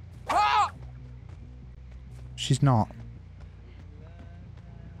 She's not.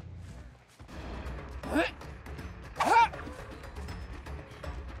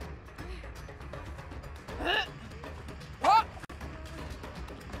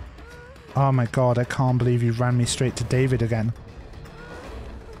 Oh my god, I can't believe you ran me straight to David again.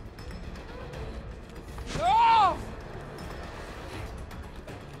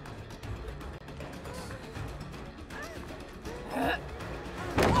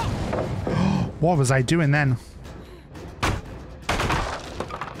 What was I doing then?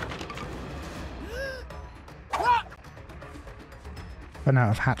 Run out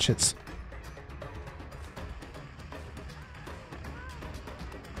of hatchets.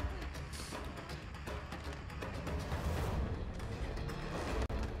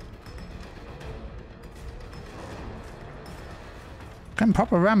 Getting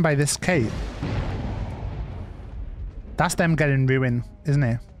proper ran by this Kate. That's them getting Ruin, isn't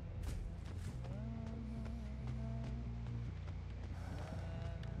it?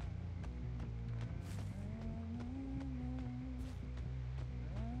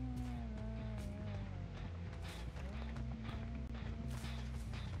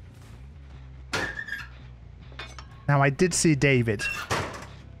 Now, I did see David,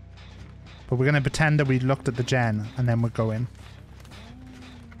 but we're going to pretend that we looked at the gen and then we're going.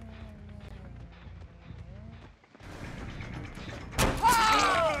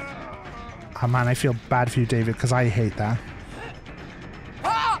 Oh man, I feel bad for you, David, because I hate that.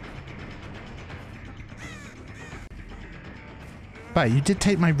 But you did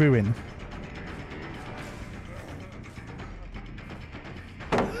take my Ruin.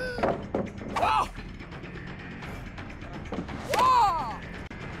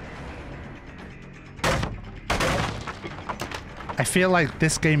 I feel like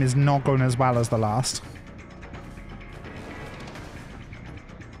this game is not going as well as the last.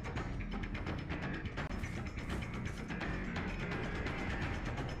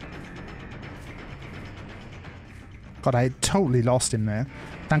 God, I totally lost him there.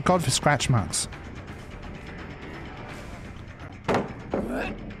 Thank God for scratch marks.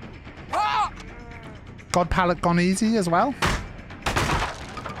 God pallet gone easy as well.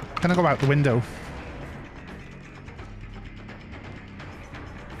 Gonna go out the window.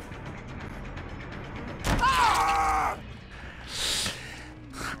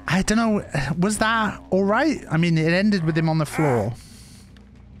 I don't know, was that alright? I mean, it ended with him on the floor.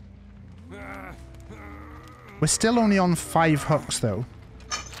 We're still only on 5 hooks, though.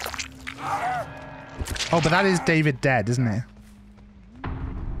 Oh, but that is David dead, isn't it?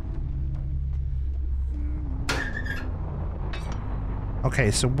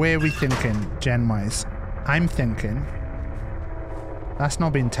 Okay, so where are we thinking, gen-wise? I'm thinking... That's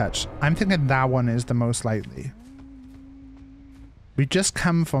not being touched. I'm thinking that one is the most likely. We just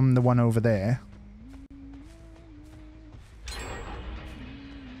come from the one over there.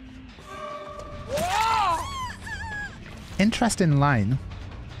 Interesting line.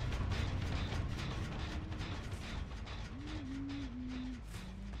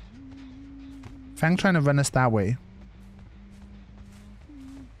 Fang trying to run us that way.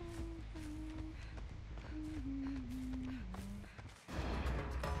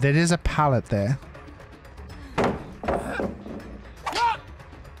 There is a pallet there.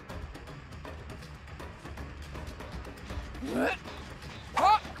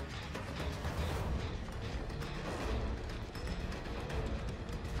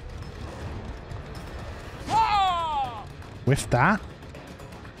 With that.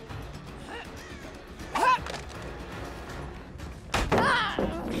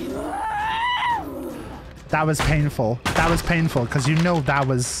 That was painful. That was painful because you know that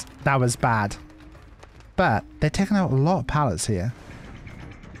was bad. But they're taking out a lot of pallets here.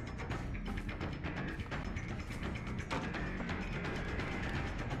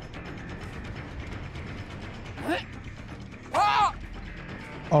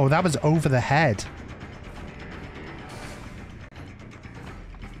 Oh, that was over the head.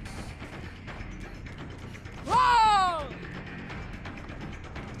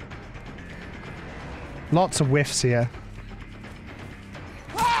 Lots of whiffs here.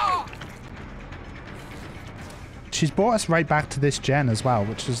 She's brought us right back to this gen as well,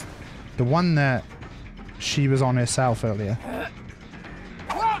 which is the one that she was on herself earlier.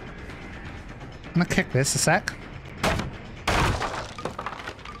 I'm gonna kick this a sec.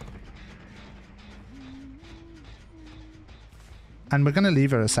 And we're gonna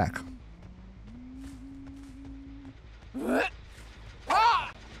leave her a sec.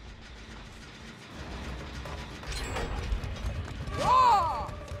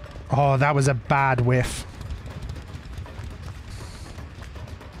 Oh, that was a bad whiff.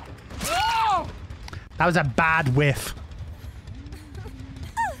 That was a bad whiff.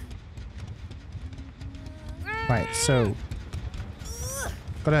 Right, so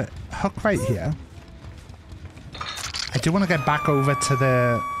got a hook right here. I do want to get back over to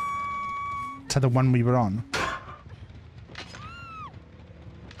the one we were on.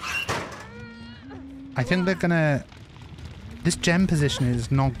 I think they're gonna... This gem position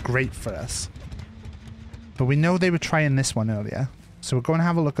is not great for us. But we know they were trying this one earlier. So we're going to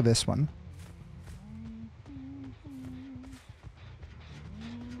have a look at this one.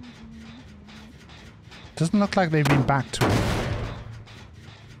 Doesn't look like they've been back to it.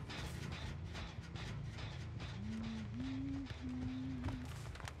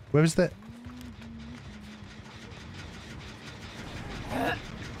 Where was the...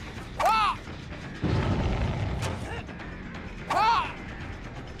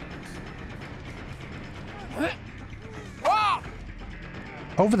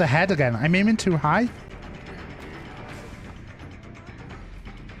 Over the head again. I'm aiming too high.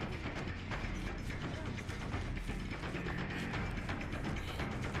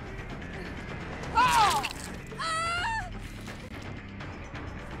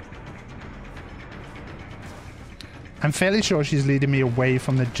 I'm fairly sure she's leading me away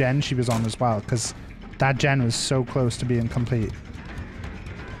from the gen she was on as well, because that gen was so close to being complete.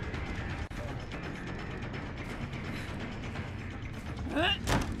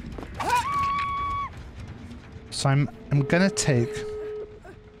 So I'm gonna take...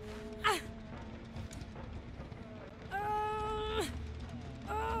 I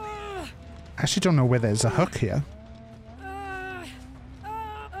actually don't know where there's a hook here.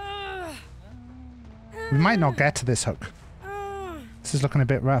 We might not get to this hook. This is looking a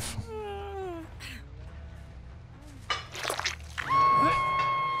bit rough.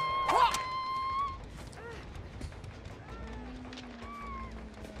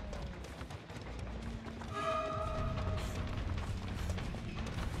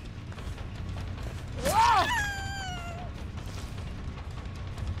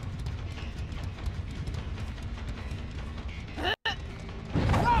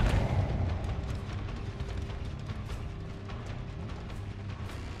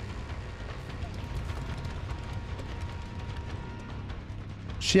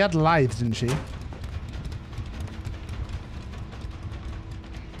 She had lithe, didn't she?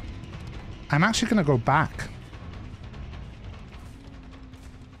 I'm actually going to go back.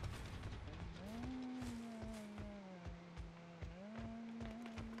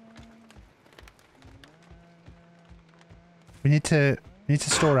 We need to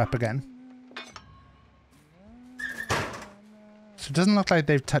store up again. So it doesn't look like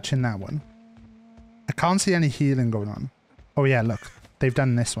they've touched in that one. I can't see any healing going on. Oh yeah, look. They've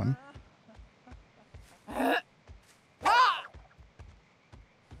done this one.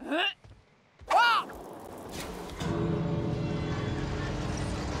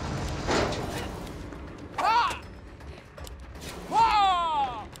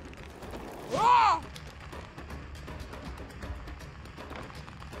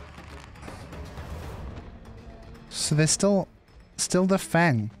 so there's still the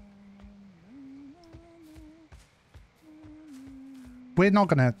Feng. We're not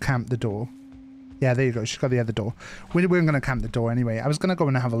gonna camp the door. Yeah, there you go. She's got the other door. We weren't gonna camp the door anyway. I was gonna go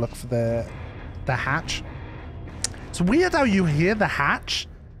and have a look for the hatch. It's weird how you hear the hatch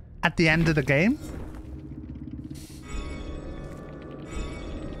at the end of the game.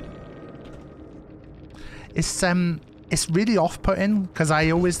 It's really off-putting because I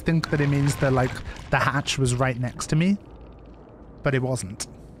always think that it means that like the hatch was right next to me, but it wasn't.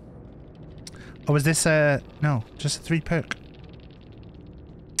 Or was this no, just a 3 perk?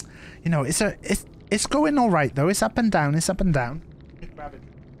 You know, it's going all right though. It's up and down. It's up and down. Grab it.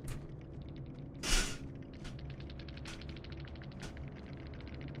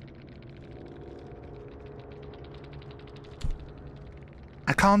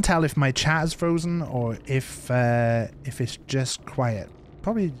 I can't tell if my chat is frozen or if it's just quiet.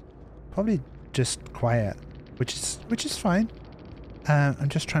 Probably just quiet, which is fine. I'm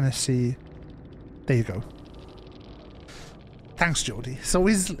just trying to see. There you go. Thanks, Geordie. It's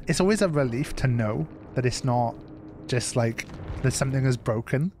always a relief to know that it's not just like that something is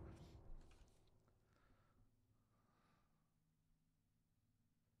broken.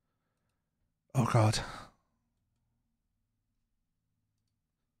 Oh God.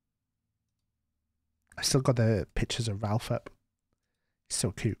 I still got the pictures of Ralph up. He's so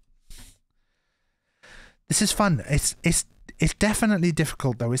cute. This is fun. It's definitely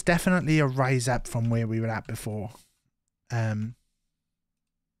difficult though. It's definitely a rise up from where we were at before. I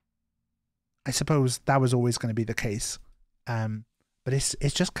suppose that was always going to be the case. But it's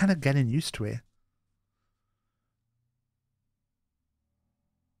just kind of getting used to it.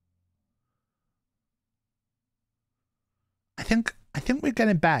 I think we're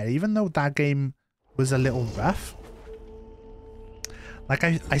getting better, even though that game was a little rough. Like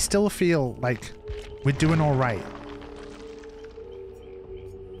I still feel like we're doing all right.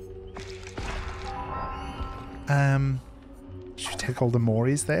 Should we take all the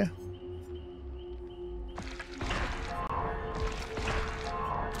Moris there?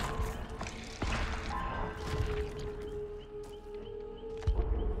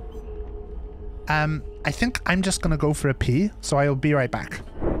 I think I'm just gonna go for a pee, so I'll be right back.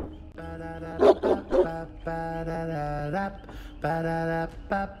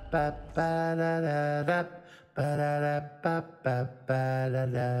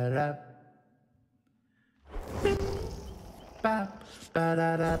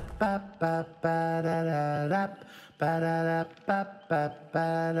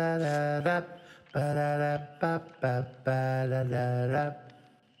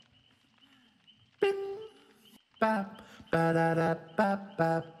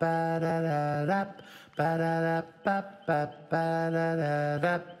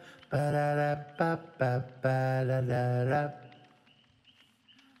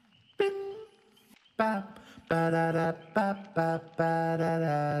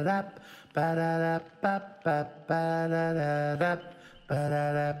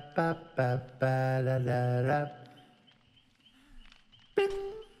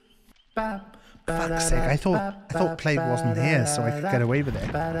 Fuck's sake, I thought Plague wasn't here so I could get away with it.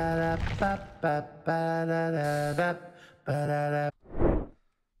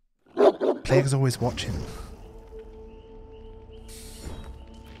 Plague's always watching.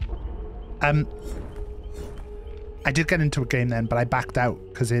 I did get into a game then, but I backed out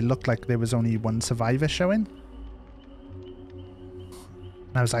because it looked like there was only one survivor showing.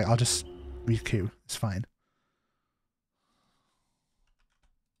 And I was like, I'll just re-queue. It's fine.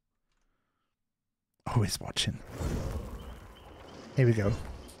 Always watching. Here we go.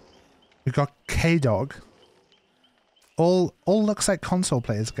 We've got K-Dog. All looks like console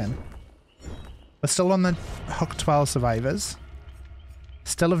players again. We're still on the Hook 12 survivors.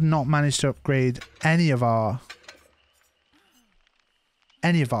 Still have not managed to upgrade any of our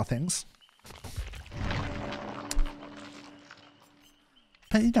things.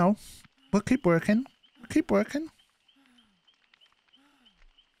 But you know, we'll keep working. We'll keep working.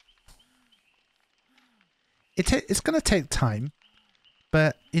 It's gonna take time,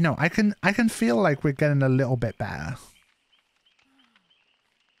 but you know, I can feel like we're getting a little bit better.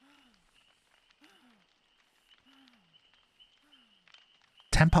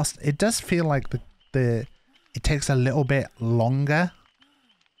 Tempest, it does feel like it takes a little bit longer,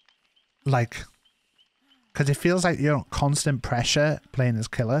 like, because it feels like you're constant pressure playing as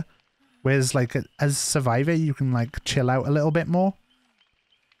killer, whereas like as survivor you can like chill out a little bit more.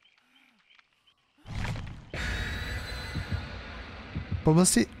 But we'll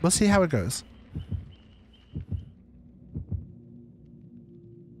see how it goes.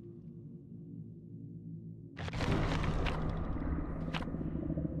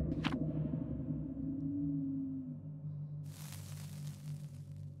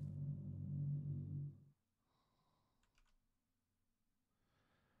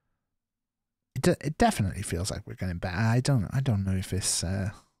 It definitely feels like we're getting better. I don't know if it's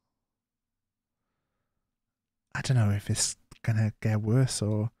I don't know if it's gonna get worse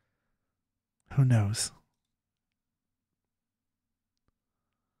or who knows.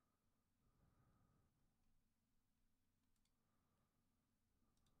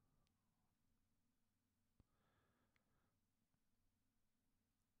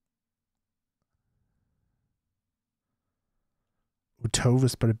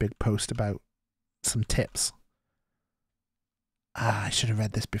 Tova's put a big post about some tips. I should have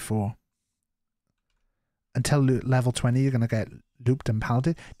read this before. Until level 20, you're going to get looped and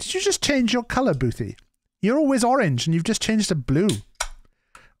paladed. Did you just change your color, Boothie? You're always orange and you've just changed to blue.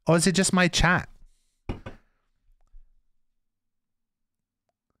 Or is it just my chat?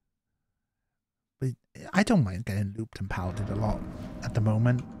 But I don't mind getting looped and paladed a lot at the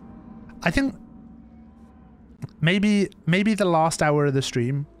moment. I think maybe the last hour of the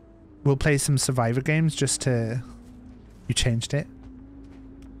stream we'll play some Survivor games just to... You changed it.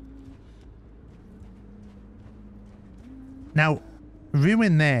 Now,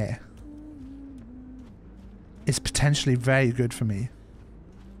 Ruin there is potentially very good for me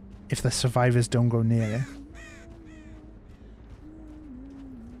if the survivors don't go near it.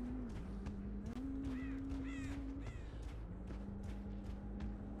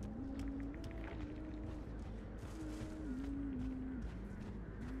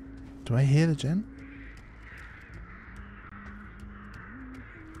 Do I hear the gen?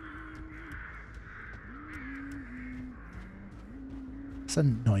 It's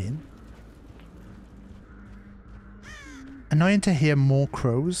annoying. Annoying to hear more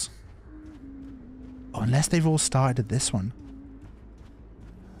crows. Oh, unless they've all started at this one.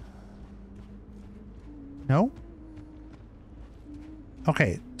 No?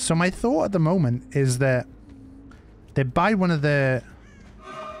 Okay, so my thought at the moment is that they buy one of the...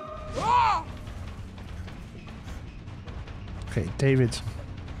 Okay, David.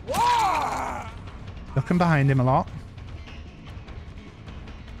 Looking behind him a lot.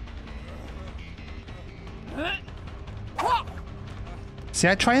 See,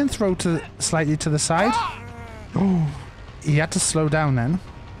 I try and throw slightly to the side. Oh, he had to slow down then.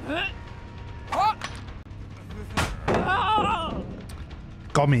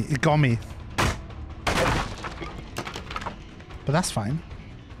 Got me, it got me. But that's fine.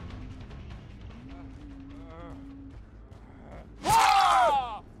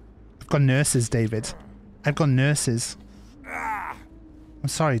 I've got nurses, David. I've got nurses. I'm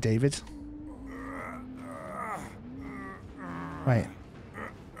sorry, David. Right.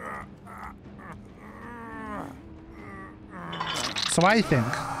 So I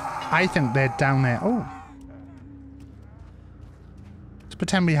think they're down there. Oh. Let's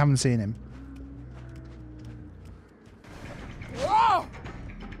pretend we haven't seen him.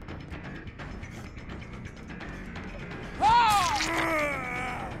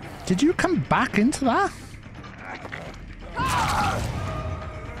 Did you come back into that?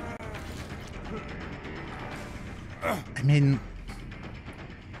 I mean,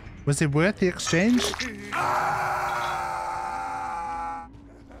 was it worth the exchange?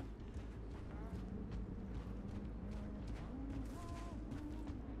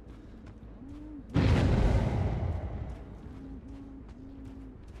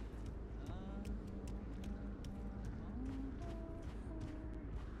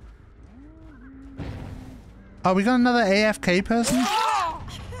 Oh, we got another AFK person?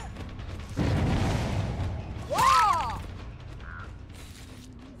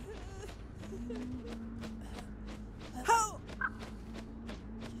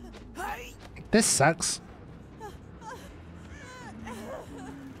 This sucks.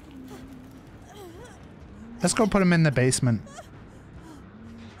 Let's go put him in the basement.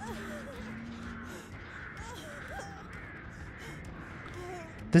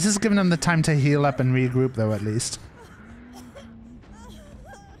 This is giving them the time to heal up and regroup, though, at least.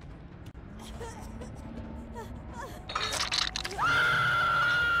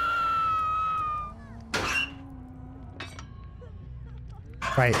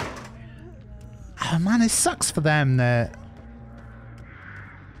 Right. Oh, man, it sucks for them that...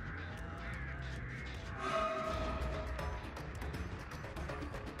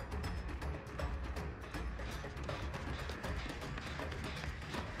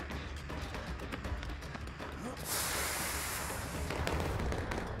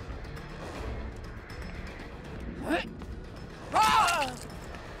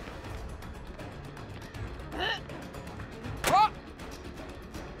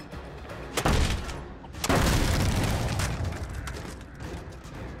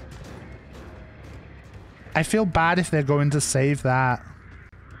 I feel bad if they're going to save that.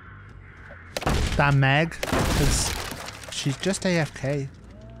 that Meg, because she's just AFK.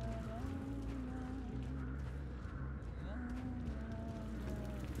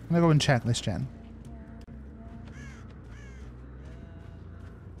 I'm gonna go and check this gen.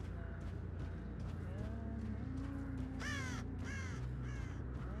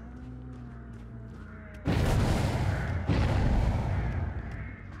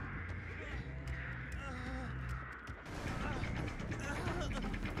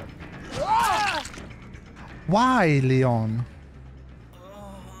 Why, Leon?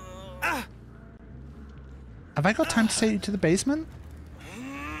 Have I got time to take you to the basement?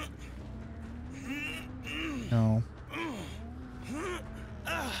 No.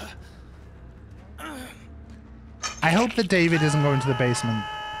 I hope that David isn't going to the basement.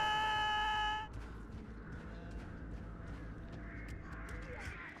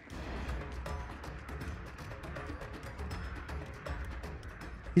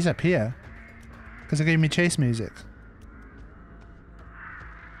 He's up here. Because it gave me chase music.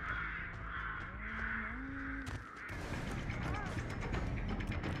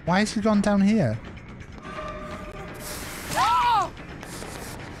 Why has he gone down here?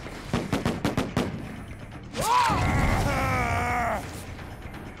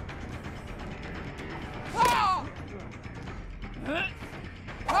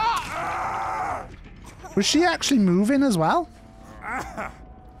 Was she actually moving as well?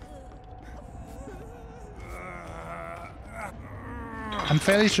 I'm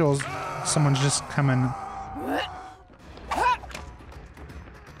fairly sure someone's just coming.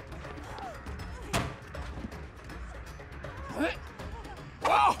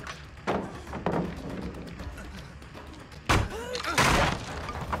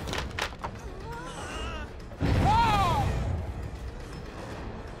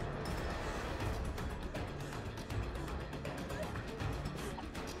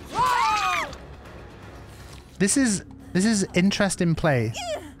 This is interesting play.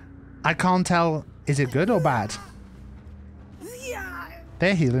 I can't tell, is it good or bad?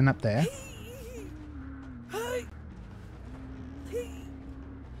 They're healing up there.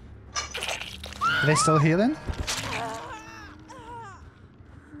 Are they still healing?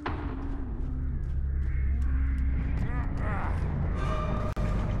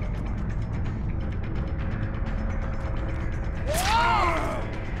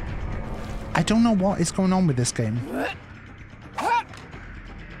 I don't know what is going on with this game.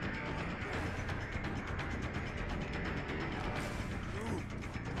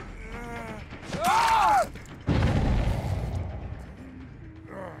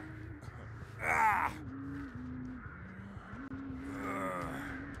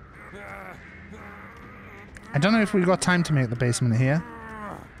 I don't know if we've got time to make the basement here,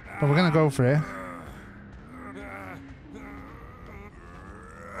 but we're gonna go for it.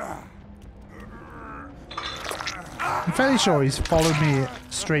 I'm fairly sure he's followed me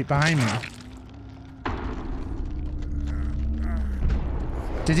straight behind me.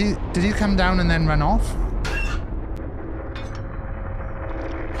 Did he come down and then run off?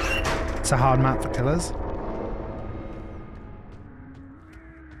 It's a hard map for killers.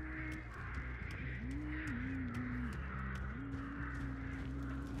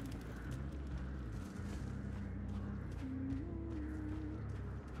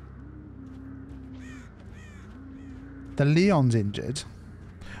 The Leon's injured.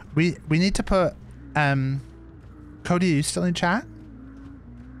 We need to put Cody, are you still in chat?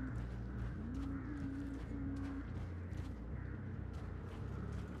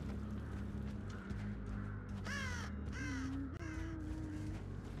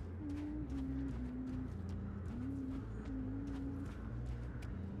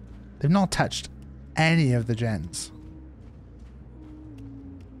 They've not touched any of the gens.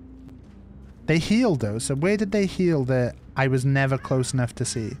 They healed though, so where did they heal that I was never close enough to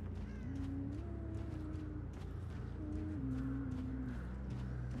see?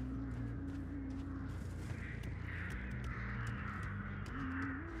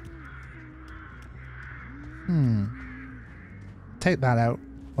 Take that out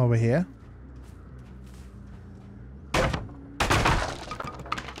while we're here.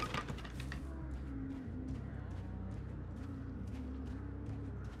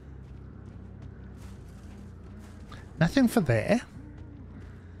 Nothing for there.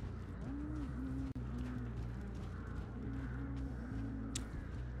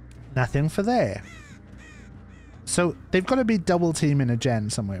 Nothing for there. So they've got to be double teaming a gen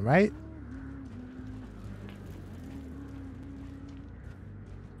somewhere, right?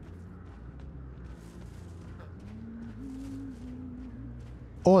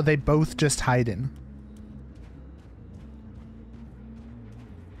 Or are they both just hiding?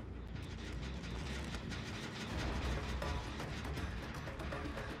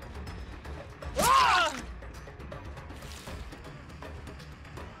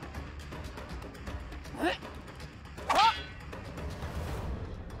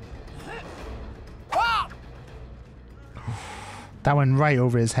 That went right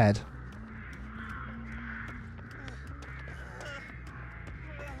over his head.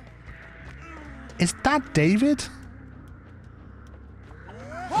 Is that David?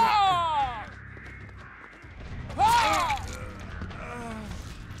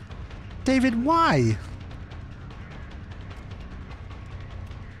 David, why?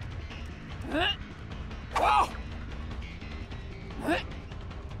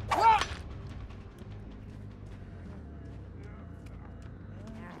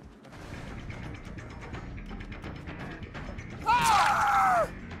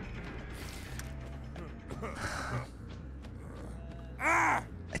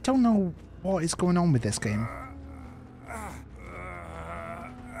 I don't know what is going on with this game.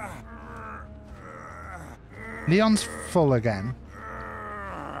 Leon's full again.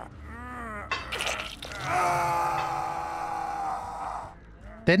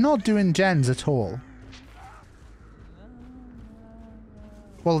 They're not doing gens at all.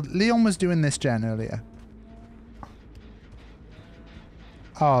 Well, Leon was doing this gen earlier.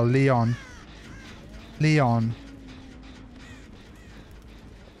 Oh, Leon. Leon.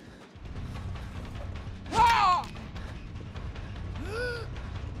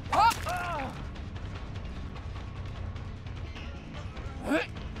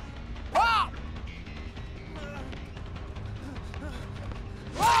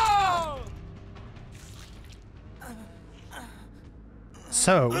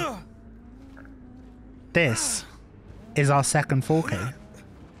 So, this is our second 4K.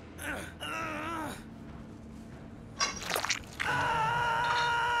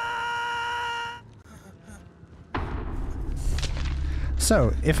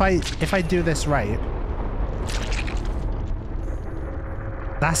 So, if I do this right,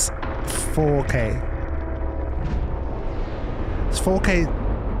 that's 4K. It's 4K.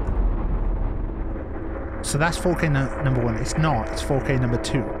 So that's 4K number 1. It's not. It's 4K number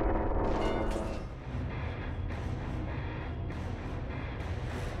 2.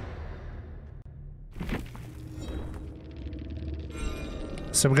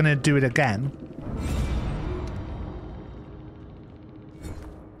 So we're going to do it again.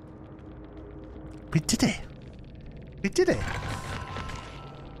 We did it. We did it.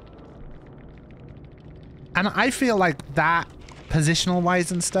 And I feel like that, positional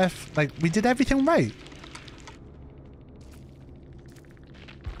wise and stuff, like we did everything right.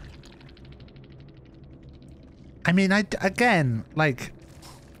 I mean, again, like,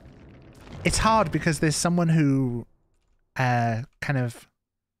 it's hard because there's someone who kind of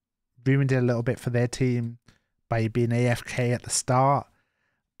ruined it a little bit for their team by being AFK at the start.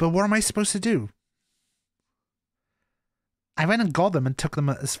 But what am I supposed to do? I went and got them and took them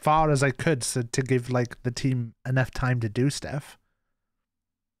as far as I could so to give, like, the team enough time to do stuff.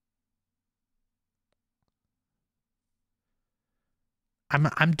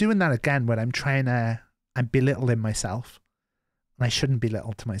 I'm doing that again when I'm trying to... I'm belittling myself, and I shouldn't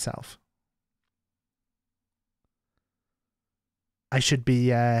belittle to myself. I should be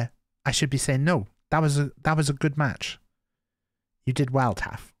saying no. That was a good match. You did well,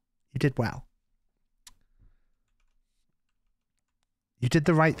 Taff. You did well. You did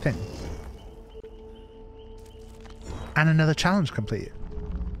the right thing. And another challenge completed.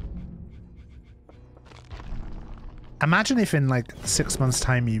 Imagine if in like 6 months'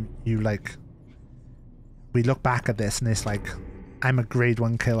 time you like. We look back at this and it's like, I'm a grade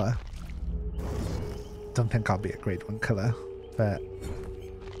 1 killer. Don't think I'll be a grade 1 killer, but...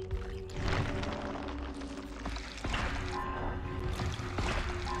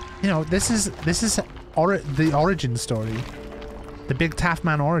 You know, this is the origin story. The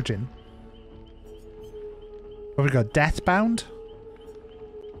BigTaffMan origin. What we got? Deathbound?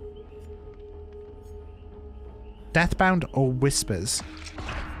 Deathbound or Whispers?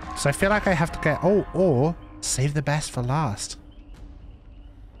 So I feel like I have to get... Oh, or save the best for last.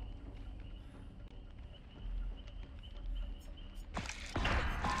 I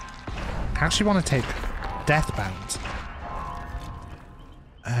actually want to take Deathbound.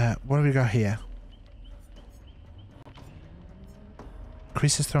 What do we got here?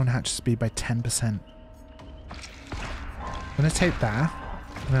 Increases thrown hatch speed by 10%. I'm going to take that.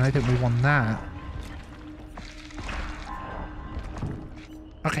 And then I think we want that.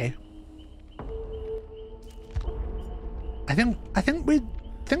 Okay. I think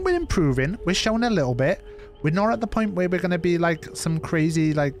we're improving. We're showing a little bit. We're not at the point where we're gonna be like some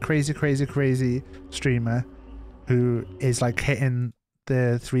crazy streamer who is like hitting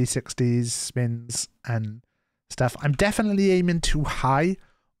the 360s spins and stuff. I'm definitely aiming too high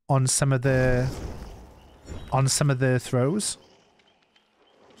on some of the throws.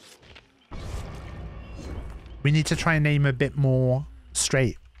 We need to try and aim a bit more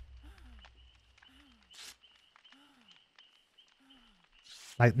straight.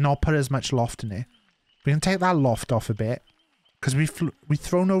 Like, not put as much loft in it. We can take that loft off a bit. Because we've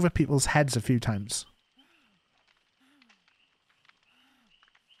thrown over people's heads a few times.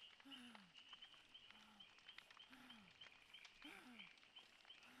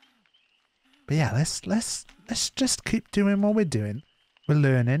 But yeah, let's just keep doing what we're doing. We're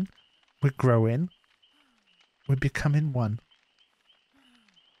learning. We're growing. We're becoming one.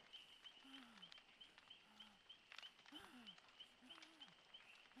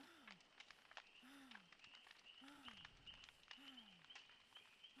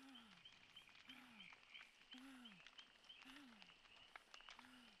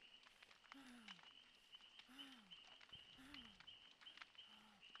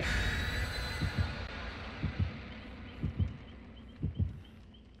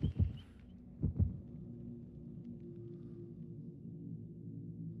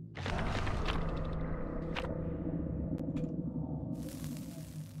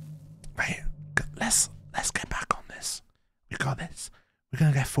 Let's get back on this. We got this. We're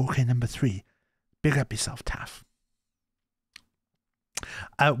gonna get 4K number 3. Big up yourself, Taff.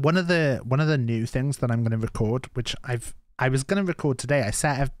 One of the new things that I'm gonna record, which I was gonna record today. I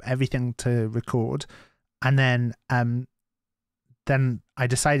set everything to record, and then I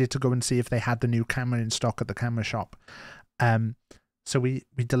decided to go and see if they had the new camera in stock at the camera shop. So we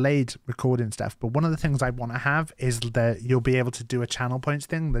delayed recording stuff. But one of the things I want to have is that you'll be able to do a channel points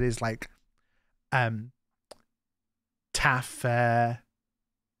thing that is like Taff,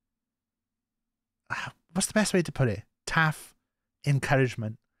 what's the best way to put it? Taff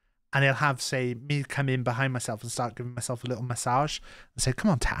encouragement. And it'll have, say, me come in behind myself and start giving myself a little massage and say,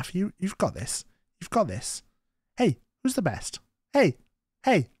 come on, Taff, you've got this. You've got this. Hey, who's the best? Hey,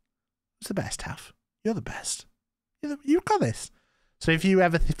 who's the best, Taff? You're the best. You've got this. So if you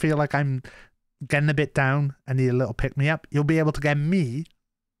ever feel like I'm getting a bit down and need a little pick-me-up, you'll be able to get me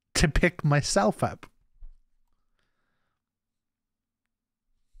to pick myself up.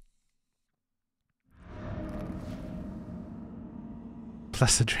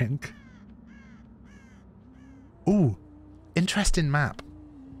 Plus a drink. Ooh, interesting map.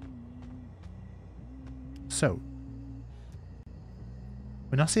 So,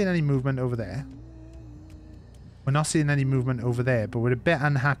 we're not seeing any movement over there. We're not seeing any movement over there, but we're a bit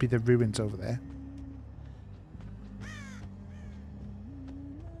unhappy that ruins over there.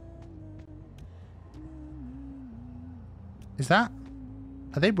 Is that...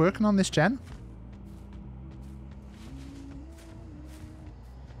 Are they working on this gen?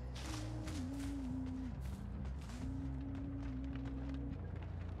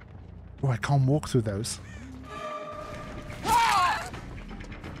 Oh, I can't walk through those.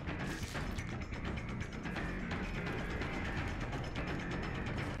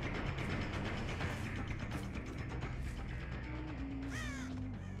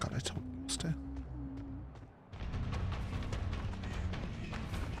 God, I told you to.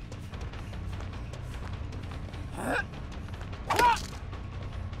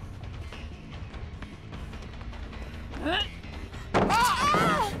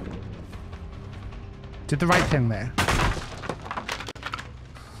 Did the right thing there.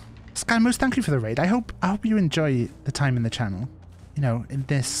 Skymoose, thank you for the raid. I hope you enjoy the time in the channel. You know, in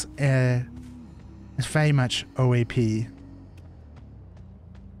this it's very much OAP.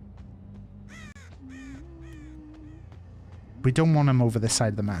 We don't want them over this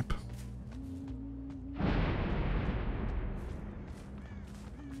side of the map.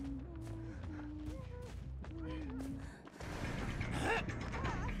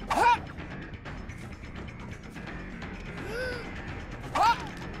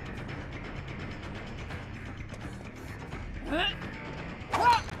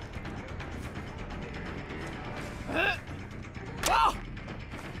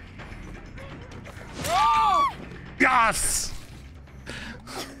 Yes!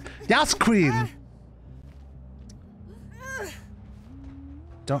 Yes, Queen! I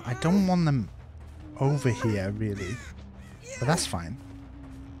don't want them over here, really. But that's fine.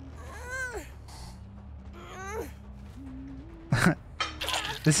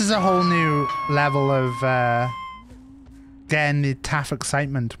 This is a whole new level of getting the Taff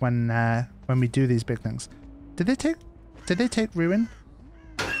excitement when we do these big things. Did they take Ruin?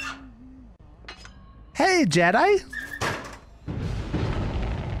 Hey, Jedi!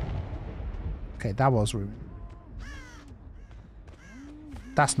 Okay, that was Ruin.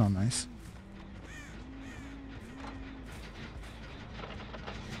 That's not nice.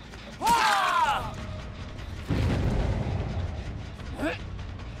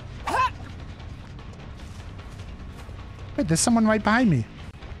 Wait, there's someone right behind me.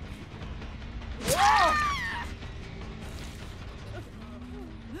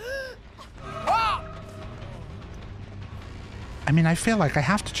 I mean, I feel like I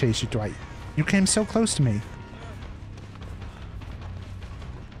have to chase you, Dwight. You came so close to me.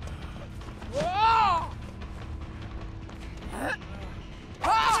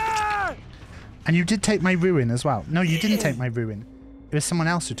 And you did take my ruin as well. No, you didn't take my ruin. It was someone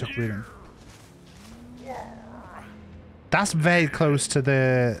else who took ruin. That's very close to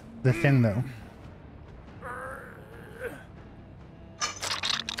the thing, though.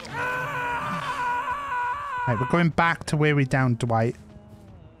 Right, we're going back to where we downed Dwight.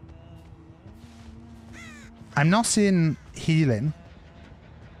 I'm not seeing healing.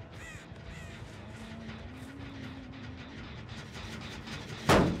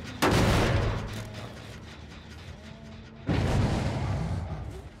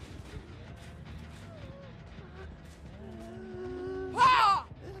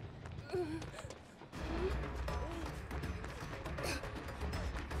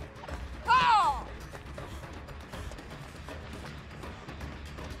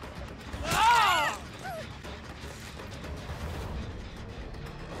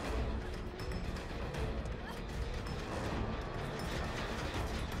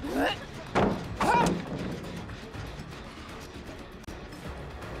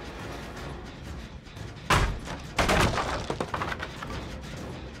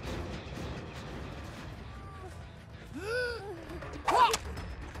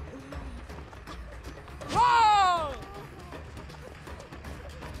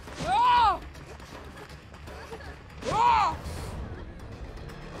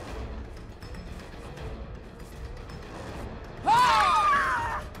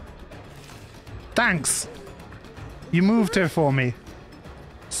 Thanks. You moved her for me.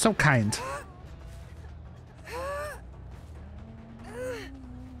 So kind.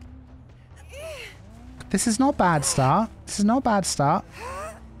 This is not a bad start. This is not a bad start.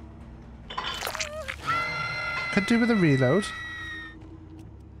 Could do with a reload.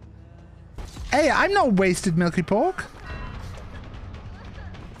 Hey, I'm not wasted milky pork.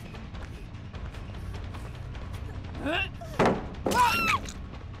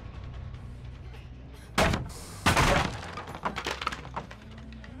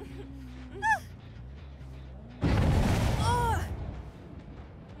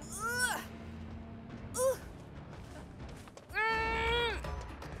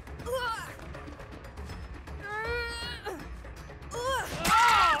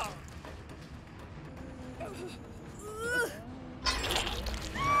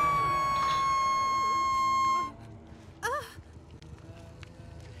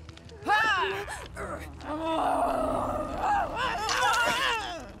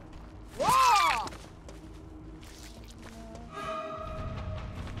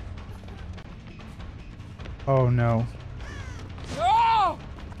 Oh no.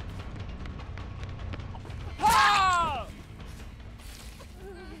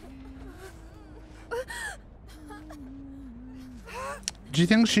 Do you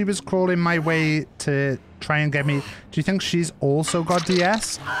think she was crawling my way to try and get me? Do you think she's also got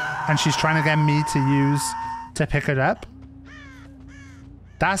DS and she's trying to get me to use to pick it up?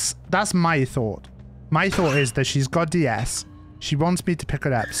 That's my thought. My thought is that she's got DS. She wants me to pick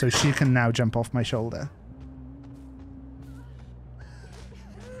it up so she can now jump off my shoulder.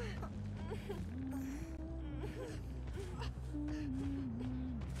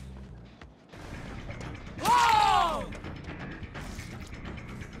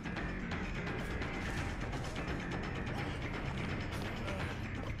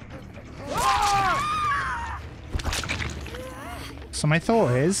 So my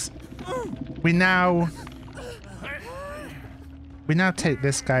thought is, we now take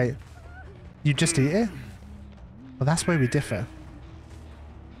this guy. You just eat it? Well, that's where we differ.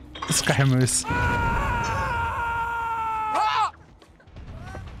 Sky Moose.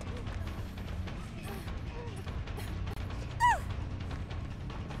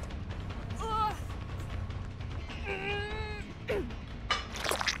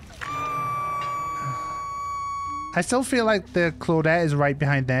 I still feel like the Claudette is right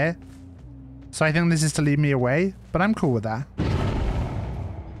behind there. So I think this is to lead me away, but I'm cool with that.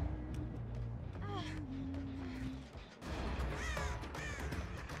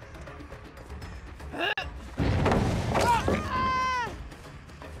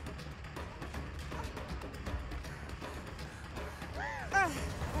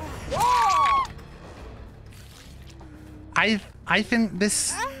 I think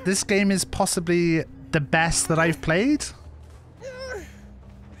this game is possibly the best that I've played.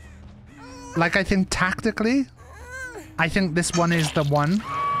 Like, I think tactically I think this one is the one.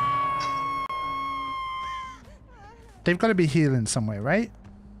 They've got to be healing somewhere, right?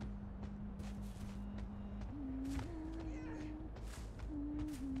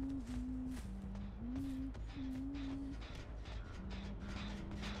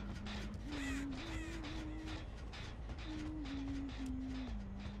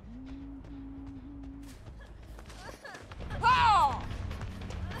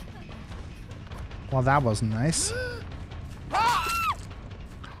 Well, that wasn't nice.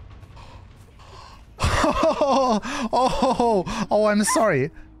 Oh, I'm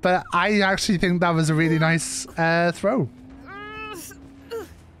sorry, but I actually think that was a really nice throw.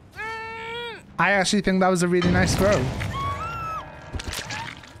 I actually think that was a really nice throw.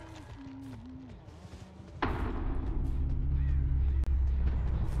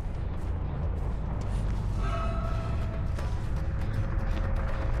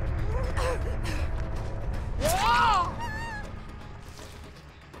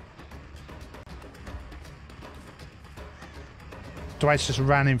 Dwight's just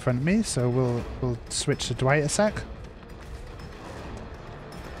ran in front of me, so we'll switch to Dwight a sec.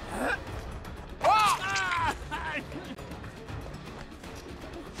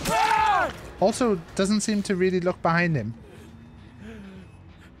 Also, doesn't seem to really look behind him.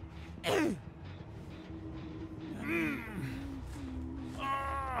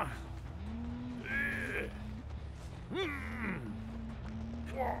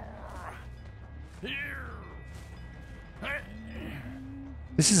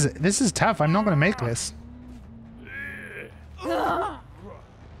 This is tough. I'm not gonna make this. That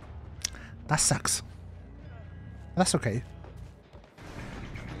sucks. That's okay.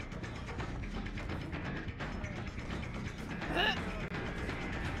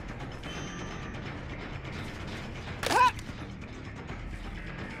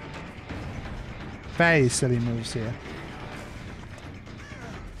 Very silly moves here.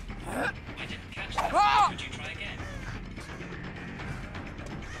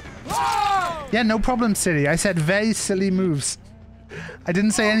 Yeah, no problem, Siri. I said very silly moves. I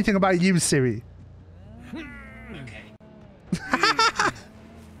didn't say anything about you, Siri.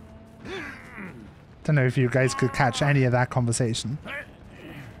 Don't know if you guys could catch any of that conversation.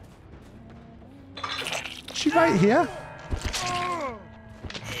 Is she right here?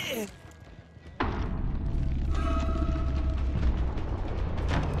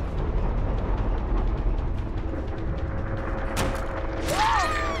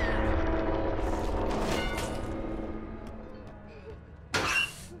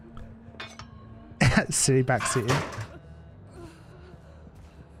 Siri backseated.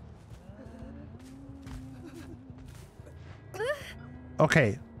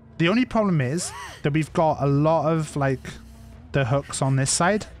 Okay, the only problem is that we've got a lot of like the hooks on this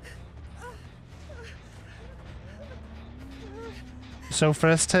side. So for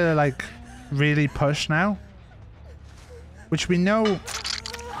us to like really push now, which we know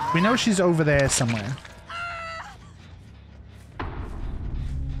she's over there somewhere.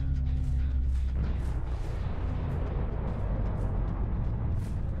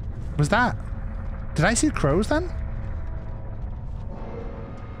 Was that? Did I see crows then?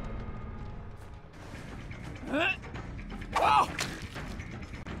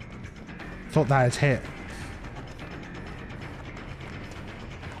 Thought that had hit.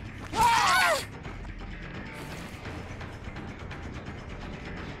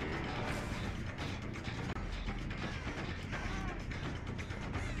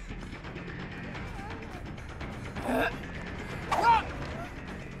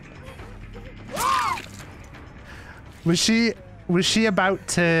 Was she about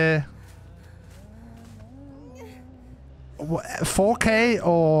to 4K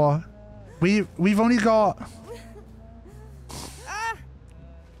or we've only got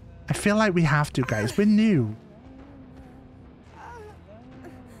I feel like we have to, guys. We're new.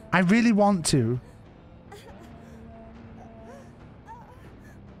 I really want to.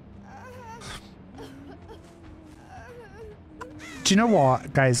 Do you know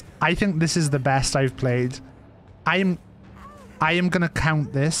what, guys? I think this is the best I've played. I am gonna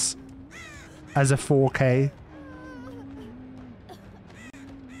count this as a 4K.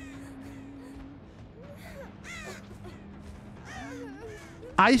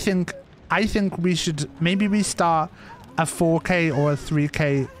 I think we should maybe we start a 4K or a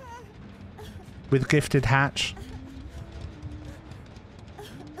 3K with Gifted Hatch.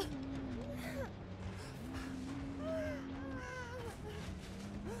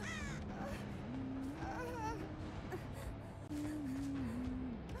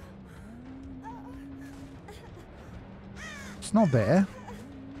 It's not there.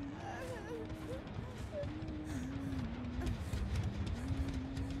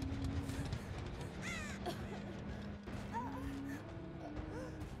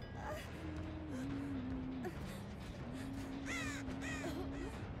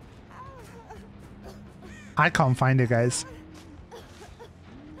 I can't find it, guys.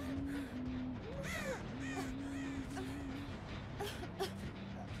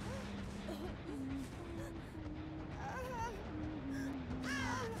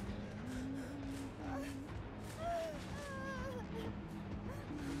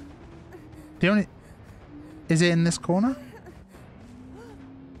 The only... Is it in this corner?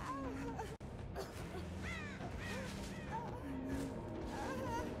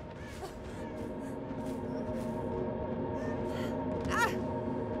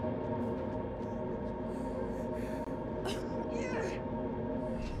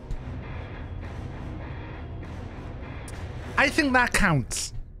 I think that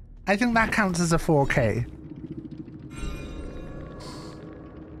counts. I think that counts as a 4K.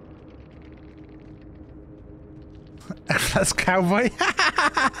 That's cowboy.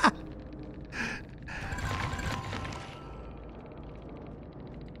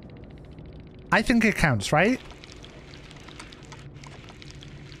 I think it counts, right?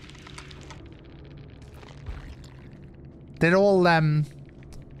 They're all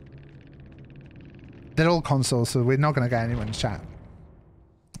consoles, so we're not gonna get anyone's chat.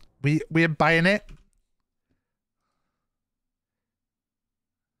 We're buying it.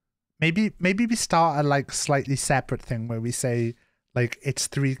 Maybe we start a like slightly separate thing where we say like it's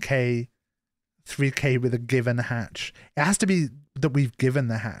 3K with a given hatch. It has to be that we've given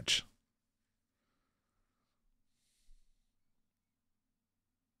the hatch.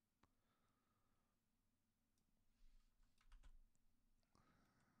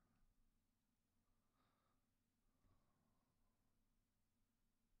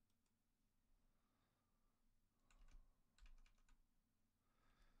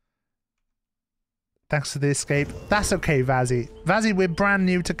 Thanks for the escape. That's okay, Vazzy. Vazzy, we're brand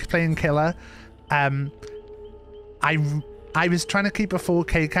new to playing Killer. I was trying to keep a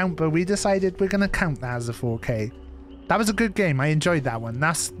 4K count, but we decided we're gonna count that as a 4K. That was a good game. I enjoyed that one.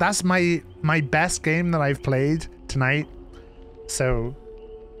 That's my best game that I've played tonight. So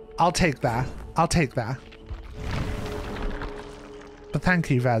I'll take that. I'll take that. But thank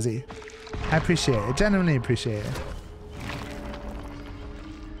you, Vazzy. I appreciate it. Genuinely appreciate it.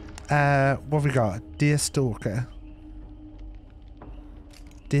 What have we got? Deer Stalker.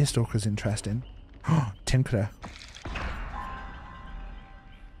 Deer Stalker's interesting. Oh, Tinkerer.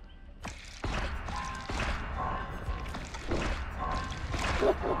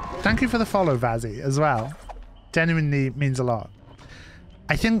 Thank you for the follow, Vazzy, as well. Genuinely means a lot.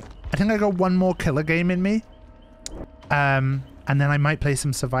 I think I got one more killer game in me. And then I might play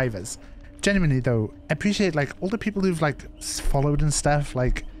some survivors. Genuinely though, I appreciate like all the people who've like followed and stuff,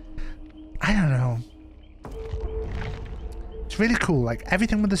 like I don't know. It's really cool. Like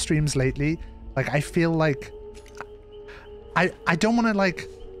everything with the streams lately, like I feel like I don't want to like,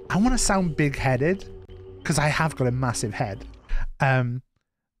 I want to sound big-headed because I have got a massive head.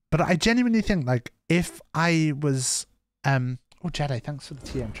 But I genuinely think like if I was, oh Jedi, thanks for the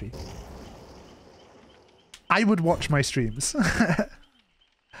tea entry. I would watch my streams.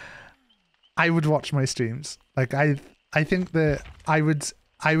 I would watch my streams. Like I think that I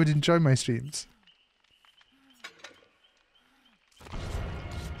would enjoy my streams.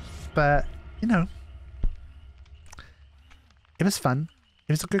 But, you know, it was fun.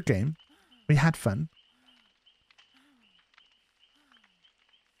 It was a good game. We had fun.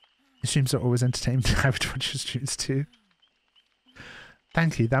 Your streams are always entertaining. I would watch your streams too.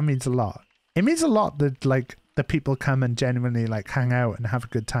 Thank you. That means a lot. It means a lot that like the people come and genuinely like hang out and have a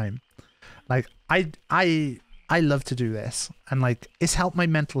good time. Like I love to do this, and like it's helped my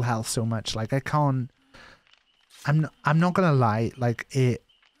mental health so much. Like I can't, I'm not gonna lie, like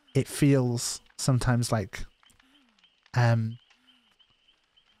it feels sometimes like it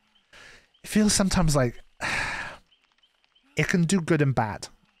feels sometimes like it can do good and bad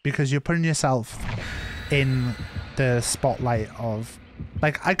because you're putting yourself in the spotlight of,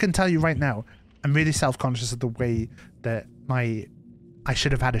 like, I can tell you right now, I'm really self-conscious of the way that I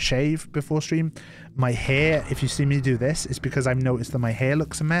should have had a shave before stream. My hair, if you see me do this, it's because I've noticed that my hair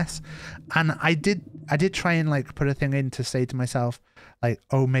looks a mess. And I did try and like put a thing in to say to myself, like,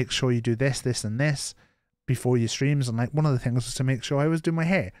 oh, make sure you do this, this, and this before your streams. And like one of the things was to make sure I was doing my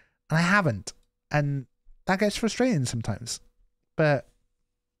hair. And I haven't. And that gets frustrating sometimes. But,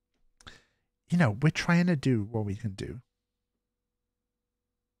 you know, we're trying to do what we can do.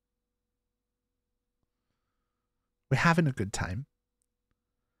 We're having a good time.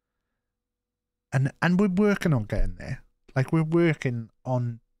 And we're working on getting there. Like, we're working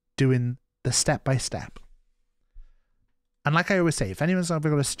on doing the step-by-step. And like I always say, if anyone's ever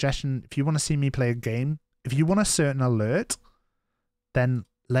got a suggestion, if you want to see me play a game, if you want a certain alert, then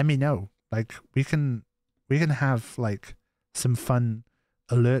let me know. Like, we can we're gonna have like some fun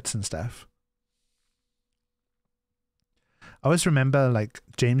alerts and stuff. I always remember, like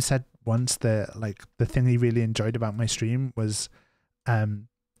James said once, that like the thing he really enjoyed about my stream was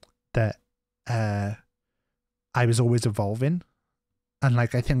that I was always evolving, and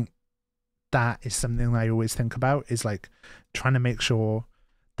like I think that is something I always think about, is like trying to make sure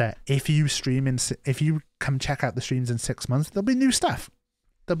that if you stream if you come check out the streams in 6 months, there'll be new stuff.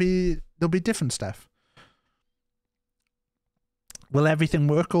 There'll be different stuff. Will everything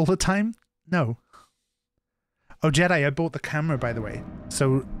work all the time? No. Oh, Jedi, I bought the camera, by the way.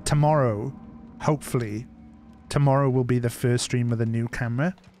 So tomorrow, hopefully, tomorrow will be the first stream with a new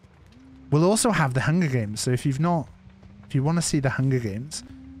camera. We'll also have the Hunger Games. So if you want to see the Hunger Games,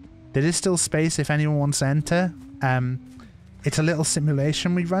 there is still space if anyone wants to enter. It's a little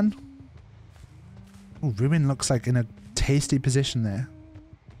simulation we run. Oh, Ruin looks like in a tasty position there.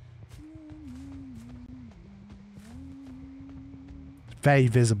 Very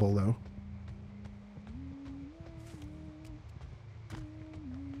visible though.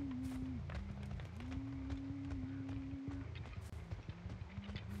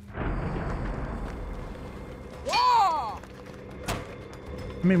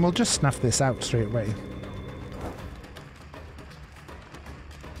 I mean, we'll just snuff this out straight away.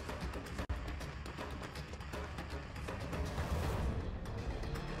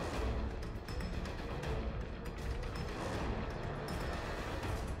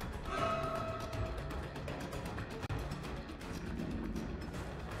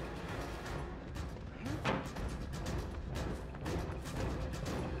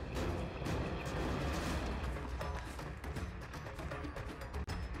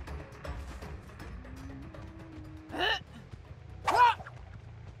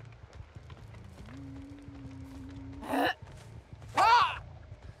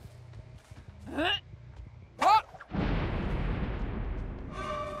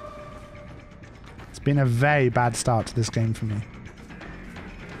 Been a very bad start to this game for me.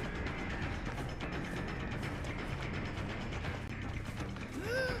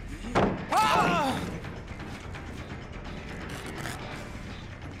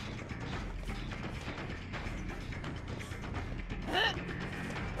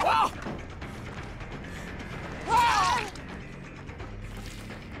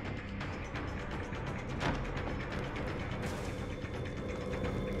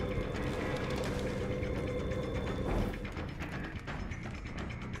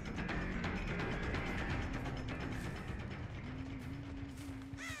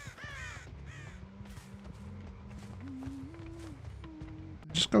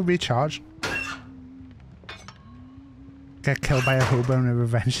 Go recharge. Get killed by a hobo in a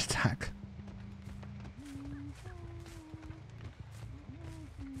revenge attack.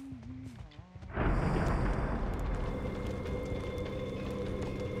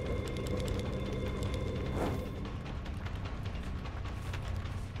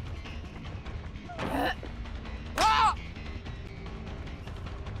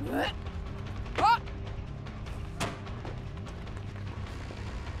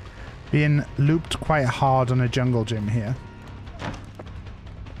 Being looped quite hard on a jungle gym here.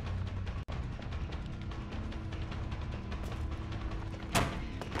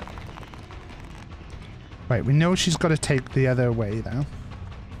 Right, we know she's got to take the other way now.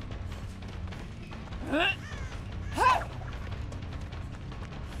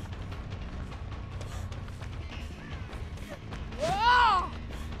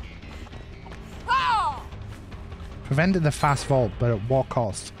 Prevented the fast vault, but at what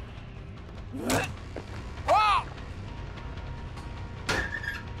cost?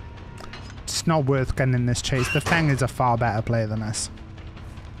 It's not worth getting in this chase. The Feng is a far better player than us.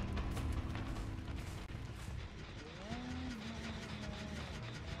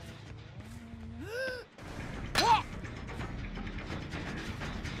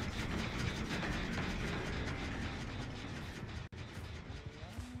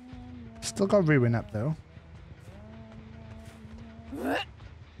 Still got Ruin up though.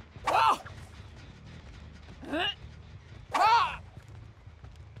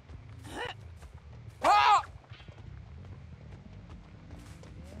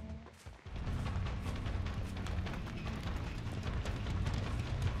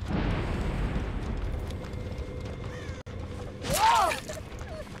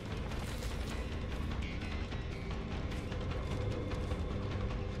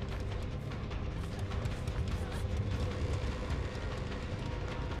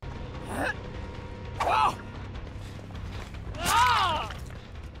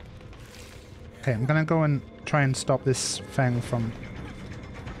 Okay, I'm gonna go and try and stop this Feng from...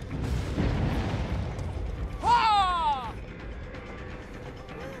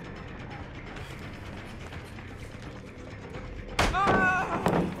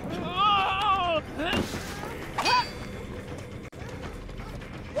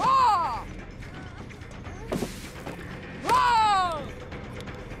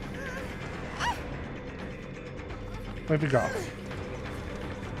 Where'd we go?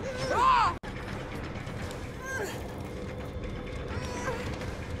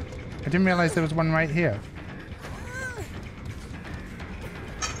 I didn't realize there was one right here.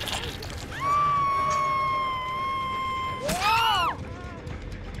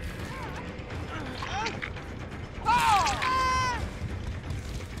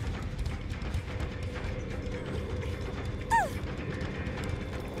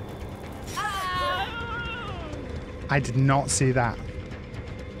 I did not see that.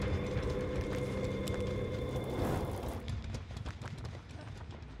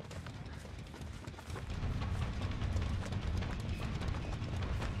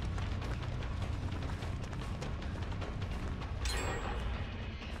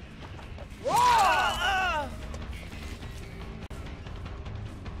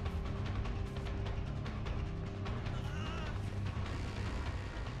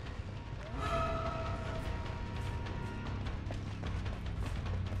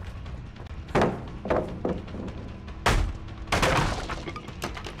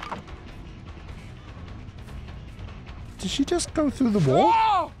 Did she just go through the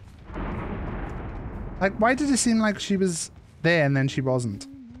wall? Like, why did it seem like she was there and then she wasn't?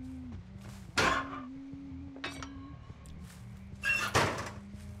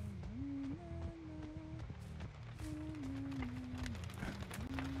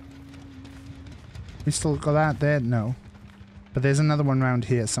 We still got that there? No. But there's another one around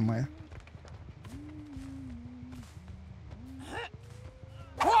here somewhere.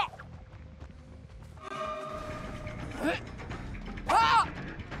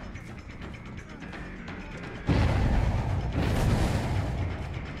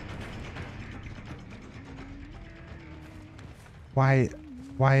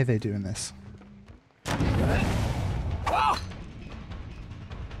 Why are they doing this?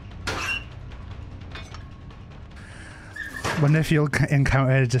 Wonder if you'll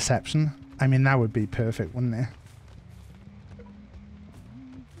encounter a deception. I mean, that would be perfect, wouldn't it?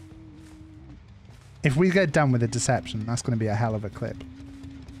 If we get done with a deception, that's going to be a hell of a clip.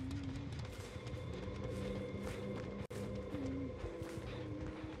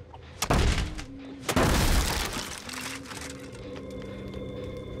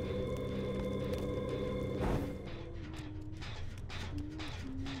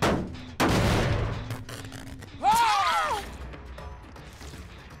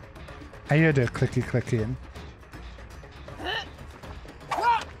 I heard a clicky clicky in.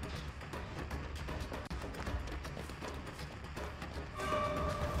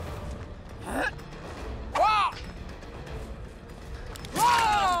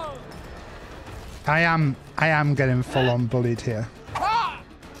 I am getting full on bullied here.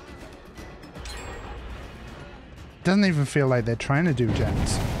 Doesn't even feel like they're trying to do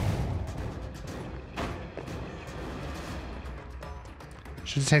gens.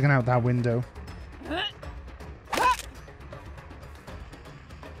 Should have taken out that window.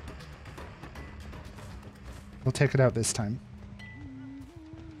 We'll take it out this time.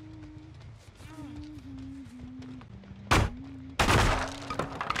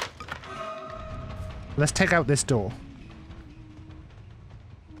 Let's take out this door.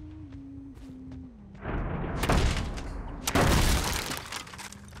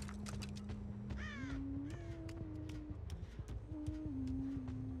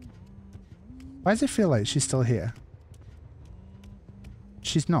 Why does it feel like she's still here?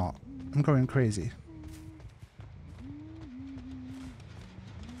 She's not. I'm going crazy.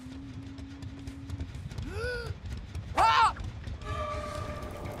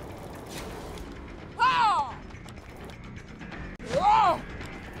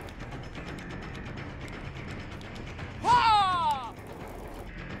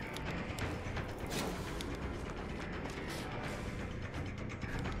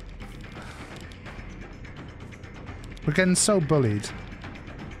 We're getting so bullied.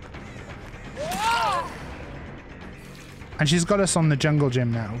 And she's got us on the jungle gym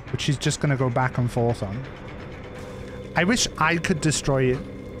now, which she's just going to go back and forth on. I wish I could destroy it.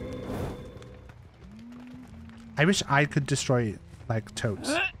 I wish I could destroy it like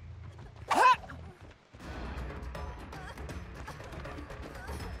totes.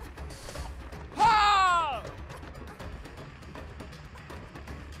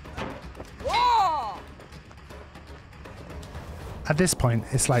 At this point,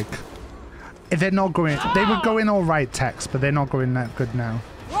 it's like, they're not going, they were going all right text, but they're not going that good now.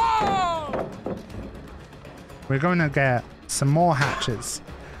 We're going to get some more hatches.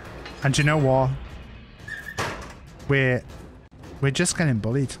 And you know what? We're just getting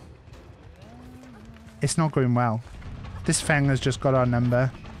bullied. It's not going well. This Feng has just got our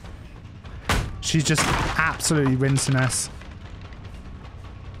number. She's just absolutely absolutely rinsing us.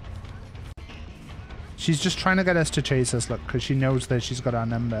 She's just trying to get us to chase us, look, because she knows that she's got our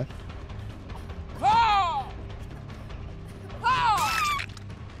number.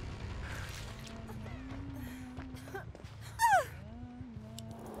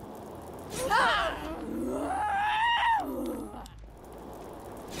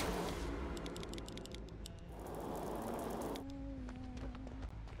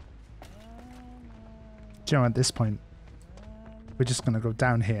 You know, at this point, we're just gonna go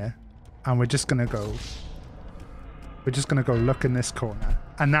down here, and we're just gonna go look in this corner,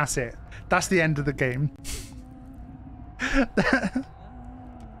 and that's it. That's the end of the game.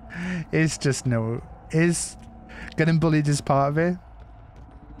 It's just no. Is getting bullied is part of it.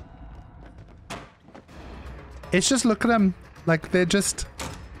 It's just look at them, like they're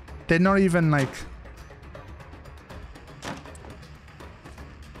not even like.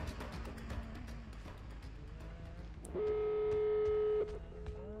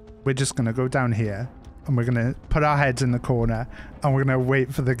 We're just going to go down here and we're going to put our heads in the corner and we're going to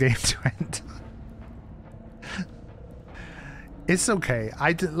wait for the game to end. It's okay.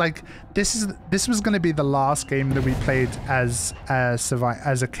 This was going to be the last game that we played as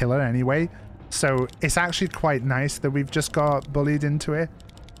a killer anyway. So it's actually quite nice that we've just got bullied into it.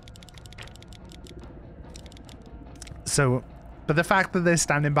 So, but the fact that they're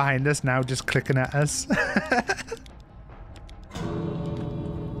standing behind us now just clicking at us.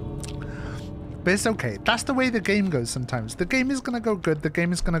 But it's okay. That's the way the game goes sometimes. The game is going to go good. The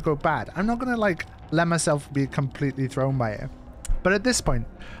game is going to go bad. I'm not going to like let myself be completely thrown by it. But at this point,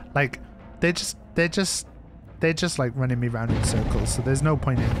 like they're just like running me around in circles. So there's no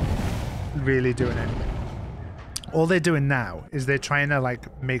point in really doing anything. All they're doing now is they're trying to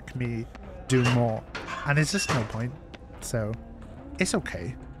like make me do more. And it's just no point. So it's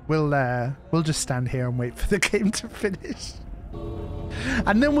okay. We'll just stand here and wait for the game to finish.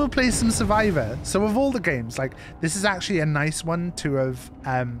 And then we'll play some Survivor. So of all the games, like this is actually a nice one to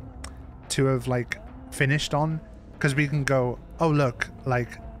have like finished on, because we can go, oh look,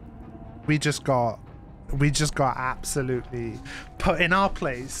 like we just got absolutely put in our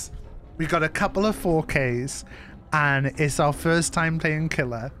place. We got a couple of 4Ks and it's our first time playing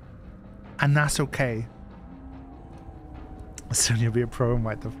killer, and that's okay. Soon you'll be a pro and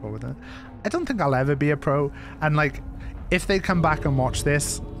wipe the floor with it. I don't think I'll ever be a pro, and like if they come back and watch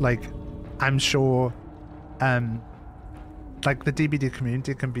this, like, I'm sure, like, the DBD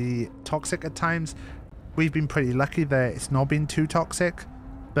community can be toxic at times. We've been pretty lucky that it's not been too toxic,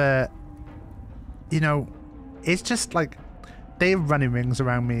 but, you know, it's just, like, they're running rings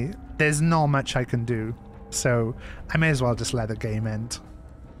around me. There's not much I can do, so I may as well just let the game end.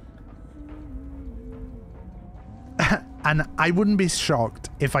 And I wouldn't be shocked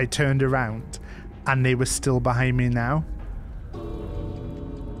if I turned around and they were still behind me now.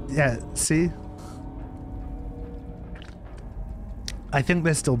 Yeah, see? I think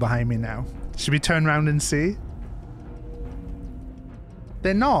they're still behind me now. Should we turn around and see?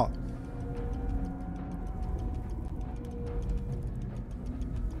 They're not.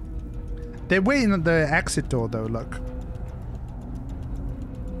 They're waiting at the exit door though, look.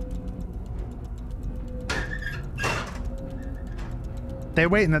 They're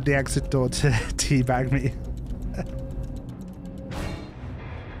waiting at the exit door to teabag me.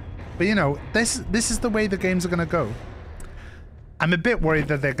 But you know, this is the way the games are going to go. I'm a bit worried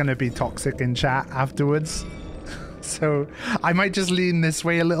that they're going to be toxic in chat afterwards. So I might just lean this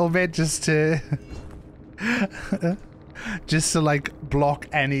way a little bit just to... just to like block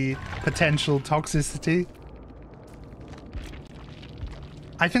any potential toxicity.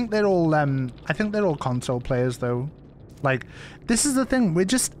 I think they're all console players though. Like, this is the thing,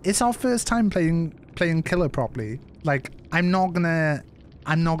 it's our first time playing killer properly. Like, I'm not gonna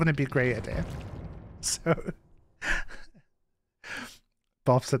be great at it. So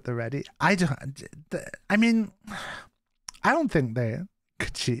Bob's at the ready. I mean, I don't think they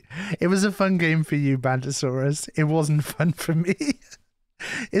could cheat. It was a fun game for you, Bantosaurus. It wasn't fun for me.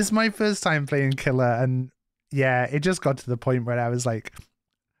 It's my first time playing killer, and yeah, it just got to the point where I was like,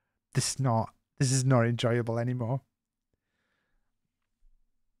 this is not enjoyable anymore.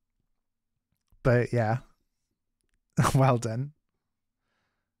 But yeah, well done.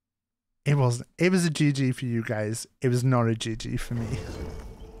 It was a GG for you guys. It was not a GG for me.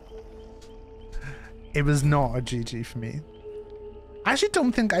 It was not a GG for me. I actually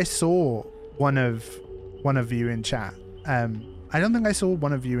don't think I saw one of you in chat. I don't think I saw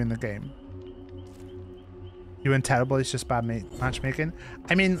one of you in the game. You weren't terrible. It's just bad matchmaking.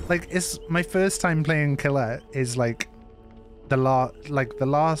 I mean, like, it's my first time playing killer. Is like the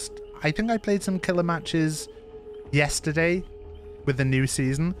last. I think I played some killer matches yesterday with the new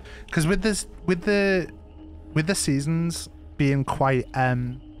season, because with the seasons being quite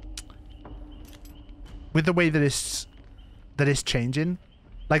with the way that it's changing,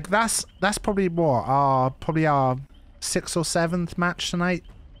 like that's probably what our 6th or 7th match tonight.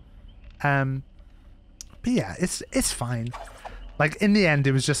 But yeah, it's fine. Like in the end,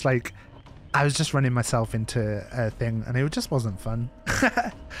 it was just like I was just running myself into a thing, and it just wasn't fun.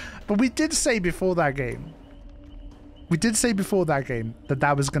 But we did say before that game,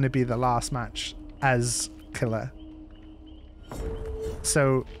 that was going to be the last match as killer.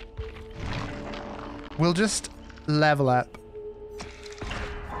 So we'll just level up,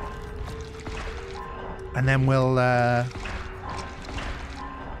 and then we'll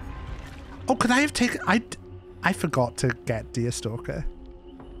oh, could I have taken... I forgot to get Deerstalker.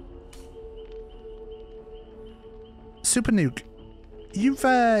 Super Nuke, you've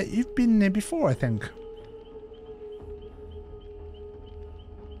been there before, I think.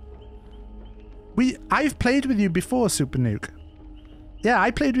 I've played with you before, Super Nuke. Yeah, I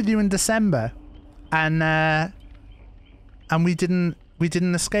played with you in December, and we didn't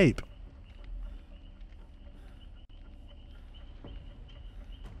escape.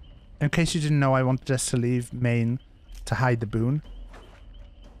 In case you didn't know, I wanted us to leave main to hide the boon.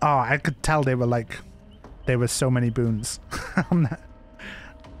 Oh, I could tell there were so many boons on that.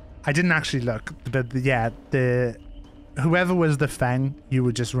 I didn't actually look, but yeah, whoever was the Feng, you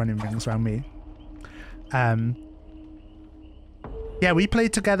were just running rings around me. Yeah, we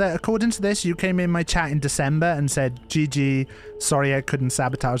played together. According to this, you came in my chat in December and said, GG, sorry I couldn't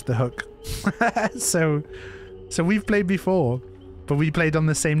sabotage the hook. So we've played before, but we played on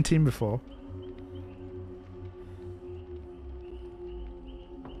the same team before.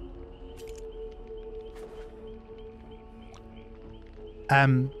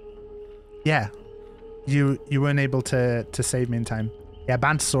 Yeah, you weren't able to save me in time. Yeah,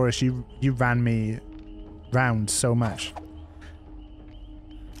 Bantosaurus, you ran me round so much.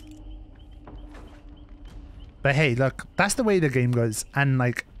 But hey, look, that's the way the game goes, and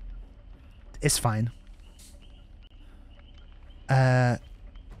like, it's fine. What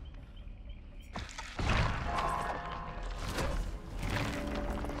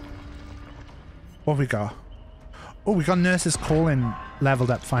have we got? Oh, we got Nurse's Calling leveled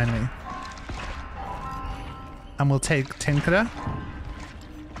up finally. And we'll take Tinkerer.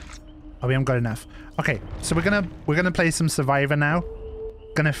 Oh, we haven't got enough. Okay, so we're gonna play some Survivor now.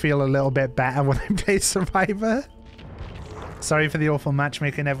 Gonna feel a little bit better when I play Survivor. Sorry for the awful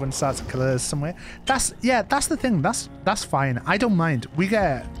matchmaking. Everyone starts to kill us somewhere. That's the thing. That's fine. I don't mind. We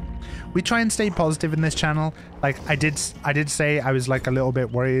try and stay positive in this channel. Like I did say I was like a little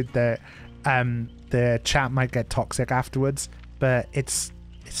bit worried that the chat might get toxic afterwards, but it's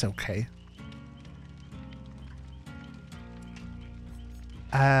okay.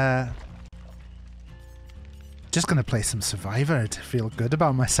 Just gonna play some Survivor to feel good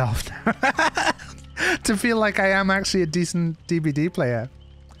about myself now. To feel like I am actually a decent DBD player.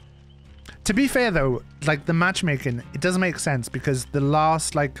 To be fair though, like the matchmaking, it doesn't make sense because the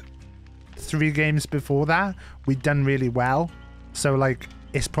last like 3 games before that, we'd done really well. So like,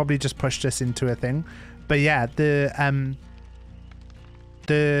 it's probably just pushed us into a thing. But yeah, the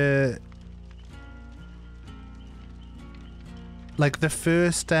like the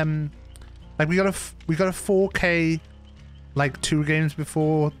first like we got a 4K like 2 games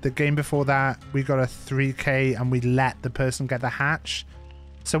before. The game before that we got a 3K and we let the person get the hatch.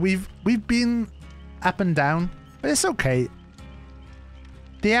 So we've been up and down, but it's okay.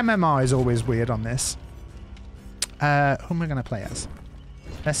 The MMR is always weird on this. Who am I gonna play as?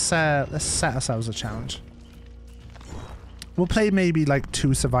 Let's set ourselves a challenge. We'll play maybe like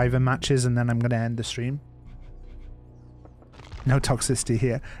 2 Survivor matches and then I'm gonna end the stream. No toxicity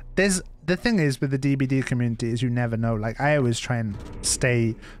here. The thing is with the DBD community is you never know. Like I always try and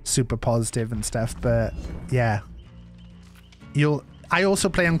stay super positive and stuff, but yeah. I also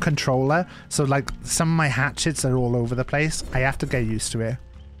play on controller, so like some of my hatchets are all over the place. I have to get used to it.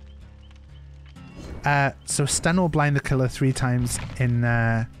 So stun or blind the killer 3 times in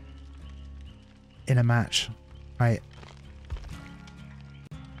a match, right?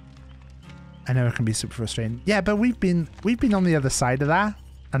 I know it can be super frustrating. Yeah, but we've been on the other side of that,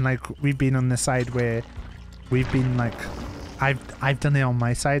 and like we've been on the side where we've been like, I've done it on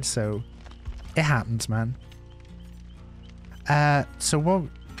my side, so it happens, man. So what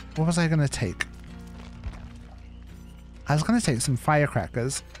was I gonna take? I was gonna take some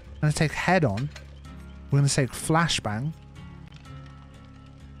firecrackers. I'm gonna take head on. We're gonna take flashbang.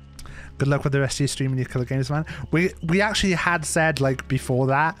 Good luck with the rest of your stream and your killer games, man. We actually had said like before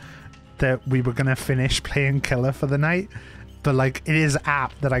that, that we were gonna finish playing Killer for the night, but like it is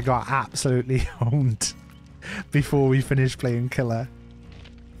apt that I got absolutely owned before we finished playing Killer.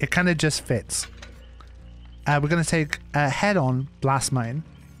 It kind of just fits. We're gonna take a head-on blast mine.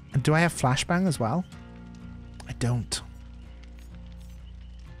 And do I have flashbang as well? I don't.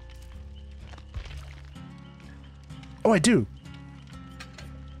 Oh, I do.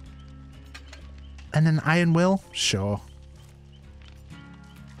 And then Iron Will? Sure.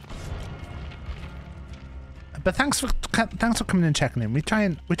 But thanks for coming and checking in. We try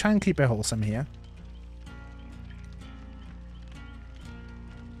and keep it wholesome here.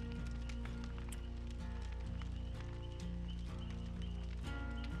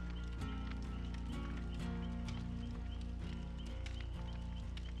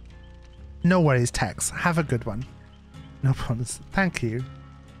 No worries, Tex. Have a good one. No problems. Thank you.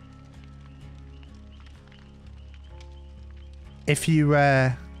 If you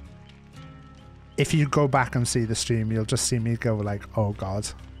go back and see the stream, you'll just see me go like, oh god.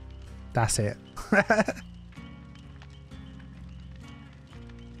 That's it.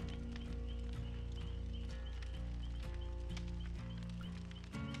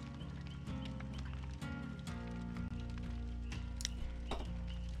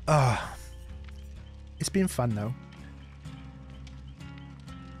 Oh. It's been fun though.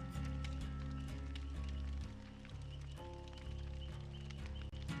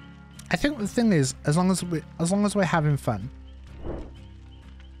 I think the thing is, as long as we're having fun.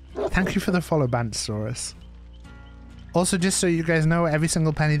 Thank you for the follow, Bandosaurus. Also, just so you guys know, every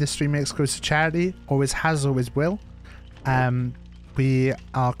single penny the stream makes goes to charity. Always has, always will. We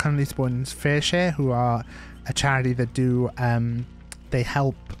are currently supporting Fair Share, who are a charity that do they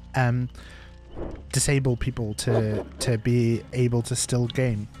help disable people to be able to still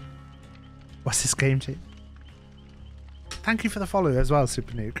game. What's this game to? Thank you for the follow as well,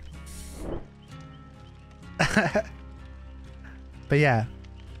 Super Nuke. But yeah,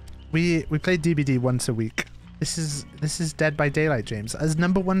 we play DBD once a week. This is Dead by Daylight, James. As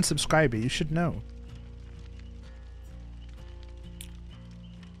 #1 subscriber, you should know.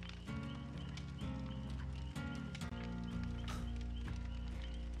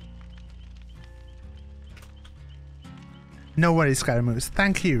 No worries, Skyramoose.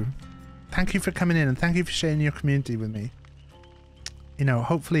 Thank you. Thank you for coming in and thank you for sharing your community with me. You know,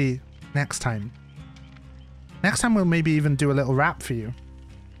 hopefully next time. Next time we'll maybe even do a little rap for you.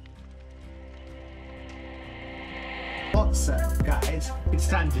 What's up, guys? It's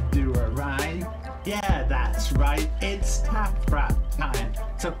time to do a rhyme. Yeah, that's right. It's Taff rap time.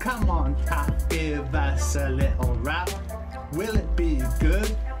 So come on, Taff, give us a little rap. Will it be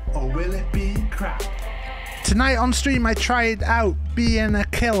good or will it be crap? Tonight on stream I tried out being a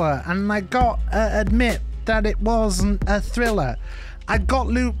killer and I got admit that it wasn't a thriller. I got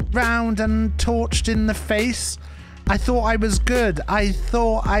looped round and torched in the face. I thought I was good, I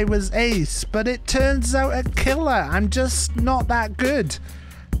thought I was ace, but it turns out a killer. I'm just not that good.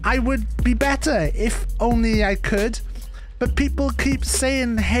 I would be better if only I could. But people keep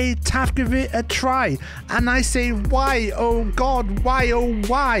saying, hey, Taff, give it a try. And I say, why? Oh God, why? Oh,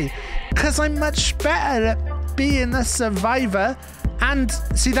 why? Because I'm much better at being a survivor. And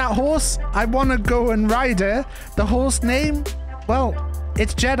see that horse? I want to go and ride her. The horse name? Well,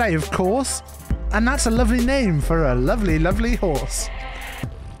 it's Jedi, of course. And that's a lovely name for a lovely, lovely horse.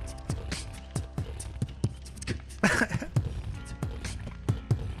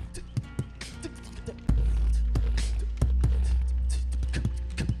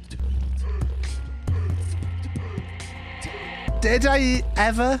 Did I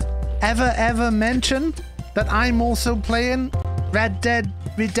ever mention that I'm also playing Red Dead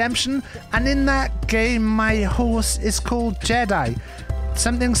Redemption? And in that game, my horse is called Jedi.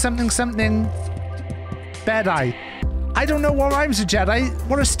 Something, something, something. Bedeye. I don't know what rhymes with Jedi.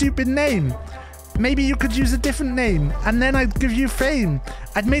 What a stupid name. Maybe you could use a different name, and then I'd give you fame.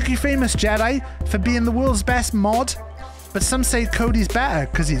 I'd make you famous, Jedi, for being the world's best mod. But some say Cody's better,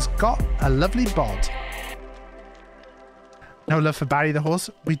 because he's got a lovely bod. No love for Barry the horse?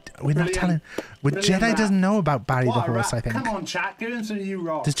 We're not telling. Jedi doesn't know about Barry the horse, I think. Come on, chat. Give him some new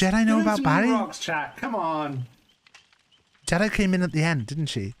rocks. Does Jedi know about Barry? Rocks, chat. Come on. Jedi came in at the end, didn't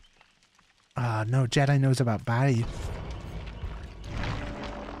she? Ah, no, Jedi knows about Barry.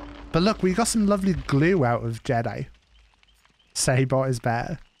 But look, we got some lovely glue out of Jedi. Saybot is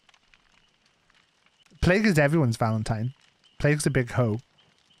better. Plague is everyone's Valentine. Plague's a big hoe.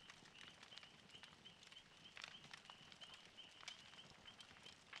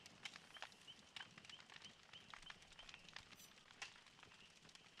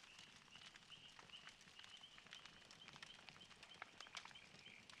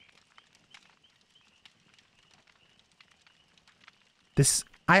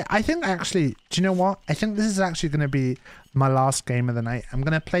 I think actually, do you know what? I think this is actually going to be my last game of the night. I'm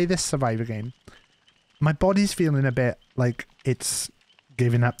going to play this Survivor game. My body's feeling a bit like it's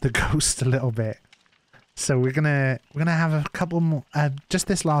giving up the ghost a little bit. So we're gonna have a couple more, just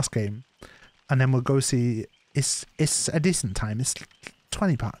this last game, and then we'll go see. It's a decent time. It's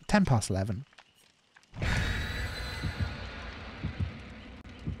 10 past 11.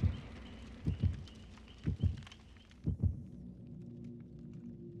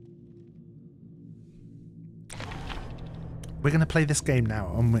 We're gonna play this game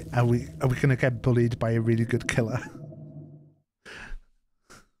now, and are we gonna get bullied by a really good killer?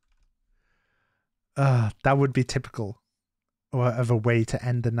 That would be typical, or of a way to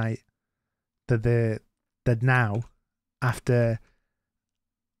end the night. That now, after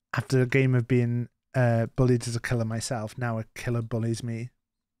a game of being bullied as a killer myself, now a killer bullies me.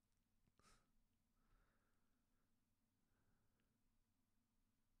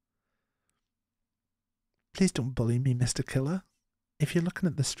 Please don't bully me, Mr. Killer. If you're looking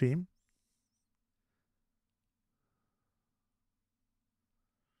at the stream.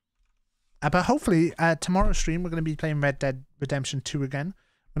 But hopefully, tomorrow's stream, we're going to be playing Red Dead Redemption 2 again.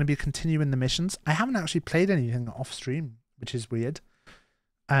 We're going to be continuing the missions. I haven't actually played anything off stream, which is weird.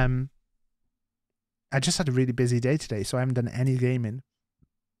 I just had a really busy day today, so I haven't done any gaming.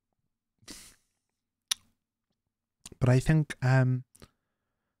 But I think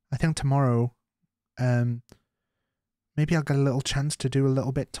tomorrow, maybe I'll get a little chance to do a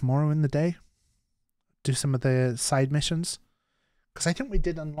little bit tomorrow in the day. Do some of the side missions. Because I think we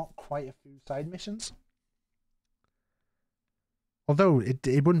did unlock quite a few side missions. Although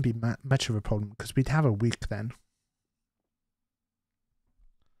it wouldn't be much of a problem because we'd have a week then.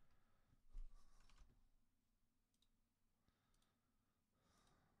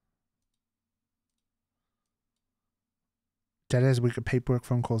 Dead has a week of paperwork,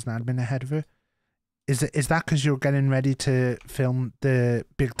 phone calls, and admin ahead of her. Is that because you're getting ready to film the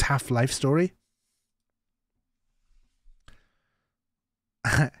Big Taff life story?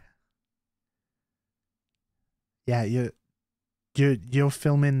 Yeah, you're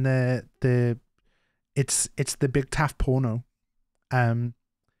filming it's the Big Taff porno.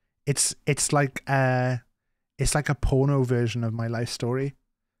 It's like a porno version of my life story,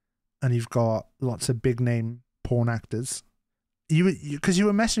 and you've got lots of big name porn actors. Because you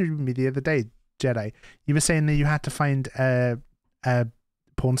were messaging me the other day, Jedi. You were saying that you had to find a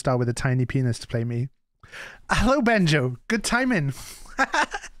porn star with a tiny penis to play me. Hello, Benjo. Good timing.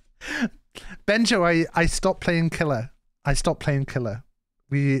 Benjo, I stopped playing Killer. I stopped playing Killer.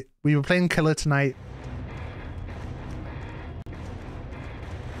 We were playing Killer tonight.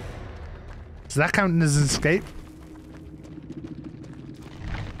 Does that count as an escape?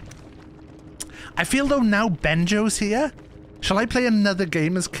 I feel though now Benjo's here. Shall I play another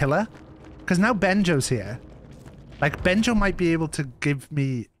game as Killer? Because now Benjo's here. Like, Benjo might be able to give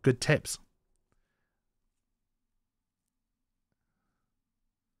me good tips.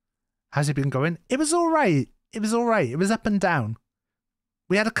 How's it been going? It was alright. It was alright. It was up and down.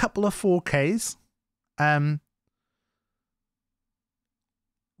 We had a couple of 4Ks.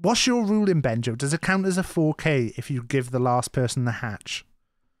 What's your rule in Benjo? Does it count as a 4K if you give the last person the hatch?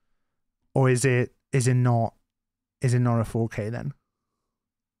 Or is it not a 4K then?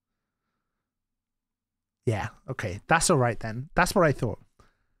 Yeah, okay. That's alright then. That's what I thought.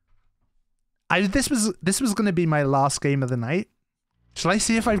 This was gonna be my last game of the night. Shall I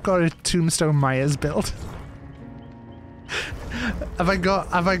see if I've got a Tombstone Myers build? Have I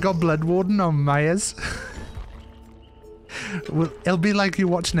got Blood Warden on Myers? Well, it'll be like you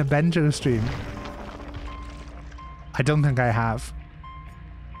watching a Benjo stream. I don't think I have.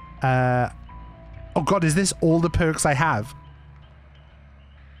 Oh god, is this all the perks I have?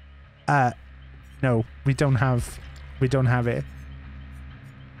 No, we don't have it.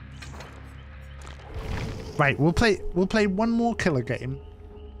 Right, we'll play one more Killer game,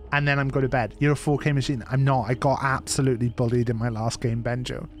 and then I'm going to bed. You're a 4K machine. I'm not. I got absolutely bullied in my last game,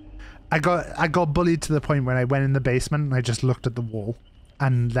 Benjo. I got bullied to the point where I went in the basement and I just looked at the wall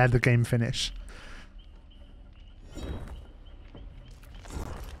and let the game finish.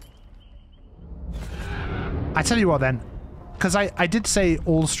 I tell you what then, because I did say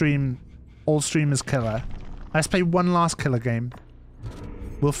all streamers Killer. Let's play one last Killer game.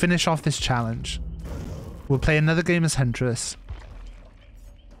 We'll finish off this challenge. We'll play another game as Huntress.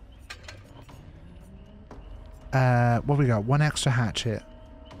 What we got? One extra hatchet.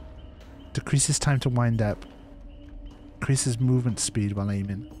 Decreases time to wind up. Increases movement speed while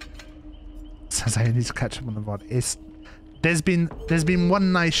aiming. Says I need to catch up on the VOD. There's been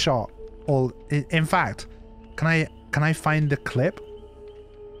one nice shot. In fact, can I find the clip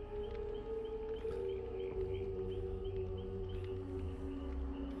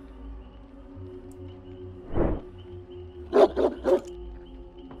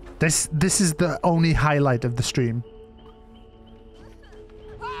This is the only highlight of the stream.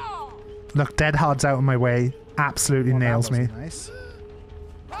 Look, Dead Hard's out of my way. Absolutely nails me. Nice.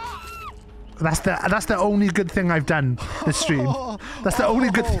 That's the only good thing I've done this stream. That's the only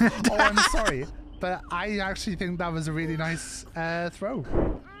good thing I've done. Oh, I'm sorry, but I actually think that was a really nice throw.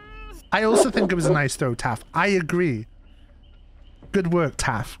 I also think it was a nice throw, Taff. I agree. Good work,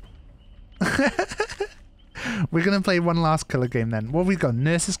 Taff. We're going to play one last killer game then. What have we got?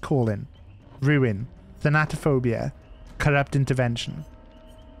 Nurse's Calling, Ruin, Thanatophobia, Corrupt Intervention.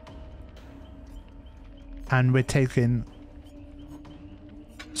 And we're taking...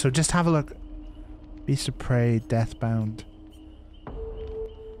 So just have a look. Beast of Prey, Deathbound.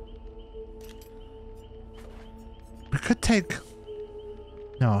 We could take...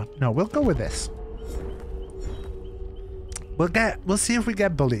 No, we'll go with this. We'll see if we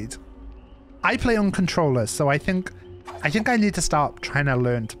get bullied. I play on controller, so I think I need to start trying to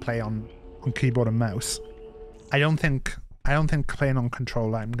learn to play on keyboard and mouse. I don't think playing on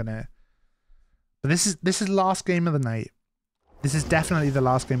controller I'm gonna. But this is last game of the night. This is definitely the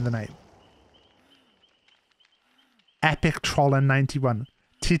last game of the night. Epic Troller 91.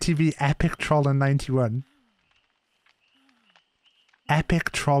 TTV Epic Troller 91.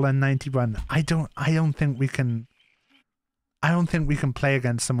 Epic Troller 91. I don't think we can play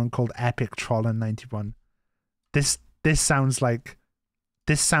against someone called Epic Troller 91. This sounds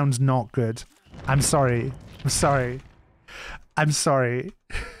not good. I'm sorry.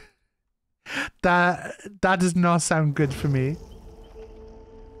 That does not sound good for me.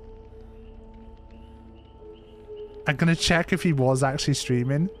 I'm gonna check if he was actually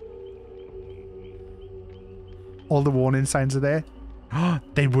streaming. All the warning signs are there.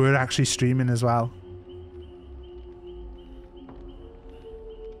 They were actually streaming as well.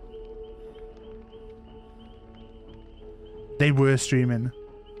 They were streaming.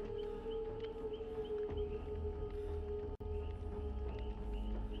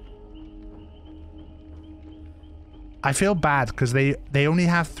 I feel bad because they only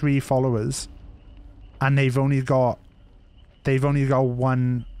have 3 followers, and they've only got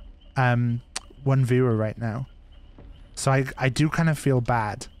one viewer right now. So I do kind of feel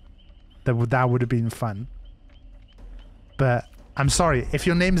bad. That would have been fun. But I'm sorry if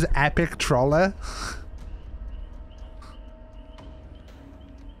your name's Epic Troller.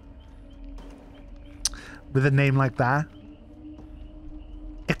 With a name like that,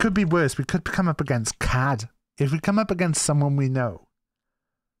 it could be worse. We could come up against CAD. If we come up against someone we know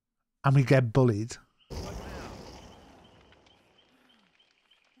and we get bullied.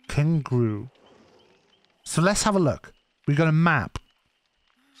 King Gru. So let's have a look. We got a map.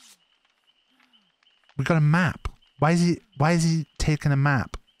 We got a map. Why is he taking a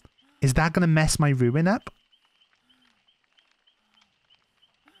map? Is that gonna mess my ruin up?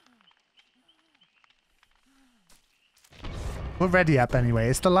 We're ready up anyway.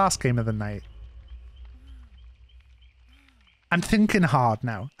 It's the last game of the night. I'm thinking hard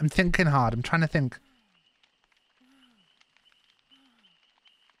now. I'm thinking hard. I'm trying to think.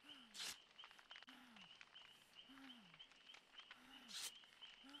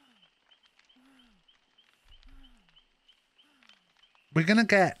 We're gonna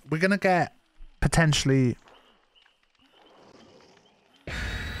get potentially.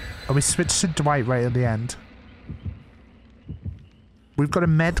 Oh, we switched to Dwight right at the end. We've got a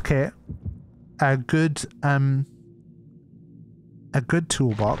med kit, a good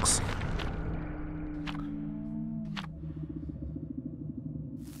toolbox.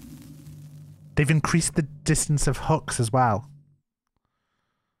 They've increased the distance of hooks as well.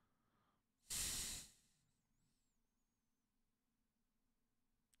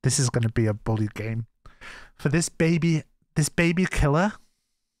 This is going to be a bully game for this baby killer.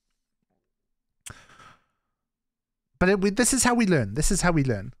 But this is how we learn. This is how we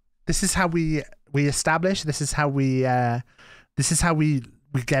learn. This is how we establish. This is how we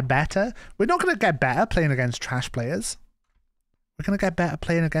get better. We're not going to get better playing against trash players. We're going to get better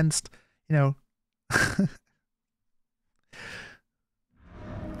playing against, you know.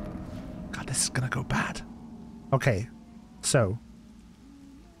 God, this is going to go bad. Okay, so.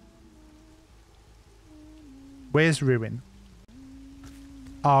 Where's Ruin?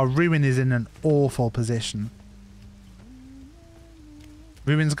 Our Ruin is in an awful position.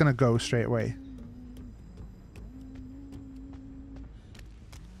 Ruin's gonna go straight away.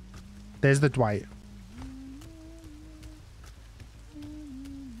 There's the Dwight.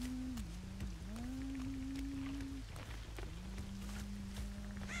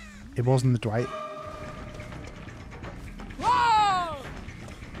 It wasn't the Dwight. Whoa!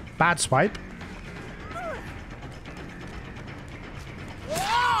 Bad swipe.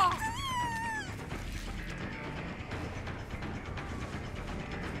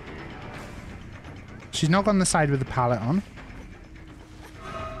 She's not on the side with the pallet on.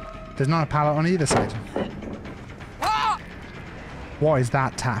 There's not a pallet on either side. What is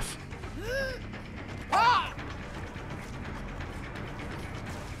that, Taff?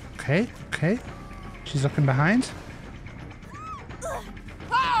 Okay, okay. She's looking behind.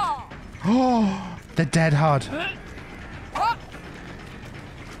 Oh, they're dead hard.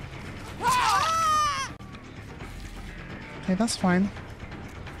 Okay, that's fine.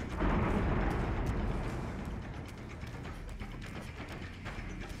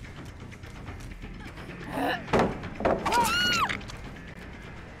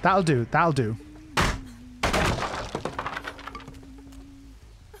 That'll do, that'll do.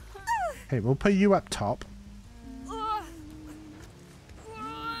 Okay, we'll put you up top.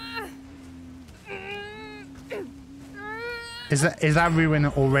 Is that ruin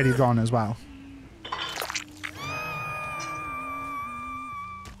already gone as well?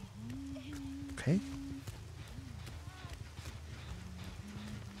 Okay.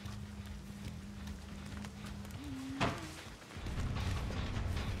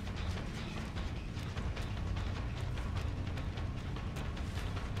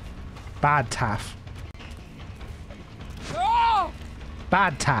 Bad Taff.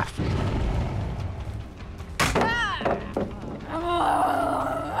 Bad Taff.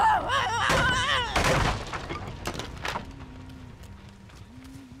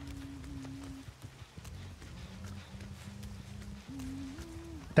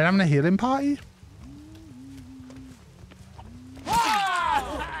 They're having a healing party?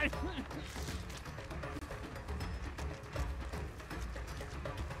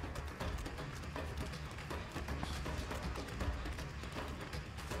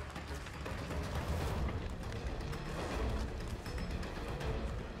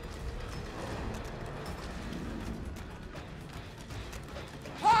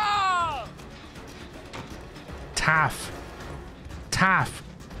 Taff. Taff.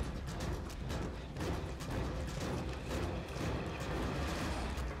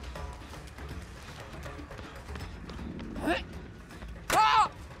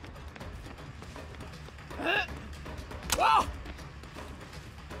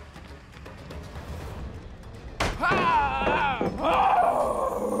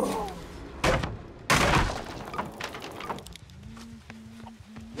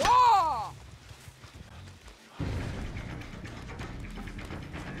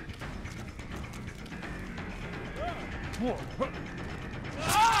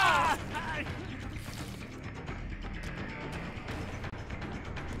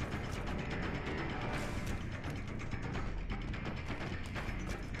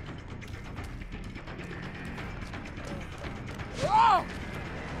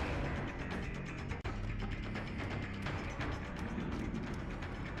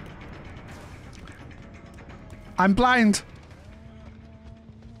 I'm blind.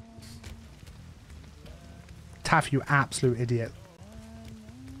 Taff, you absolute idiot.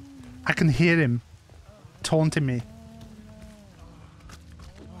 I can hear him taunting me.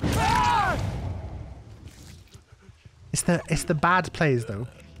 It's the bad plays though.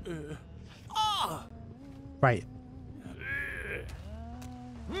 Right.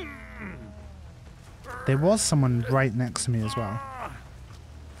 There was someone right next to me as well.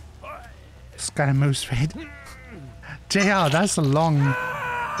 Scaramouche raid. JR, that's a long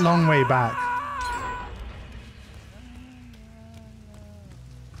way back.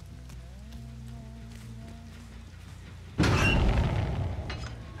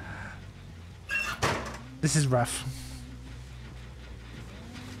 This is rough.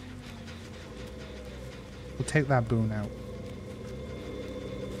 We'll take that boon out.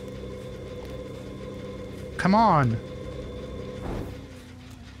 Come on!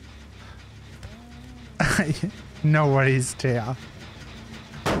 No worries, JR.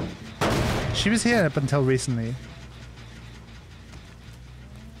 She was here up until recently.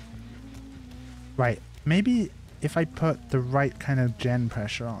 Right, maybe if I put the right kind of gen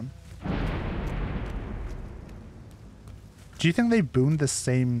pressure on. Do you think they booned the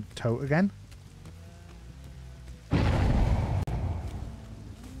same tote again?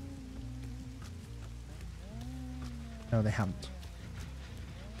 No, they haven't.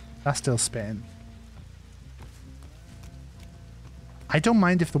 That's still spitting. I don't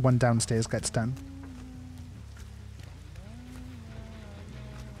mind if the one downstairs gets done.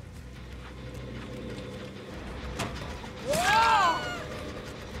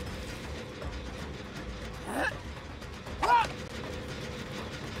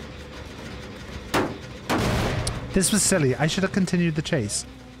 This was silly. I should have continued the chase.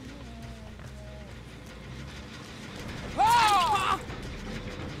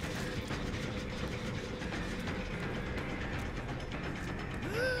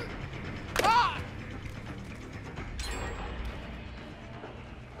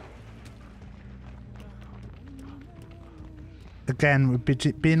 again,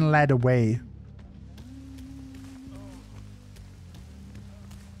 we're being led away.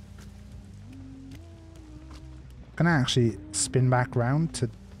 Can I actually spin back round to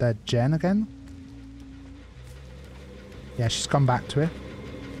the Jen again? Yeah, she's gone back to it.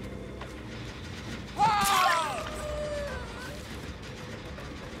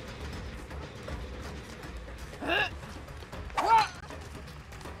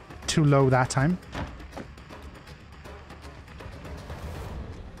 Too low that time.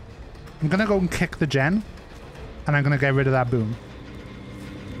 I'm gonna go and kick the Gen, and I'm gonna get rid of that boom.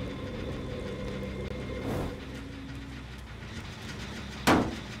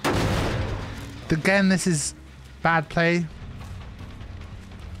 Again, this is bad play.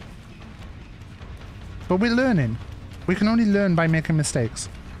 But we're learning. We can only learn by making mistakes.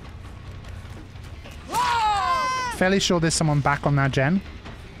 Fairly sure there's someone back on that Gen.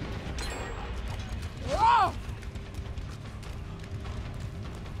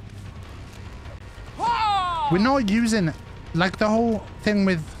 We're not using, like, the whole thing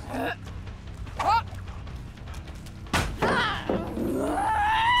with...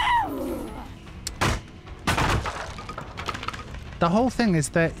 The whole thing is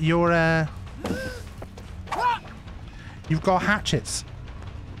that you're, you've got hatchets.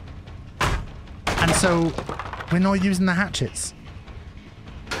 And so, we're not using the hatchets.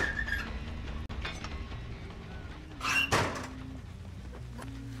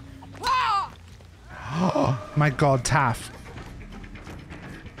 My god, Taff.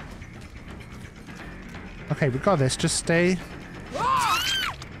 Okay, we got this. Just stay.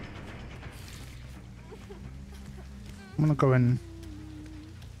 I'm gonna go in.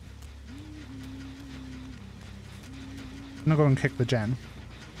 I'm gonna go and kick the Gen.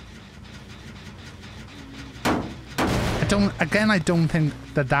 I don't think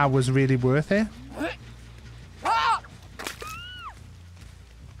that that was really worth it.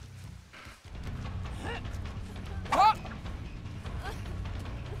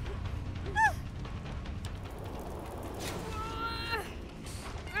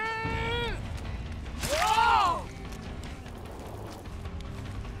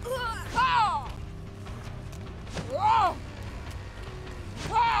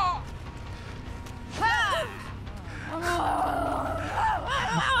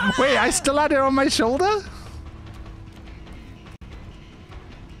 Wait, I still had it on my shoulder?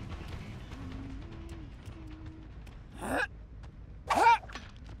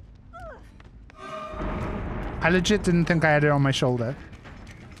 I legit didn't think I had it on my shoulder.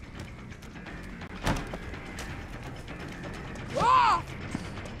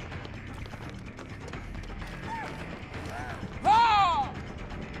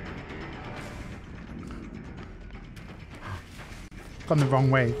 Gone the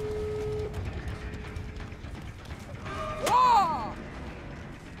wrong way.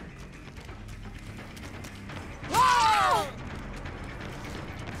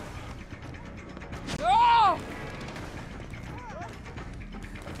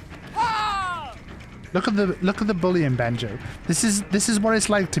 Look at the bullying, Benjo. This is what it's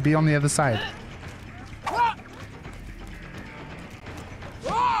like to be on the other side.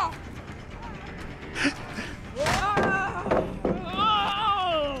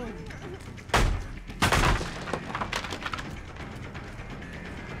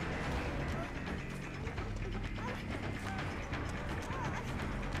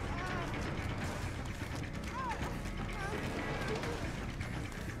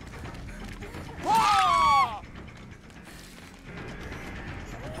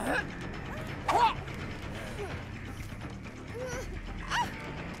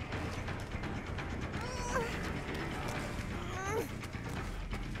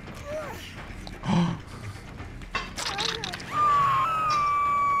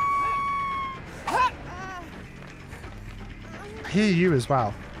 I hear you as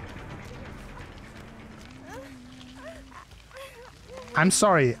well. I'm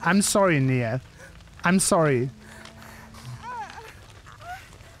sorry. I'm sorry, Nia. I'm sorry.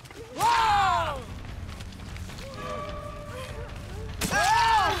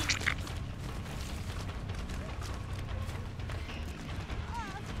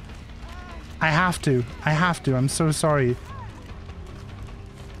 I have to. I have to. I'm so sorry.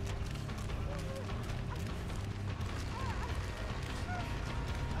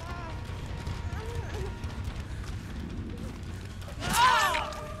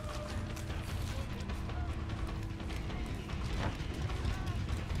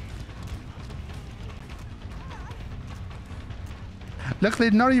 Look,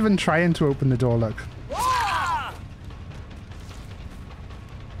 they're not even trying to open the door, look.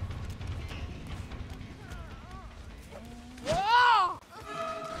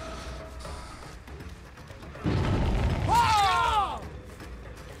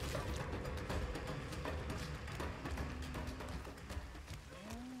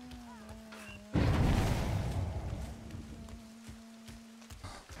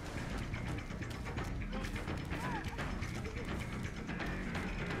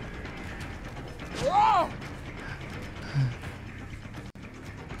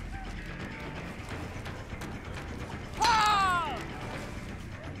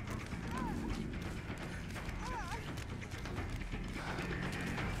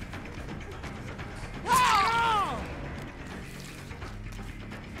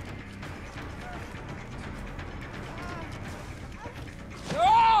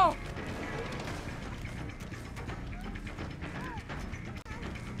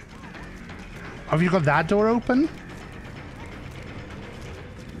 Have you got that door open?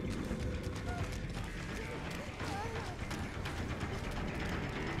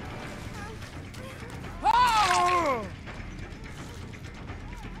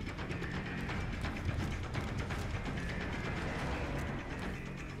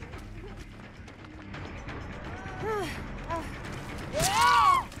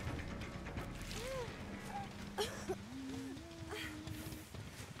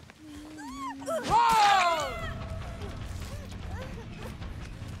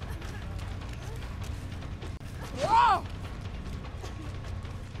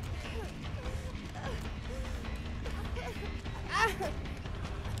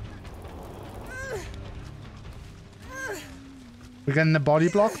 We're getting the body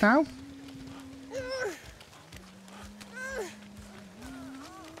block now?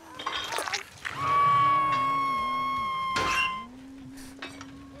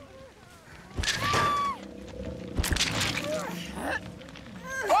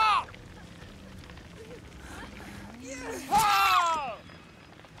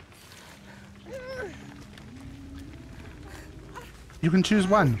 You can choose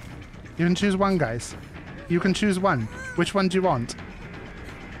one. You can choose one, guys. You can choose one. Which one do you want?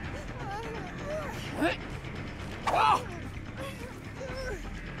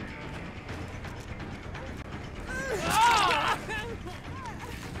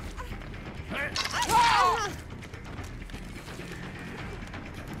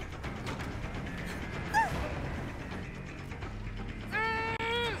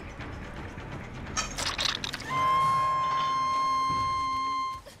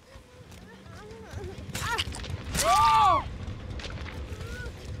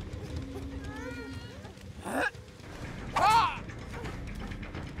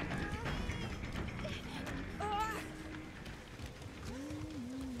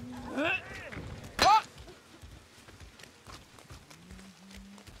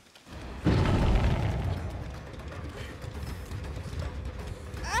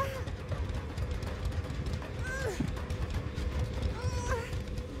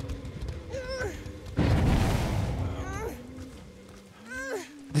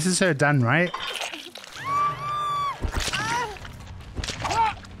 This is her done, right?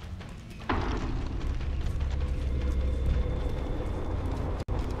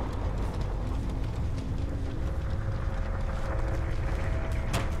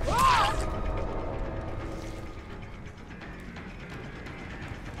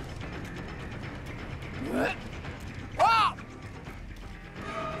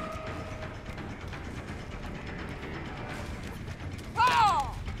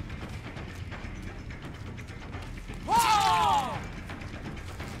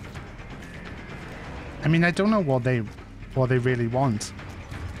 I mean, I don't know what they really want.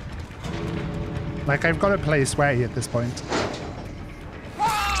 Like, I've got to play sweaty at this point.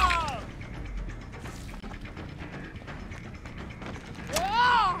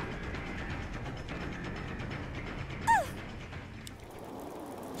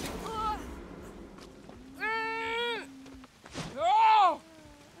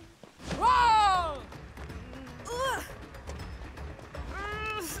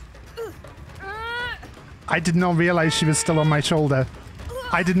 I did not realize she was still on my shoulder.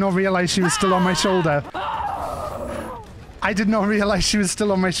 I did not realize she was still on my shoulder. I did not realize she was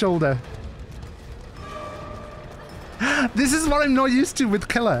still on my shoulder. This is what I'm not used to with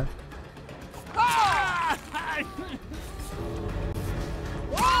Killer.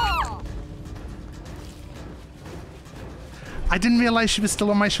 I didn't realize she was still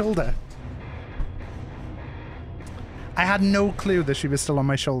on my shoulder. I had no clue that she was still on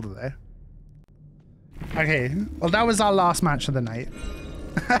my shoulder there. Okay, well that was our last match of the night.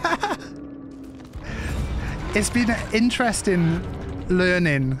 It's been interesting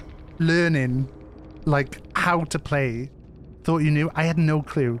learning like how to play. Thought you knew? I had no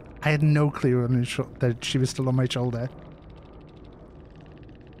clue. I had no clue that she was still on my shoulder.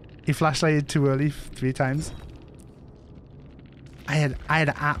 He flashlighted too early 3 times. I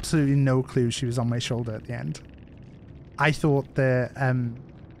had absolutely no clue she was on my shoulder at the end. I thought that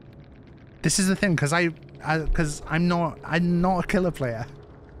this is the thing, because I'm not a Killer player.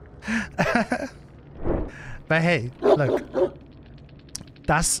 But hey, look,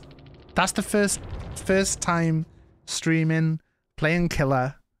 that's the first time streaming playing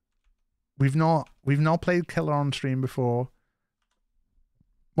Killer. We've not played Killer on stream before.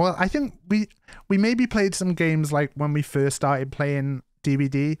 Well, I think we maybe played some games like when we first started playing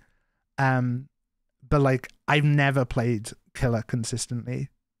DVD, but like I've never played Killer consistently.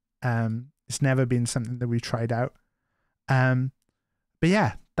 It's never been something that we tried out. But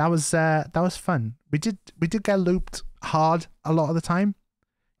yeah, that was fun. We did get looped hard a lot of the time.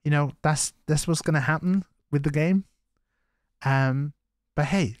 You know, this was gonna happen with the game. But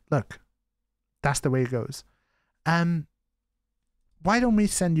hey, look, that's the way it goes. Why don't we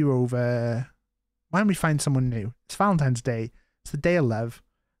send you over? Why don't we find someone new? It's Valentine's Day. It's the day of love.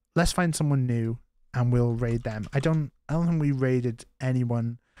 Let's find someone new and we'll raid them. I don't think we raided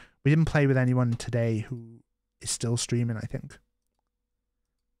anyone. We didn't play with anyone today who is still streaming, I think.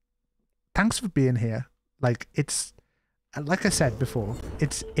 Thanks for being here. Like, it's like I said before,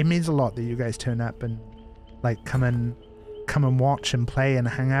 it means a lot that you guys turn up and like come and watch and play and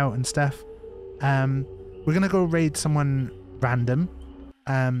hang out and stuff. We're gonna go raid someone random,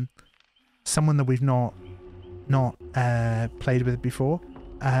 someone that we've not played with before.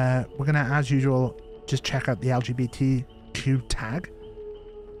 We're gonna, as usual, just check out the LGBTQ tag.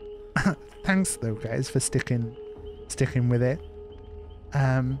 Thanks though, guys, for sticking with it.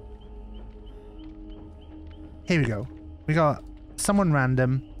 Here we go. We got someone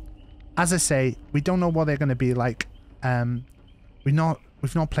random. As I say, we don't know what they're gonna be like. We've not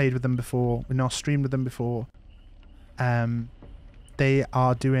played with them before. We've not streamed with them before. They've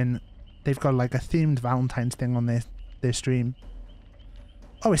got like a themed Valentine's thing on their stream.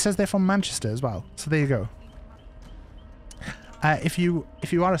 Oh, it says they're from Manchester as well. So there you go. If you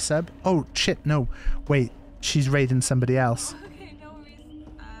are a sub, oh shit, no, wait, she's raiding somebody else. Okay, no worries.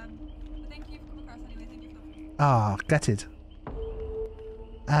 Thank you for coming across anyway. Thank you for Ah, get it.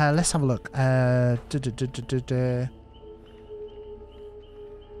 Let's have a look.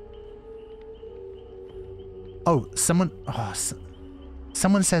 Oh, someone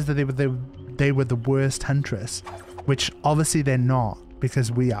says that they were the worst huntress, which obviously they're not,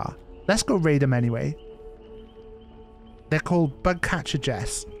 because we are. Let's go raid them anyway. They're called Bugcatcher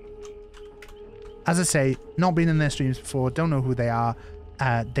Jess. As I say, not been in their streams before, don't know who they are.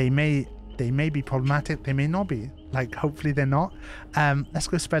 They may be problematic, they may not be. Like, hopefully they're not. Let's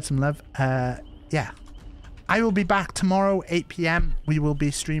go spread some love. Yeah. I will be back tomorrow, 8 PM. We will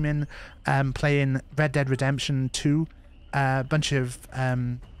be streaming, playing Red Dead Redemption 2. A bunch of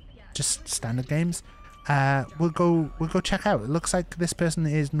just standard games. We'll go check out. It looks like this person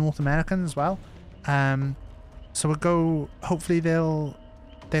is North American as well. So we'll go, hopefully they're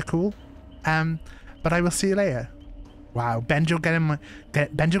cool. But I will see you later. Wow, Benjo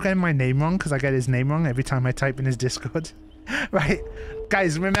getting my name wrong because I get his name wrong every time I type in his Discord. Right,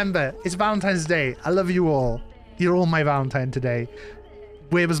 guys, remember, it's Valentine's Day. I love you all. You're all my Valentine today.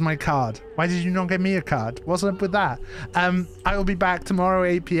 Where was my card? Why did you not get me a card? What's up with that? I will be back tomorrow,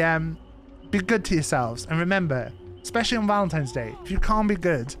 8 PM. Be good to yourselves. And remember, especially on Valentine's Day, if you can't be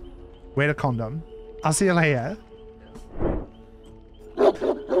good, wear a condom. I'll see you later.